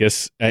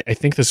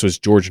think this was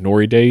George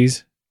Norrie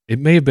days. It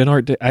may have been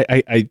Art Day.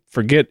 I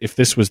forget if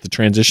this was the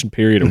transition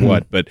period or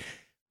what, but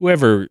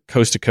whoever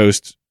Coast to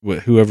Coast,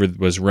 whoever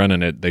was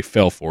running it, they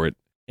fell for it.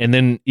 And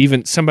then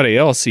even somebody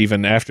else,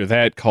 even after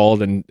that,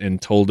 called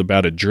and told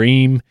about a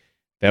dream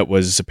that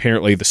was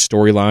apparently the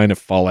storyline of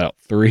Fallout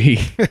 3.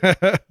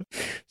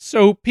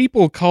 So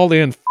people call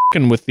in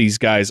fucking with these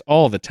guys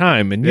all the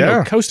time. And, you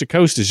know, Coast to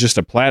Coast is just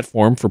a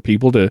platform for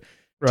people to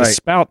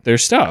spout their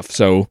stuff.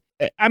 So,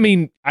 I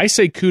mean, I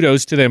say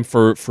kudos to them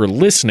for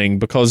listening,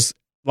 because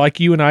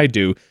like you and I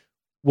do,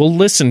 we'll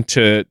listen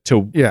to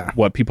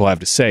what people have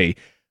to say.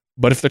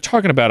 But if they're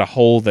talking about a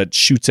hole that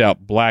shoots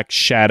out black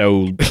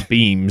shadow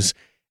beams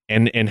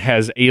and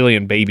has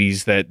alien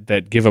babies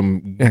that give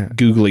them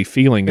googly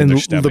feeling in their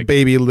stomach, the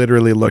baby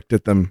literally looked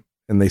at them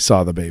and they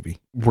saw the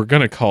baby, we're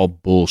going to call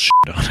bullshit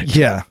on it.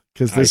 Yeah,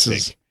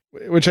 because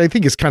which I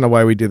think is kind of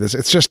why we do this.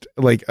 It's just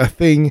like a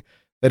thing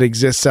that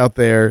exists out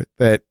there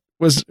that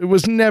it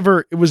was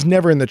never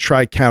in the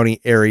Tri-County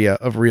area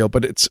of real,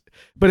 but it's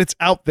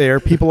out there.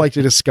 People like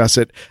to discuss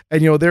it.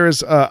 And, you know, there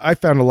is, I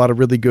found a lot of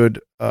really good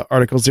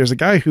articles. There's a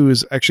guy who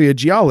is actually a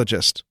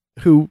geologist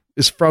who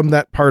is from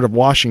that part of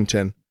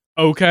Washington.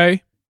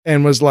 Okay.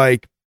 And was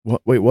like,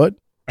 what? Wait, what?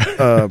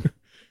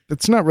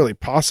 It's not really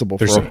possible.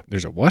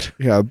 There's a what?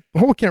 Yeah. The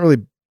hole can't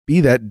really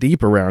be that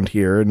deep around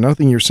here.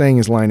 Nothing you're saying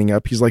is lining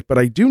up. He's like, but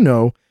I do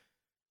know,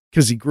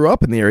 because he grew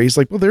up in the area. He's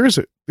like, well, there's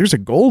a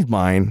gold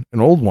mine,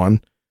 an old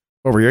one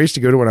over here. I used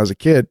to go to when I was a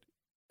kid,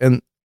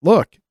 and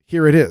look,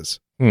 here it is.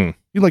 He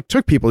like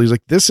took people. He's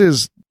like, this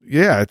is,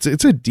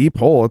 it's a deep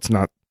hole. It's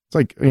not, it's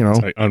like, you know,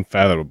 it's like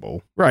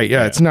unfathomable. Right.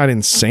 Yeah. It's not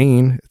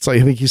insane. It's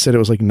like, I think he said it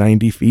was like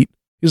 90 feet.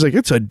 He's like,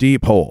 it's a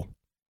deep hole,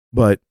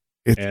 but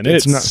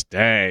it's not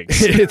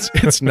stinks.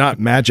 It's not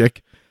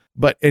magic.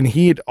 And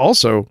he had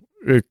also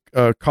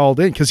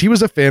called in because he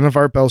was a fan of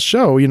Art Bell's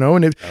show, you know,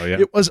 and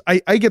it was,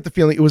 I get the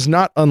feeling it was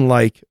not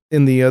unlike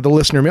in the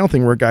listener mail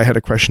thing where a guy had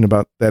a question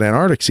about that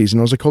Antarctic season.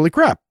 I was like, holy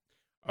crap,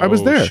 I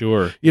was there.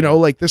 Sure. You know,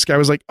 like this guy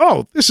was like,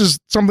 oh, this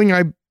is something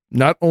I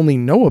not only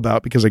know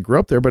about because I grew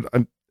up there, but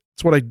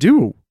it's what I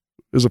do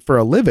for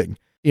a living,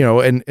 you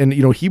know, and,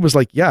 you know, he was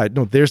like, yeah,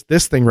 no, there's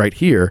this thing right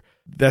here.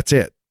 That's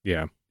it.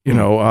 Yeah. You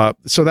know,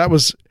 so that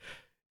was,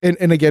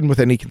 and again, with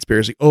any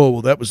conspiracy, oh,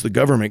 well, that was the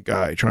government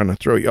guy trying to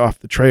throw you off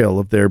the trail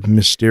of their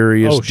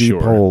mysterious deep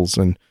holes.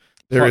 And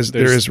there's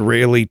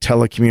Israeli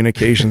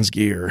telecommunications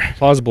gear.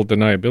 Plausible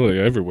deniability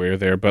everywhere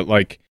there. But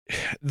like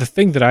the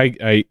thing that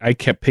I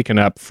kept picking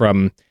up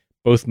from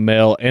both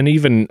Mel and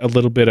even a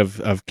little bit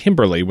of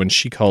Kimberly when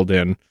she called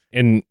in,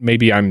 and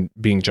maybe I'm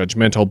being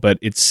judgmental, but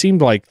it seemed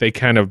like they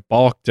kind of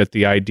balked at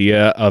the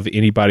idea of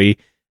anybody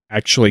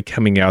actually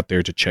coming out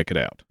there to check it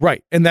out.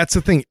 Right. And that's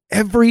the thing.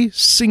 Every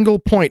single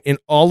point in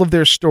all of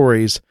their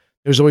stories,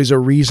 there's always a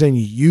reason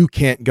you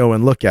can't go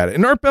and look at it.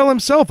 And Art Bell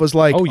himself was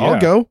like, I'll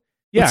go.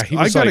 Yeah, he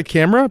I was got a like,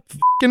 camera.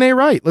 Fucking A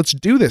right. Let's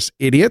do this,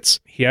 idiots.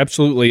 he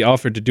absolutely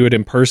offered to do it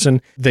in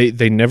person. They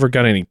never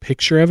got any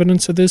picture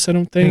evidence of this, I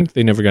don't think.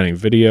 They never got any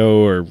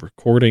video or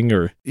recording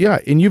or... Yeah,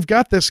 and you've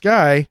got this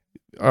guy,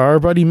 our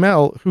buddy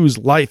Mel, whose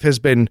life has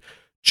been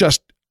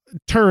just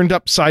turned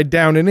upside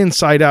down and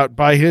inside out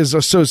by his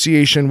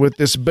association with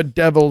this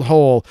bedeviled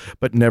hole,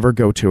 but never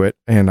go to it,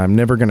 and I'm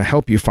never going to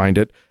help you find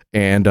it,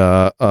 and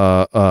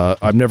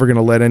I'm never going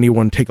to let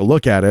anyone take a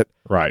look at it.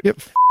 Right. Yeah,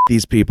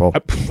 these people.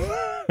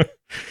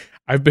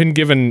 I've been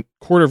given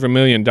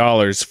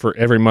 $250,000 for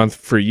every month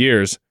for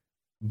years,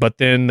 but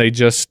then they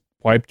just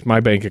wiped my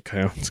bank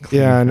accounts.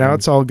 Yeah, now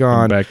it's all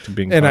gone. Back to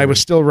being and I poverty. was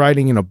still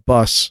riding in a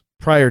bus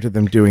prior to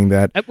them doing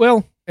that.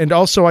 Well, And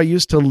also I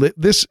used to live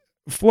this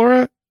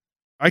Flora.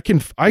 I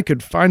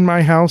could find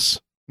my house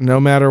no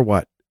matter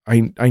what.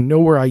 I know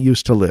where I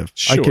used to live.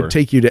 I Sure. could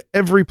take you to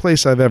every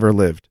place I've ever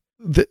lived.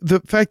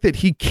 The fact that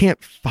he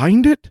can't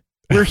find it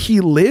where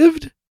he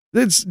lived,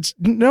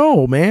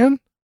 no, man.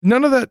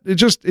 None of that.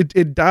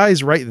 It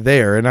dies right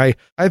there. And I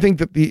think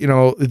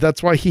that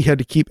that's why he had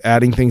to keep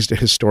adding things to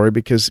his story,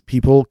 because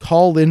people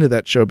called into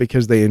that show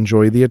because they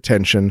enjoy the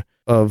attention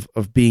of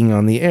being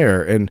on the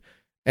air.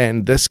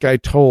 And this guy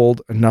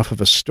told enough of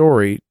a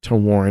story to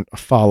warrant a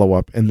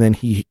follow-up, and then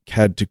he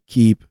had to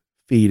keep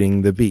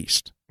feeding the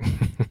beast.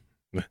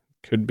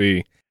 could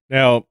be.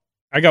 Now,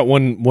 I got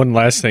one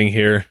last thing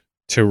here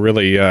to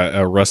really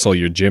rustle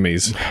your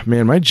jimmies.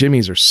 Man, my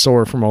jimmies are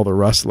sore from all the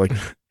rustling.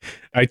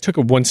 I took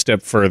it one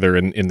step further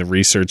in the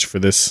research for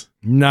this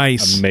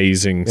Nice.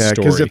 amazing Yeah,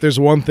 story. because if there's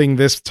one thing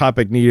this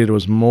topic needed, it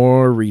was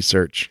more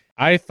research.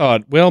 I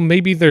thought, well,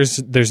 maybe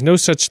there's no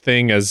such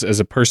thing as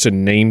a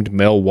person named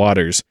Mel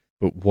Waters,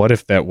 but what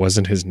if that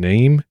wasn't his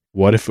name?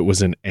 What if it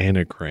was an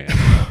anagram?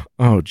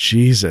 Oh,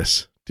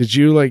 Jesus. Did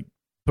you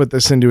put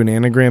this into an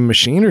anagram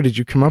machine, or did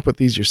you come up with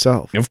these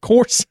yourself? Of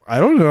course. I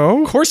don't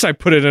know. Of course I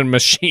put it in a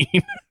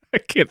machine. I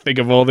can't think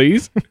of all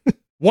these.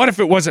 What if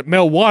it wasn't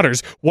Mel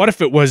Waters? What if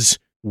it was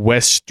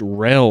West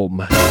Realm?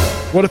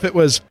 What if it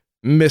was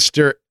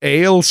Mr.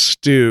 Ale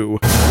Stew?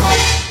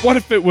 What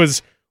if it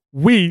was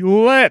We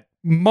Let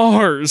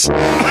Mars?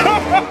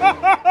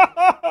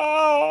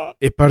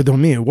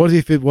 Pardon me, what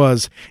if it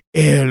was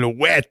El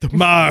Wet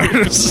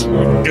Mars?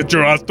 Get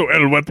your ass to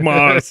El Wet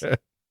Mars.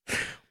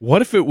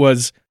 What if it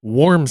was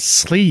Warm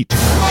Sleet?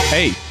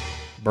 Hey,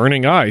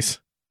 burning ice.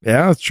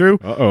 Yeah, that's true.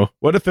 Uh-oh.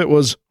 What if it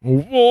was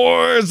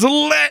Wars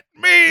Let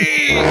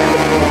Me?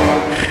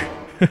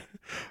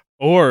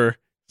 Or,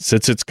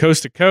 since it's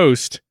coast to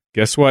coast,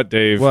 guess what,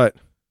 Dave? What?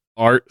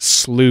 Art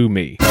slew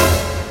me.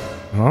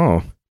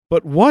 Oh.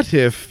 But what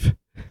if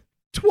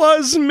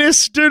 'twas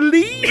Mr.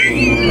 Lee?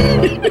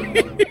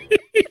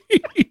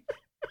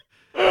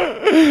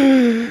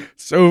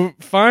 So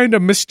find a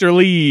Mr.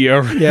 Lee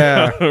around,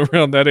 Yeah.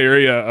 around that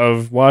area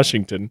of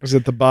Washington. Was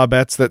it the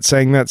Bobettes that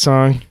sang that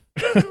song?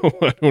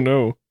 I don't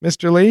know.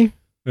 Mr. Lee?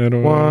 I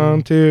don't know.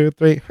 1, 2,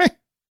 3.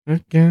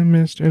 Again,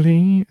 Mr.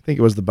 Lee. I think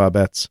it was the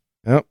Bobettes.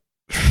 Oh.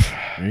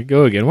 There you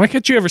go again. Why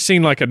can't you ever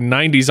sing like a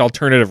 90s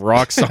alternative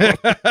rock song?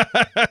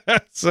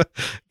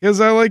 Because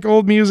I like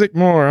old music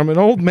more. I'm an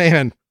old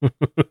man.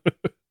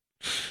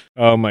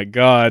 Oh my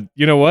God.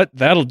 You know what?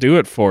 That'll do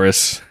it for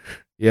us.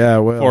 Yeah,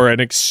 well. For an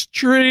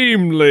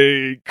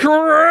extremely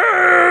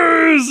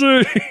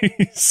crazy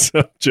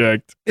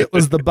subject. It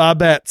was the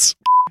Bobettes.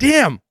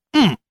 Damn.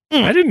 I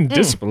didn't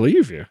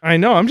disbelieve you. I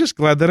know. I'm just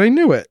glad that I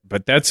knew it.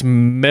 But that's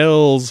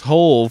Mel's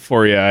hole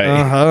for you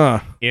Uh-huh.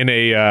 in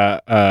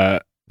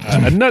a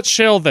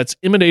nutshell that's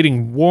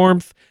emanating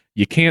warmth.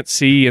 You can't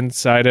see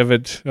inside of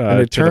it. An To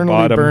the eternally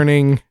bottom.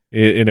 burning.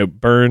 And it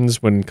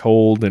burns when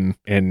cold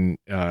and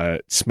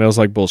smells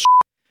like bullshit.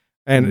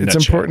 And it's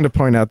Nutshell. important to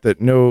point out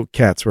that no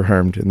cats were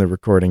harmed in the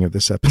recording of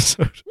this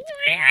episode.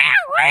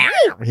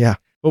 Yeah.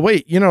 But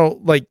wait,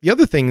 the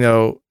other thing,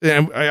 though,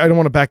 and I don't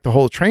want to back the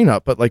whole train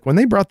up, but when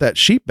they brought that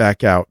sheep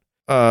back out,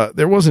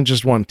 there wasn't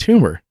just one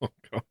tumor. Oh,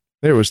 God.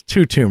 There was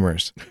 2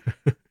 tumors.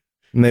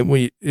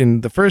 And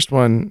in the first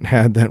one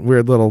had that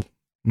weird little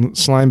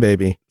slime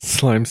baby.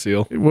 Slime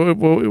seal. What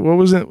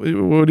was it?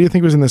 What do you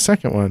think was in the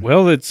second one?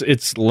 Well,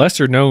 it's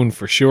lesser known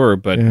for sure,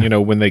 but Yeah.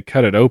 when they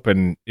cut it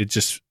open, it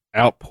just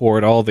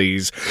outpoured all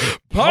these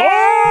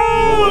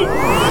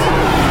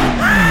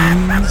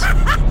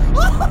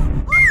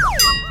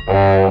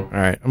All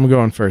right, I'm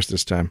going first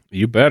this time.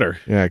 You better.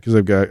 Yeah, because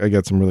I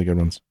got some really good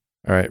ones.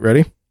 All right,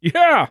 ready?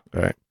 Yeah.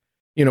 All right.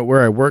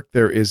 Where I work,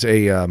 there is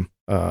a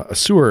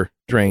sewer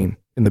drain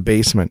in the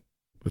basement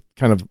with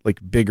kind of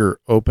bigger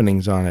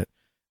openings on it.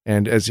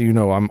 And as you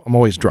know, I'm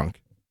always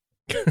drunk,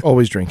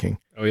 always drinking.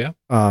 Oh yeah.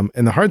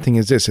 And the hard thing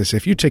is this: is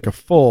if you take a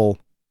full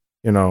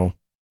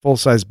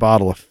size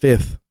bottle, a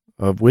fifth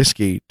of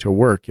whiskey to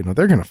work,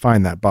 they're going to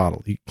find that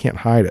bottle. You can't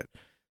hide it.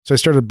 So I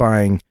started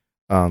buying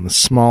the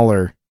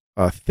smaller,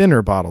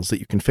 thinner bottles that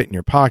you can fit in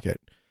your pocket.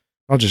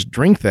 I'll just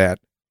drink that.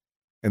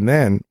 And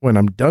then when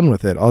I'm done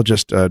with it, I'll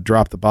just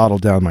drop the bottle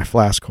down my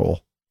flask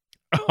hole.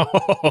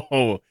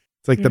 Oh,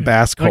 It's like the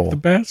Basque like hole, the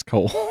Basque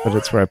hole. but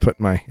it's where I put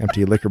my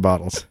empty liquor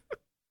bottles.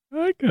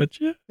 I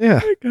gotcha. Yeah.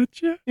 I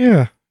gotcha.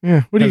 Yeah.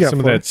 Yeah. What do you got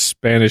some for of that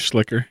Spanish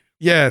liquor?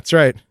 Yeah, that's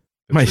right.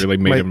 That's really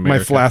made in my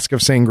America. flask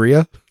of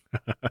sangria.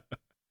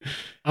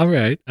 All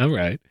right.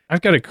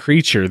 I've got a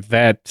creature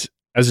that,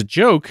 as a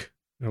joke,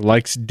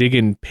 likes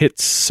digging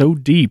pits so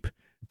deep.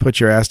 Put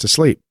your ass to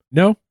sleep.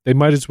 No, they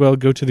might as well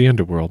go to the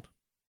underworld.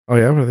 Oh,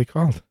 yeah? What are they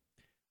called?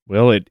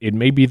 Well, it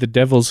may be the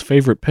devil's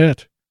favorite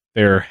pet.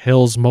 They're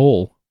Hell's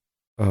Mole.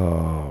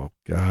 Oh,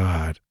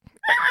 God.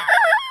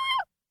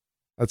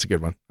 That's a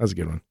good one.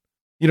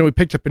 You know, we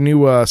picked up a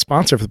new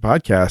sponsor for the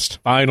podcast.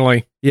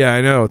 Finally. Yeah,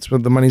 I know.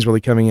 The money's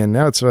really coming in.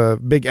 Now it's a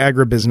big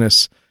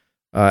agribusiness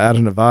out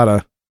of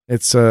Nevada.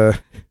 It's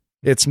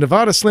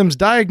Nevada Slim's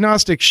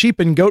Diagnostic Sheep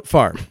and Goat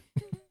Farm.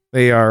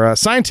 They are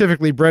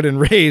scientifically bred and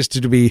raised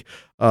to be,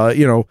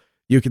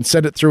 you can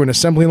send it through an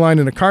assembly line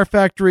in a car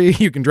factory.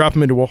 You can drop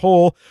them into a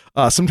hole.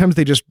 Sometimes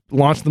they just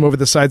launch them over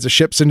the sides of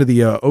ships into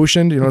the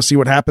ocean, see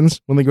what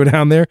happens when they go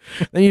down there.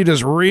 Then you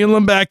just reel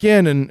them back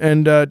in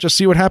and just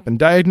see what happened.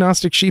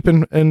 Diagnostic Sheep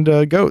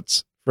and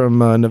Goats from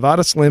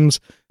Nevada Slim's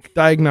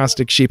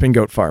Diagnostic Sheep and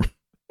Goat Farm.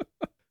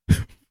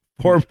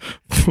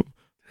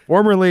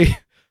 Formerly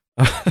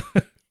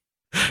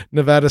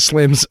Nevada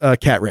Slim's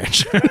Cat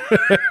Ranch.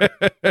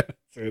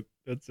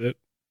 That's it.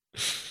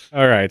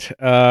 All right.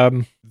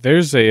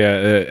 There's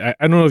I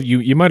don't know if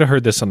you might have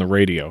heard this on the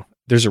radio.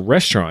 There's a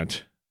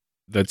restaurant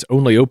that's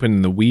only open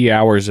in the wee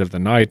hours of the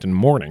night and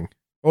morning.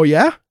 Oh,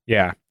 yeah?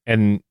 Yeah.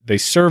 And they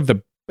serve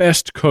the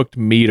best cooked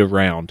meat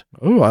around.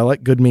 Oh, I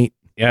like good meat.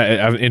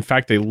 Yeah. In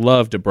fact, they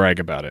love to brag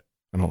about it.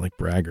 I don't like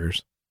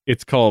braggers.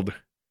 It's called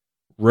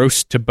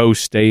Roast to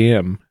Boast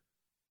AM.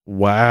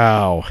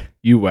 Wow.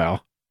 You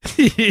wow.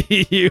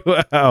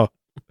 Wow.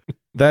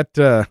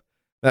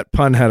 That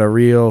pun had a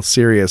real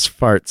serious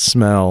fart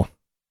smell.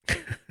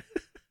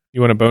 You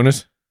want a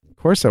bonus? Of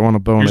course I want a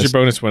bonus. Here's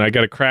your bonus one. I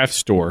got a craft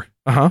store.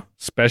 Uh-huh.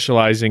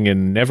 Specializing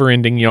in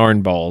never-ending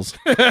yarn balls.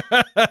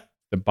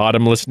 The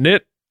bottomless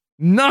knit.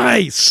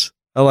 Nice!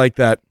 I like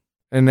that.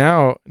 And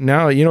now,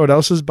 you know what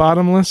else is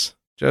bottomless?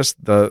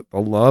 Just the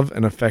love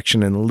and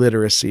affection and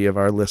literacy of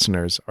our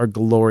listeners, our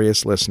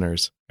glorious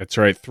listeners. That's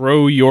right.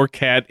 Throw your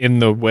cat in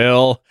the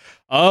well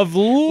of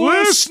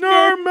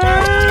Listener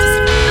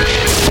Mail.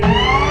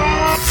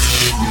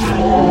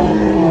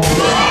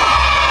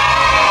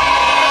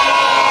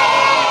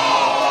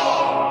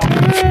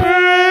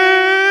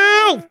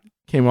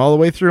 Came all the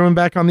way through and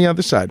back on the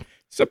other side.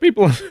 Some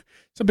people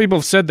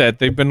have said that.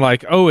 They've been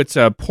like, "Oh, it's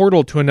a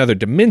portal to another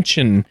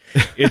dimension.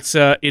 It's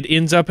it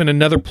ends up in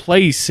another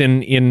place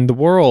in the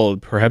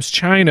world, perhaps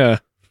China."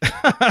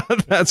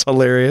 That's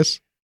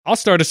hilarious. I'll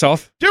start us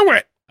off. Do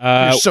it.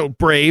 You're so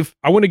brave.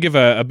 I want to give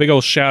a big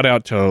old shout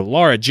out to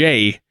Laura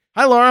J.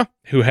 Hi, Laura.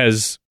 Who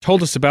has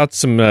told us about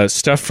some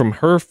stuff from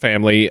her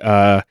family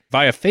via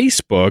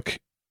Facebook,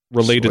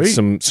 related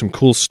some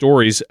cool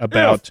stories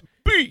about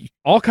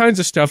all kinds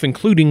of stuff,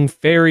 including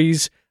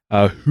fairies,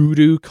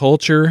 hoodoo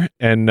culture,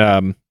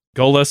 and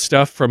Gullah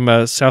stuff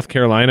from South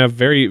Carolina.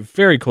 Very,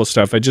 very cool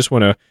stuff. I just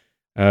want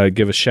to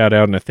give a shout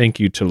out and a thank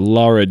you to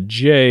Laura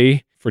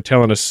J. for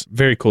telling us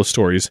very cool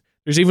stories.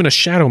 There's even a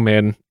Shadow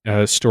Man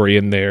story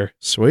in there.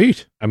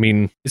 Sweet. I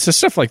mean, it's the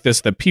stuff like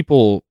this that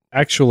people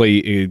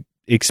actually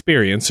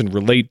experience and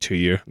relate to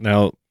you.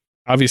 Now,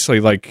 obviously,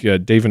 like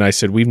Dave and I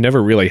said, we've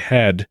never really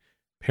had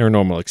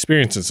paranormal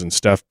experiences and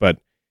stuff, but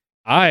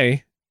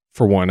I,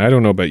 for one, I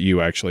don't know about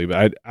you actually,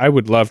 but I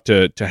would love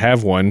to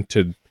have one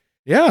to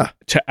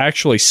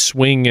actually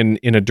swing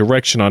in a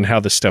direction on how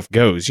this stuff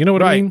goes. You know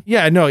what I mean?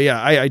 Yeah, no,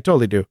 yeah, I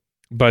totally do.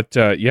 But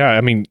yeah,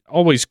 I mean,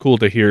 always cool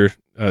to hear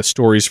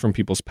stories from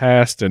people's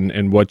past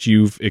and what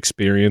you've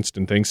experienced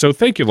and things. So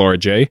thank you, Laura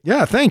J.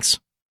 Yeah, thanks.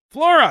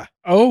 Flora.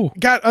 Oh.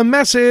 Got a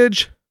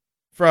message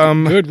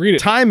from read it.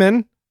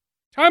 Timon,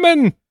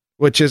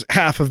 which is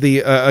half of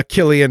the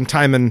Achillean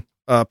Timon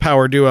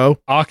power duo.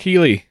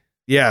 Achille.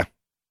 Yeah.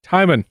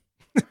 Timon.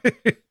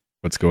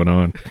 What's going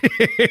on?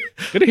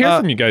 Good to hear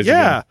from you guys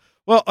yeah. again.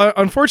 Well,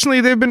 unfortunately,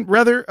 they've been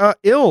rather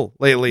ill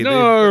lately.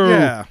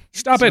 No.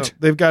 Stop it.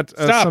 They've got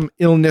some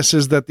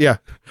illnesses that,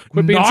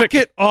 Quit being sick.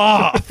 Knock it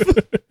off.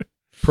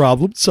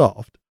 Problem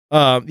solved.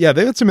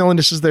 They had some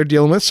illnesses they're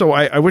dealing with, so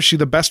I wish you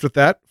the best with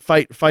that.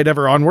 Fight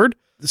ever onward.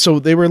 So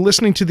they were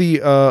listening to the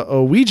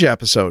Ouija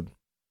episode.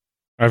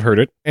 I've heard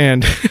it.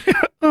 And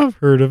I've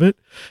heard of it.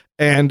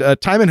 And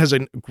Timon has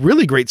a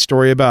really great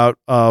story about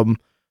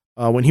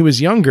when he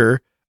was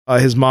younger,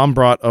 his mom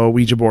brought a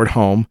Ouija board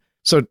home.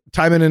 So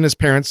Timon and his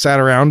parents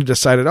sat around and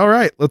decided, all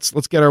right, let's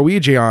get our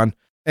Ouija on.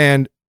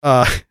 And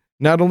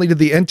not only did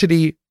the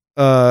entity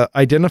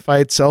identify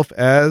itself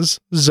as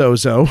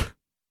Zozo.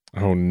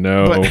 Oh,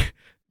 no. But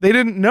they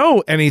didn't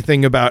know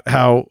anything about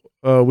how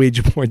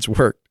Ouija boards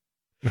worked.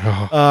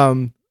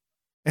 Oh.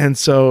 And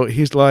so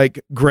he's like,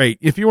 great.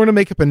 If you want to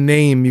make up a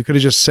name, you could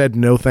have just said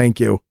no,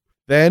 thank you.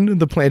 Then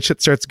the planchette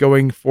starts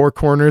going 4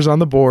 corners on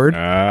the board.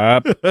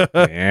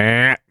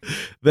 Then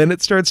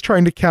it starts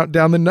trying to count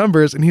down the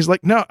numbers. And he's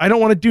like, no, I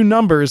don't want to do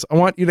numbers. I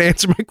want you to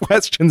answer my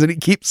questions. And he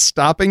keeps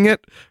stopping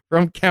it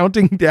from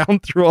counting down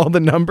through all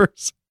the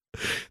numbers.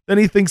 Then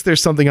he thinks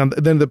there's something on.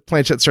 Then the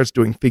planchette starts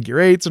doing figure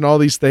eights and all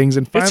these things,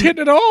 and finally, It's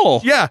hitting it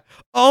all. yeah,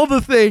 all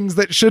the things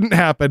that shouldn't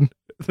happen,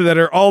 that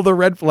are all the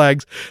red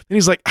flags. Then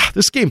he's like,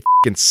 this game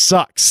fucking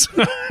sucks.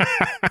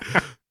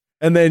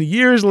 And then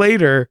years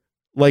later,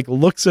 like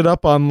looks it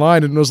up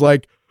online and was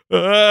like,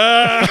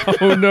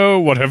 Oh no,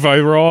 what have I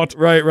wrought?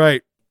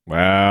 right.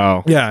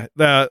 Wow. Yeah,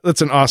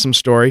 that's an awesome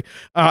story.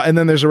 And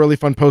then there's a really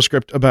fun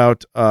postscript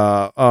about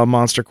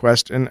Monster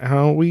Quest and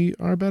how we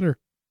are better.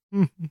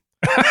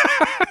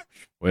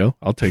 Well,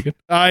 I'll take it.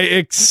 I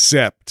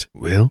accept.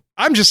 Well,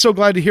 I'm just so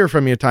glad to hear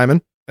from you,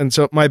 Timon. And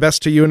so my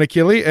best to you and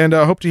Achille, and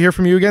hope to hear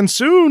from you again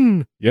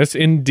soon. yes,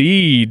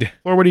 indeed.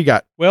 Or what do you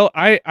got? Well,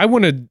 I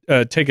want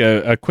to take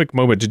a quick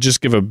moment to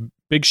just give a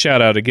big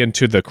shout out again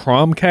to the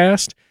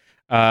Cromcast,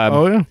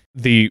 Oh, yeah.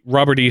 the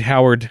Robert E.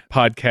 Howard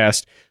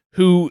podcast,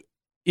 who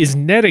is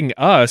netting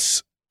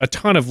us a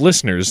ton of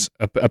listeners.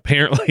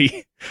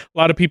 Apparently, a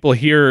lot of people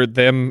hear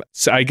them,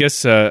 I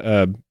guess,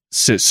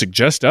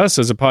 suggest us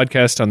as a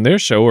podcast on their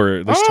show, or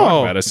at least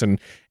talk about us, and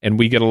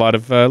we get a lot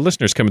of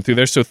listeners coming through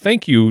there. So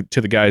thank you to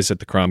the guys at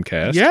the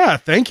Cromcast. Yeah,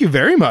 thank you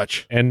very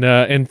much. And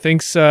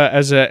thanks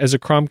as a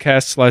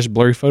Cromcast /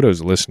 Blurry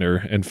Photos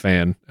listener and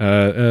fan.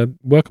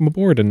 Welcome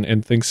aboard,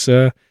 and thanks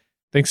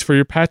for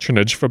your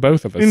patronage for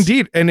both of us.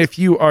 Indeed. And if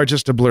you are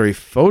just a Blurry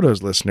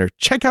Photos listener,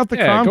 check out the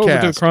Cromcast. Go over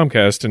to the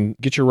Cromcast and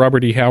get your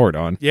Robert E. Howard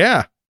on.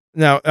 Yeah.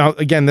 Now,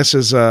 again, this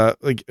is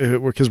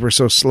because we're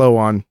so slow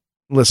on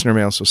listener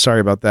mail, so sorry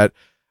about that.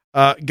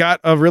 Got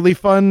a really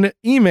fun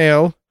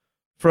email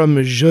from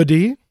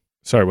Jeudi.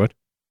 Sorry, what?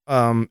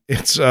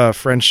 It's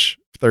French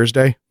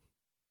Thursday.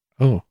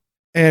 Oh.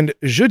 And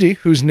Jeudi,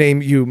 whose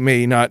name you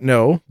may not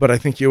know, but I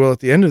think you will at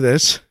the end of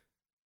this,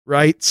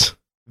 writes,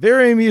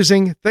 very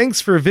amusing.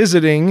 Thanks for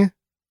visiting.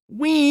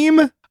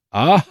 Weem.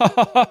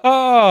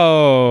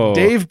 Oh.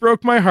 Dave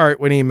broke my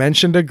heart when he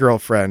mentioned a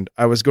girlfriend.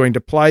 I was going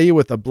to ply you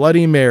with a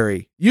Bloody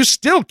Mary. You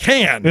still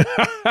can.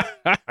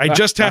 I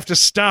just have to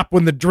stop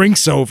when the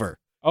drink's over.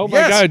 Oh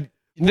my God.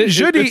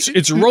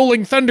 It's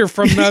Rolling Thunder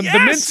from the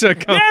Mensa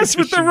competition. Yes,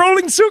 with the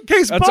rolling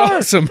suitcase That's bar.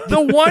 awesome.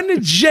 The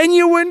one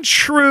genuine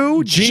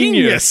true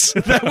genius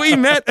that we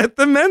met at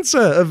the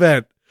Mensa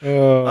event.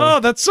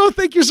 That's so.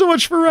 Thank you so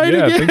much for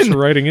writing in. Thanks for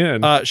writing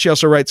in. She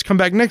also writes, come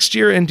back next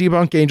year and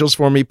debunk angels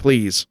for me,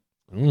 please.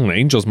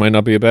 Angels might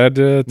not be a bad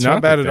topic.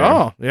 Not bad at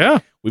all. Yeah.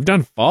 We've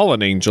done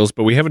fallen angels,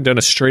 but we haven't done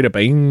a straight up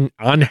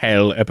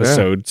Angel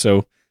episode, so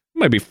it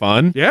might be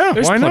fun. Yeah,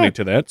 there's why plenty not?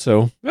 to that.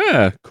 So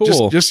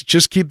cool.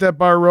 Just keep that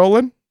bar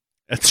rolling.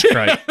 That's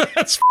right.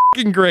 That's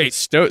fucking great.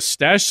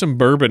 Stash some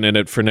bourbon in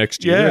it for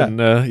next year. Yeah.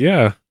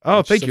 And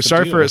Oh, thank you.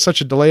 Sorry for such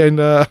a delay on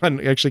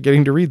actually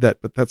getting to read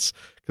that, but that's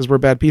because we're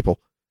bad people.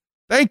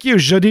 Thank you,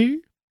 Jeudi.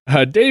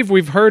 Dave,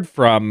 we've heard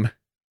from.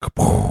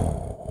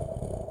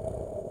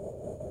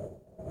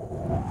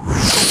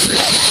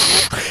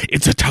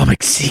 It's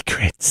Atomic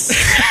Secrets.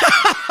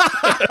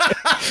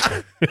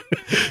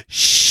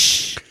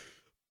 Shh.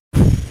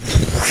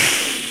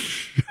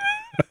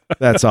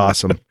 That's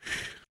awesome.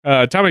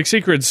 Atomic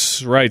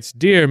Secrets writes,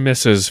 Dear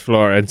Mrs.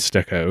 Florence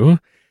Stecco,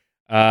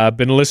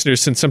 been a listener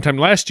since sometime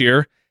last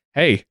year.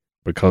 Hey,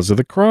 because of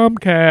the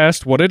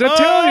Cromcast, what did I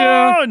tell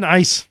you? Oh,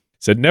 nice.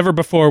 Said never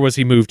before was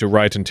he moved to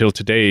write until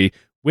today,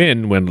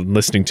 when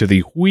listening to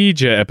the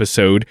Ouija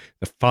episode,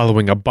 the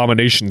following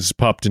abominations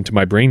popped into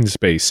my brain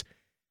space.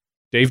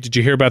 Dave, did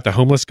you hear about the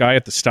homeless guy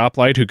at the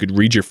stoplight who could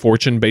read your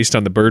fortune based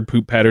on the bird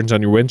poop patterns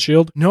on your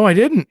windshield? No, I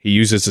didn't. He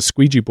uses a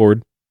squeegee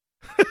board.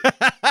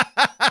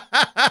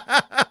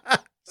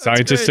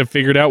 Scientists have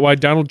figured out why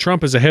Donald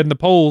Trump is ahead in the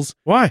polls.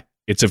 Why?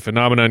 It's a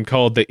phenomenon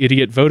called the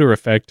idiot voter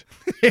effect.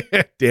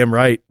 Damn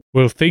right.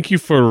 Well, thank you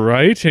for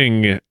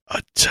writing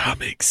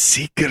Atomic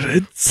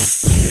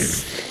Secrets.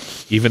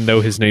 Even though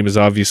his name is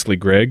obviously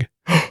Greg.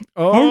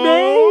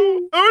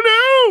 Oh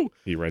no!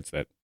 He writes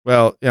that.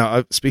 Well,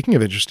 yeah. Speaking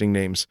of interesting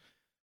names,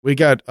 we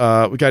got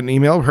an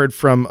email heard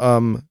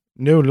from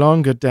no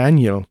longer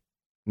Daniel,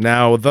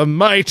 now the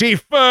mighty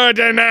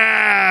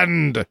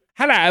Ferdinand.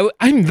 Hello,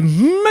 I'm the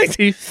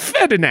mighty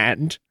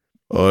Ferdinand.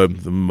 I'm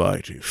the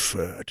mighty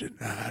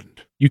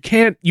Ferdinand. You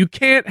can't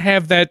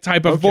have that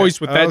type of voice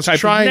with that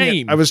type of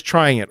name. I was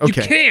trying it.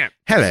 Okay. You can't.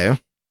 Hello,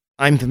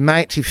 I'm the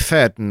mighty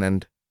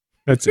Ferdinand.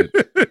 That's it.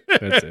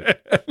 That's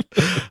it.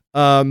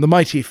 The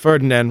mighty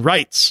Ferdinand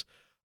writes,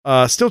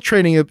 still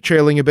trailing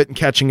a bit and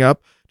catching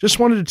up. Just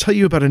wanted to tell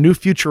you about a new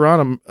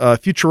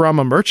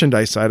Futurama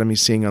merchandise item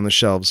he's seeing on the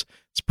shelves.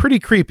 It's pretty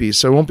creepy,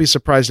 so I won't be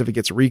surprised if it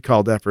gets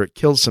recalled after it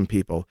kills some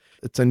people.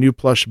 It's a new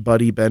plush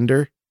Buddy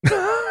Bender.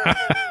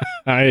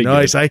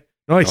 Nice, eh?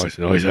 Nice.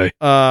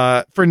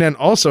 Ferdinand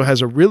also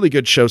has a really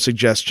good show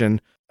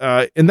suggestion.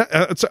 And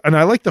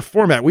I like the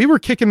format. We were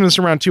kicking this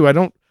around too.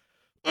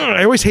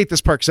 I always hate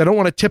this part because I don't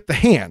want to tip the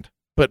hand.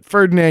 But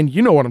Ferdinand,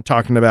 you know what I'm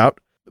talking about.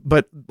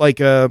 But like,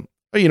 you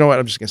know what?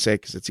 I'm just gonna say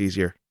it because it's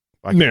easier.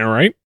 Yeah,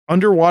 right.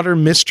 Underwater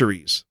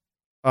mysteries,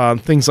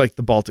 things like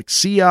the Baltic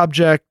Sea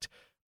object,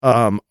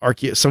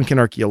 sunken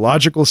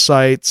archaeological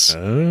sites,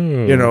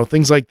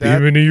 things like that.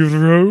 Bimini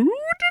Road?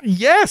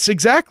 Yes,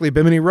 exactly.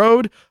 Bimini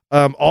Road,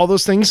 all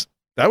those things.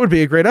 That would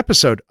be a great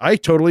episode. I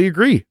totally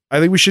agree. I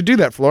think we should do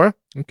that, Flora.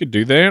 We could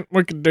do that.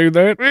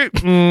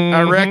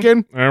 I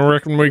reckon. I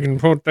reckon we can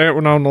put that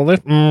one on the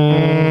list.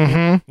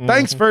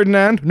 Thanks,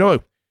 Ferdinand. No,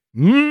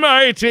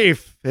 Mighty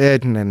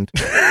Ferdinand.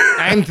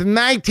 I'm the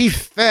Mighty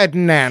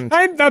Ferdinand.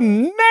 I'm the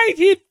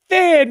mighty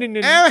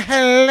Ferdinand. Oh,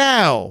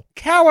 hello.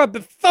 Cower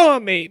before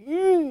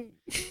me.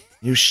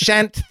 You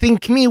shan't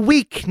think me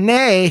weak,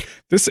 nay.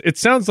 It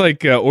sounds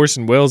like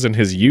Orson Welles in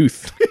his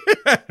youth.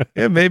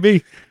 Yeah,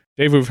 maybe.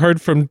 Dave, we've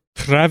heard from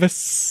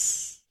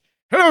Travis.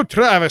 Hello,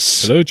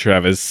 Travis. Hello,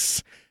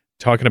 Travis.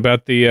 Talking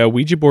about the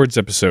Ouija boards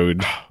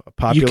episode. A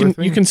popular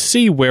thing. You can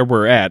see where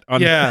we're at.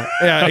 Yeah,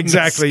 on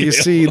exactly. You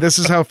see, this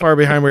is how far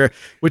behind we are,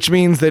 which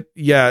means that,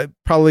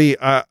 probably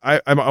I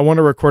want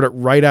to record it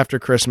right after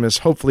Christmas,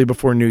 hopefully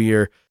before New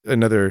Year.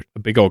 A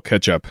big old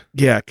catch up.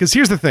 Yeah, because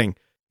here's the thing.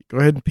 Go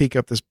ahead and peek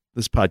up this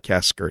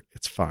podcast skirt.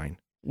 It's fine.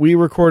 We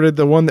recorded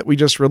the one that we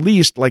just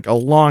released like a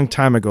long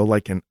time ago,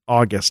 like in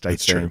August, I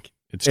think. True.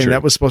 It's and true.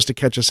 that was supposed to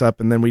catch us up,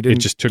 and then we didn't.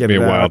 It just took me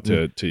a while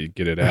to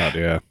get it out.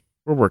 Yeah,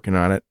 we're working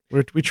on it.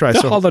 We try.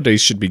 The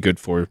holidays should be good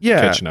for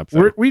catching up.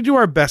 We do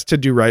our best to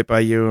do right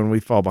by you, and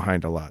we fall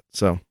behind a lot.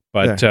 So,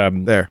 but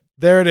there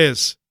it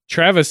is.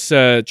 Travis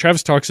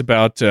talks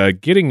about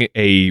getting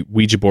a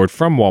Ouija board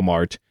from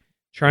Walmart,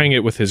 trying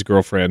it with his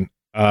girlfriend.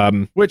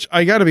 Which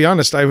I got to be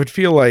honest, I would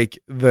feel like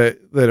that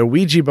a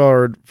Ouija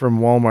board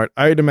from Walmart.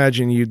 I'd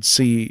imagine you'd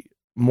see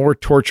more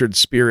tortured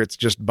spirits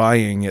just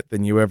buying it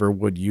than you ever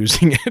would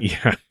using it.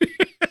 Yeah.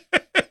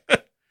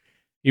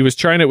 He was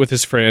trying it with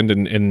his friend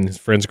and his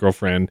friend's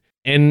girlfriend,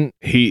 and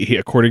he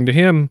according to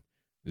him,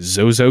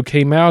 Zozo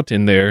came out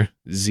in there.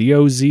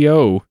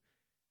 Z-O-Z-O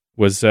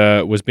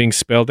was being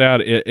spelled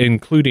out,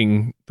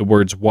 including the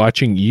words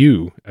 "watching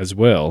you" as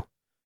well.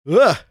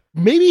 Ugh.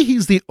 Maybe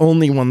he's the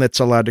only one that's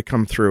allowed to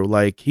come through.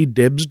 Like, he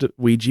dibs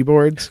Ouija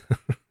boards,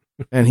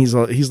 and he's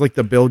like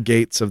the Bill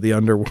Gates of the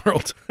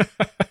underworld.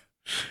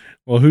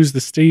 Well, who's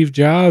the Steve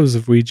Jobs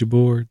of Ouija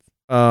boards?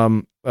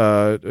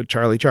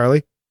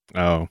 Charlie.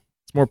 Oh,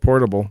 it's more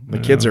portable. The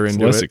kids are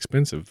into it. It's less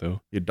expensive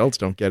though. The adults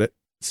don't get it.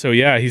 So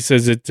yeah, he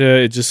says it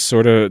just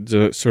sort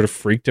of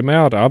freaked him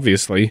out.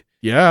 Obviously,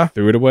 yeah,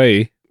 threw it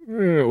away.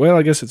 Well,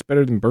 I guess it's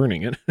better than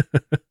burning it.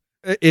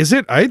 Is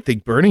it? I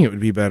think burning it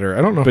would be better.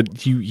 I don't know.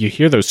 But you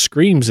hear those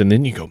screams and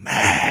then you go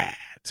mad.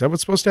 Is that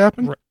what's supposed to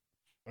happen?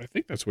 I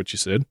think that's what you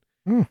said.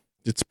 Hmm.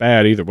 It's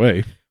bad either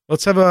way.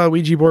 Let's have a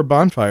Ouija board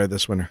bonfire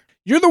this winter.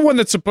 You're the one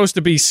that's supposed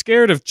to be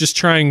scared of just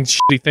trying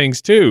shitty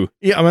things too.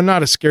 Yeah, I'm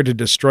not as scared to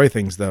destroy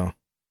things though,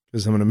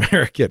 because I'm an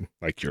American.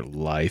 Like your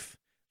life.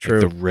 True.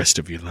 Like the rest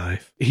of your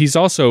life. He's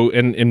also,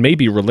 and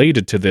maybe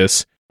related to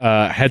this,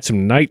 had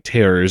some night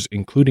terrors,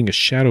 including a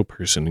shadow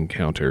person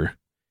encounter.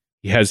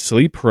 He had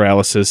sleep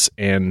paralysis,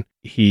 and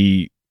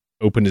he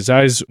opened his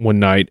eyes one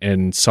night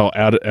and saw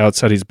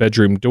outside his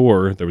bedroom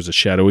door there was a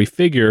shadowy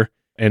figure,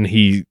 and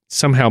he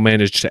somehow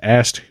managed to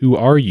ask, "Who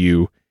are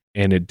you?"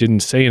 And it didn't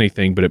say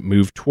anything, but it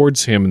moved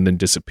towards him and then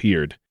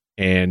disappeared.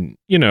 And,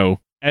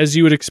 as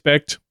you would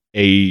expect,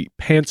 a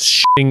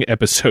pants-shitting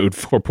episode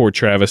for poor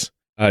Travis.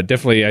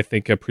 Definitely, I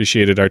think,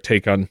 appreciated our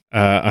take on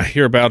I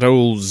hear about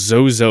old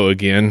Zozo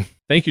again.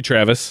 Thank you,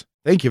 Travis.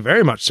 Thank you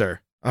very much,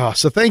 sir. Oh,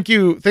 so thank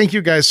you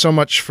guys so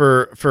much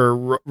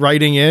for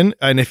writing in,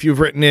 and if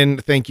you've written in,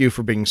 thank you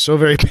for being so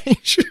very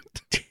patient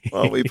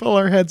while we pull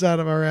our heads out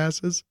of our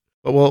asses.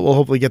 But we'll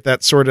hopefully get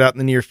that sorted out in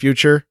the near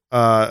future.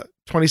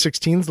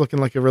 2016 is looking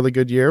like a really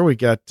good year. We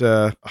got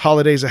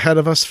holidays ahead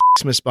of us,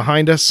 Xmas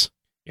behind us.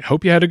 I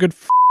hope you had a good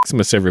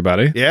Xmas,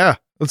 everybody. Yeah.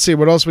 Let's see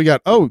what else we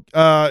got. Oh,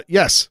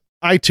 yes,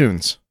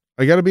 iTunes.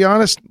 I got to be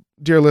honest,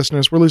 dear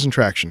listeners, we're losing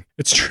traction.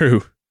 It's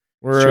true.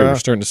 We're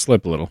starting to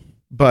slip a little.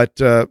 But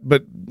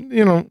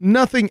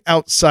nothing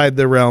outside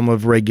the realm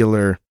of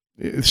regular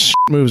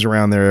moves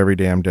around there every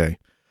damn day.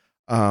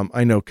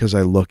 I know because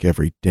I look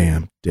every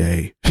damn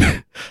day.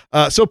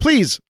 So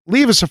please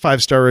leave us a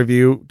 5-star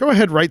review. Go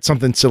ahead, write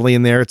something silly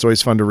in there. It's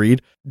always fun to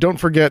read. Don't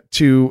forget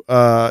to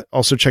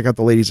also check out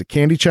the ladies at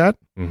Candy Chat.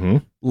 Mm-hmm.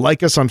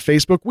 Like us on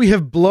Facebook. We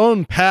have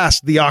blown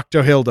past the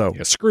Octohildo.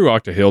 Yeah, screw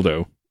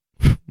Octohildo.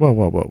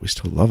 Whoa. We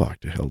still love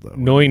Octohildo.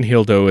 Nine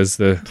Hildo is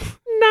the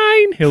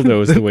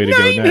way to go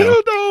now.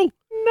 Hildo.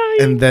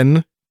 And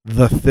then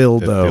the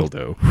Thildo.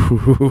 The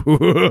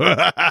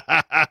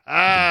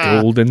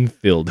golden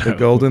Thildo. The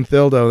golden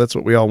Thildo. That's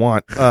what we all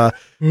want.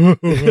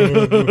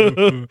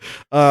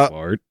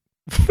 Fart.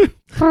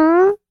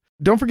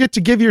 Don't forget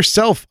to give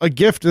yourself a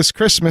gift this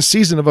Christmas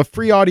season of a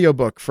free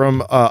audiobook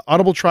from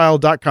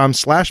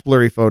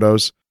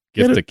audibletrial.com/blurryphotos.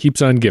 Gift that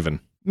keeps on giving.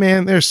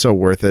 Man, they're so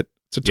worth it.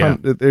 It's a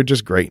ton. Yeah. They're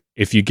just great.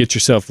 If you get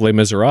yourself Les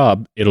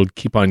Miserables, it'll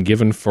keep on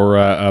giving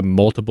for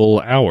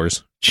multiple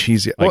hours.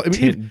 Jeez, yeah. Like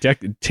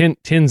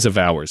tens of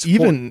hours.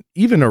 Even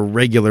a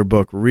regular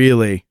book,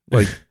 really,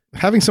 like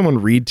having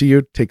someone read to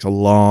you takes a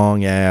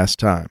long ass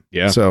time.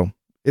 Yeah. So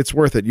it's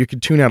worth it. You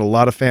could tune out a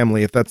lot of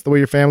family if that's the way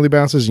your family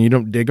bounces and you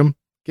don't dig them.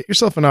 Get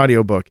yourself an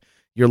audiobook.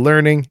 You're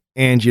learning,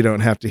 and you don't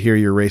have to hear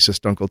your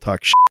racist uncle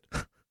talk shit.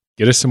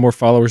 Get us some more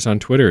followers on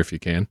Twitter if you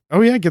can. Oh,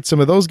 yeah. Get some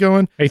of those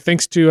going. Hey,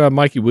 thanks to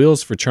Mikey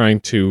Wheels for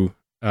trying to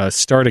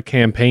start a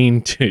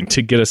campaign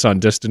to get us on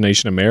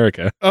Destination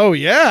America. Oh,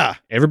 yeah.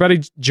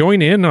 Everybody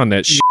join in on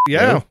that shit.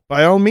 Yeah,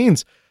 by all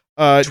means.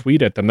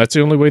 Tweet at them. That's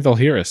the only way they'll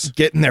hear us.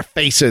 Get in their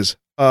faces.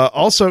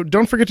 Also,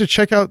 don't forget to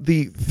check out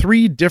the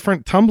 3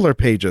 different Tumblr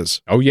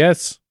pages. Oh,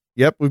 yes.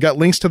 Yep, we've got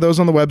links to those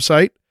on the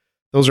website.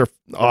 Those are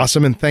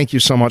awesome, and thank you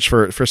so much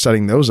for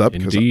setting those up.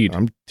 Indeed.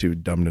 I'm too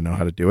dumb to know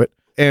how to do it.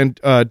 And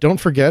don't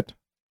forget,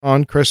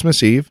 on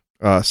Christmas Eve,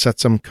 set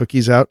some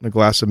cookies out and a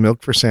glass of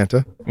milk for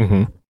Santa.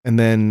 Mm-hmm. And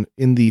then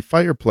in the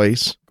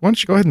fireplace, why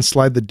don't you go ahead and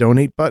slide the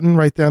donate button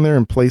right down there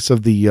in place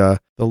of the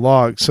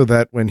log, so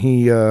that when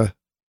he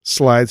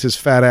slides his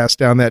fat ass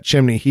down that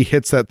chimney, he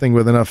hits that thing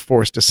with enough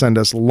force to send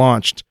us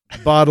launched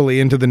bodily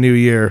into the new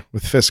year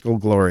with fiscal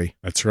glory.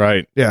 That's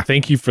right. Yeah.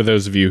 Thank you for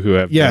those of you who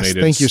have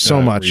donated. Thank you so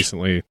much.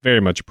 Recently. Very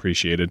much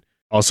appreciated.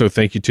 Also,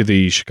 thank you to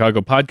the Chicago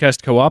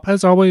Podcast Co-op,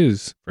 as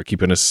always, for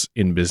keeping us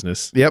in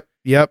business. Yep.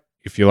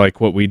 If you like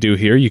what we do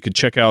here, you could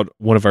check out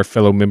one of our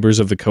fellow members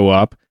of the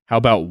co-op. How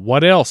about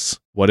What Else?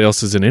 What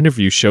Else is an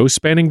interview show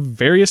spanning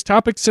various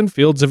topics and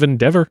fields of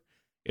endeavor.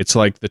 It's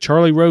like the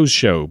Charlie Rose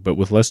Show, but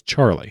with less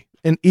Charlie.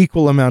 An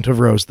equal amount of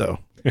Rose, though.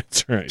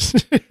 That's right.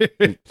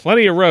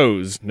 Plenty of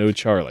Rose, no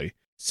Charlie.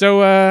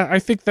 So I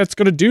think that's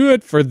going to do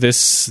it for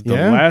the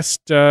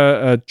last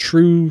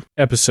true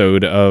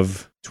episode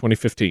of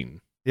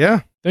 2015.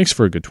 Yeah. Thanks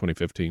for a good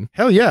 2015.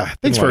 Hell yeah.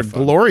 Thanks for a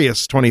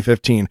glorious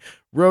 2015.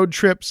 Road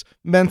trips,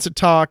 Mensa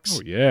Talks.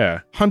 Oh,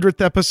 yeah.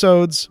 100th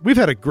episodes. We've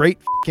had a great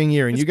f***ing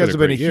year, and you guys have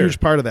been a huge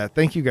part of that.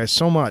 Thank you guys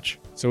so much.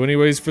 So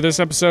anyways, for this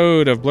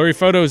episode of Blurry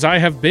Photos, I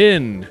have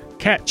been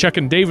Cat, Chuck,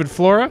 and David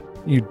Flora.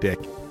 You dick.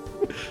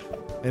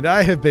 And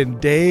I have been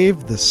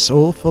Dave, the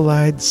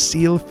soulful-eyed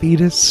seal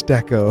fetus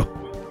Stecco.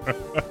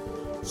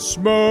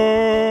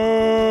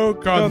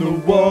 Smoke on the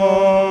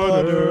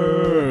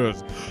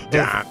waters.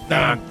 Dun,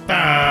 dun,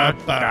 dun,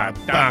 dun,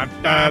 dun,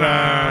 dun,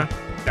 dun,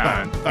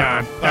 dun,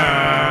 dun,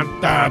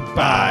 dun, dun.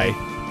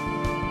 Bye.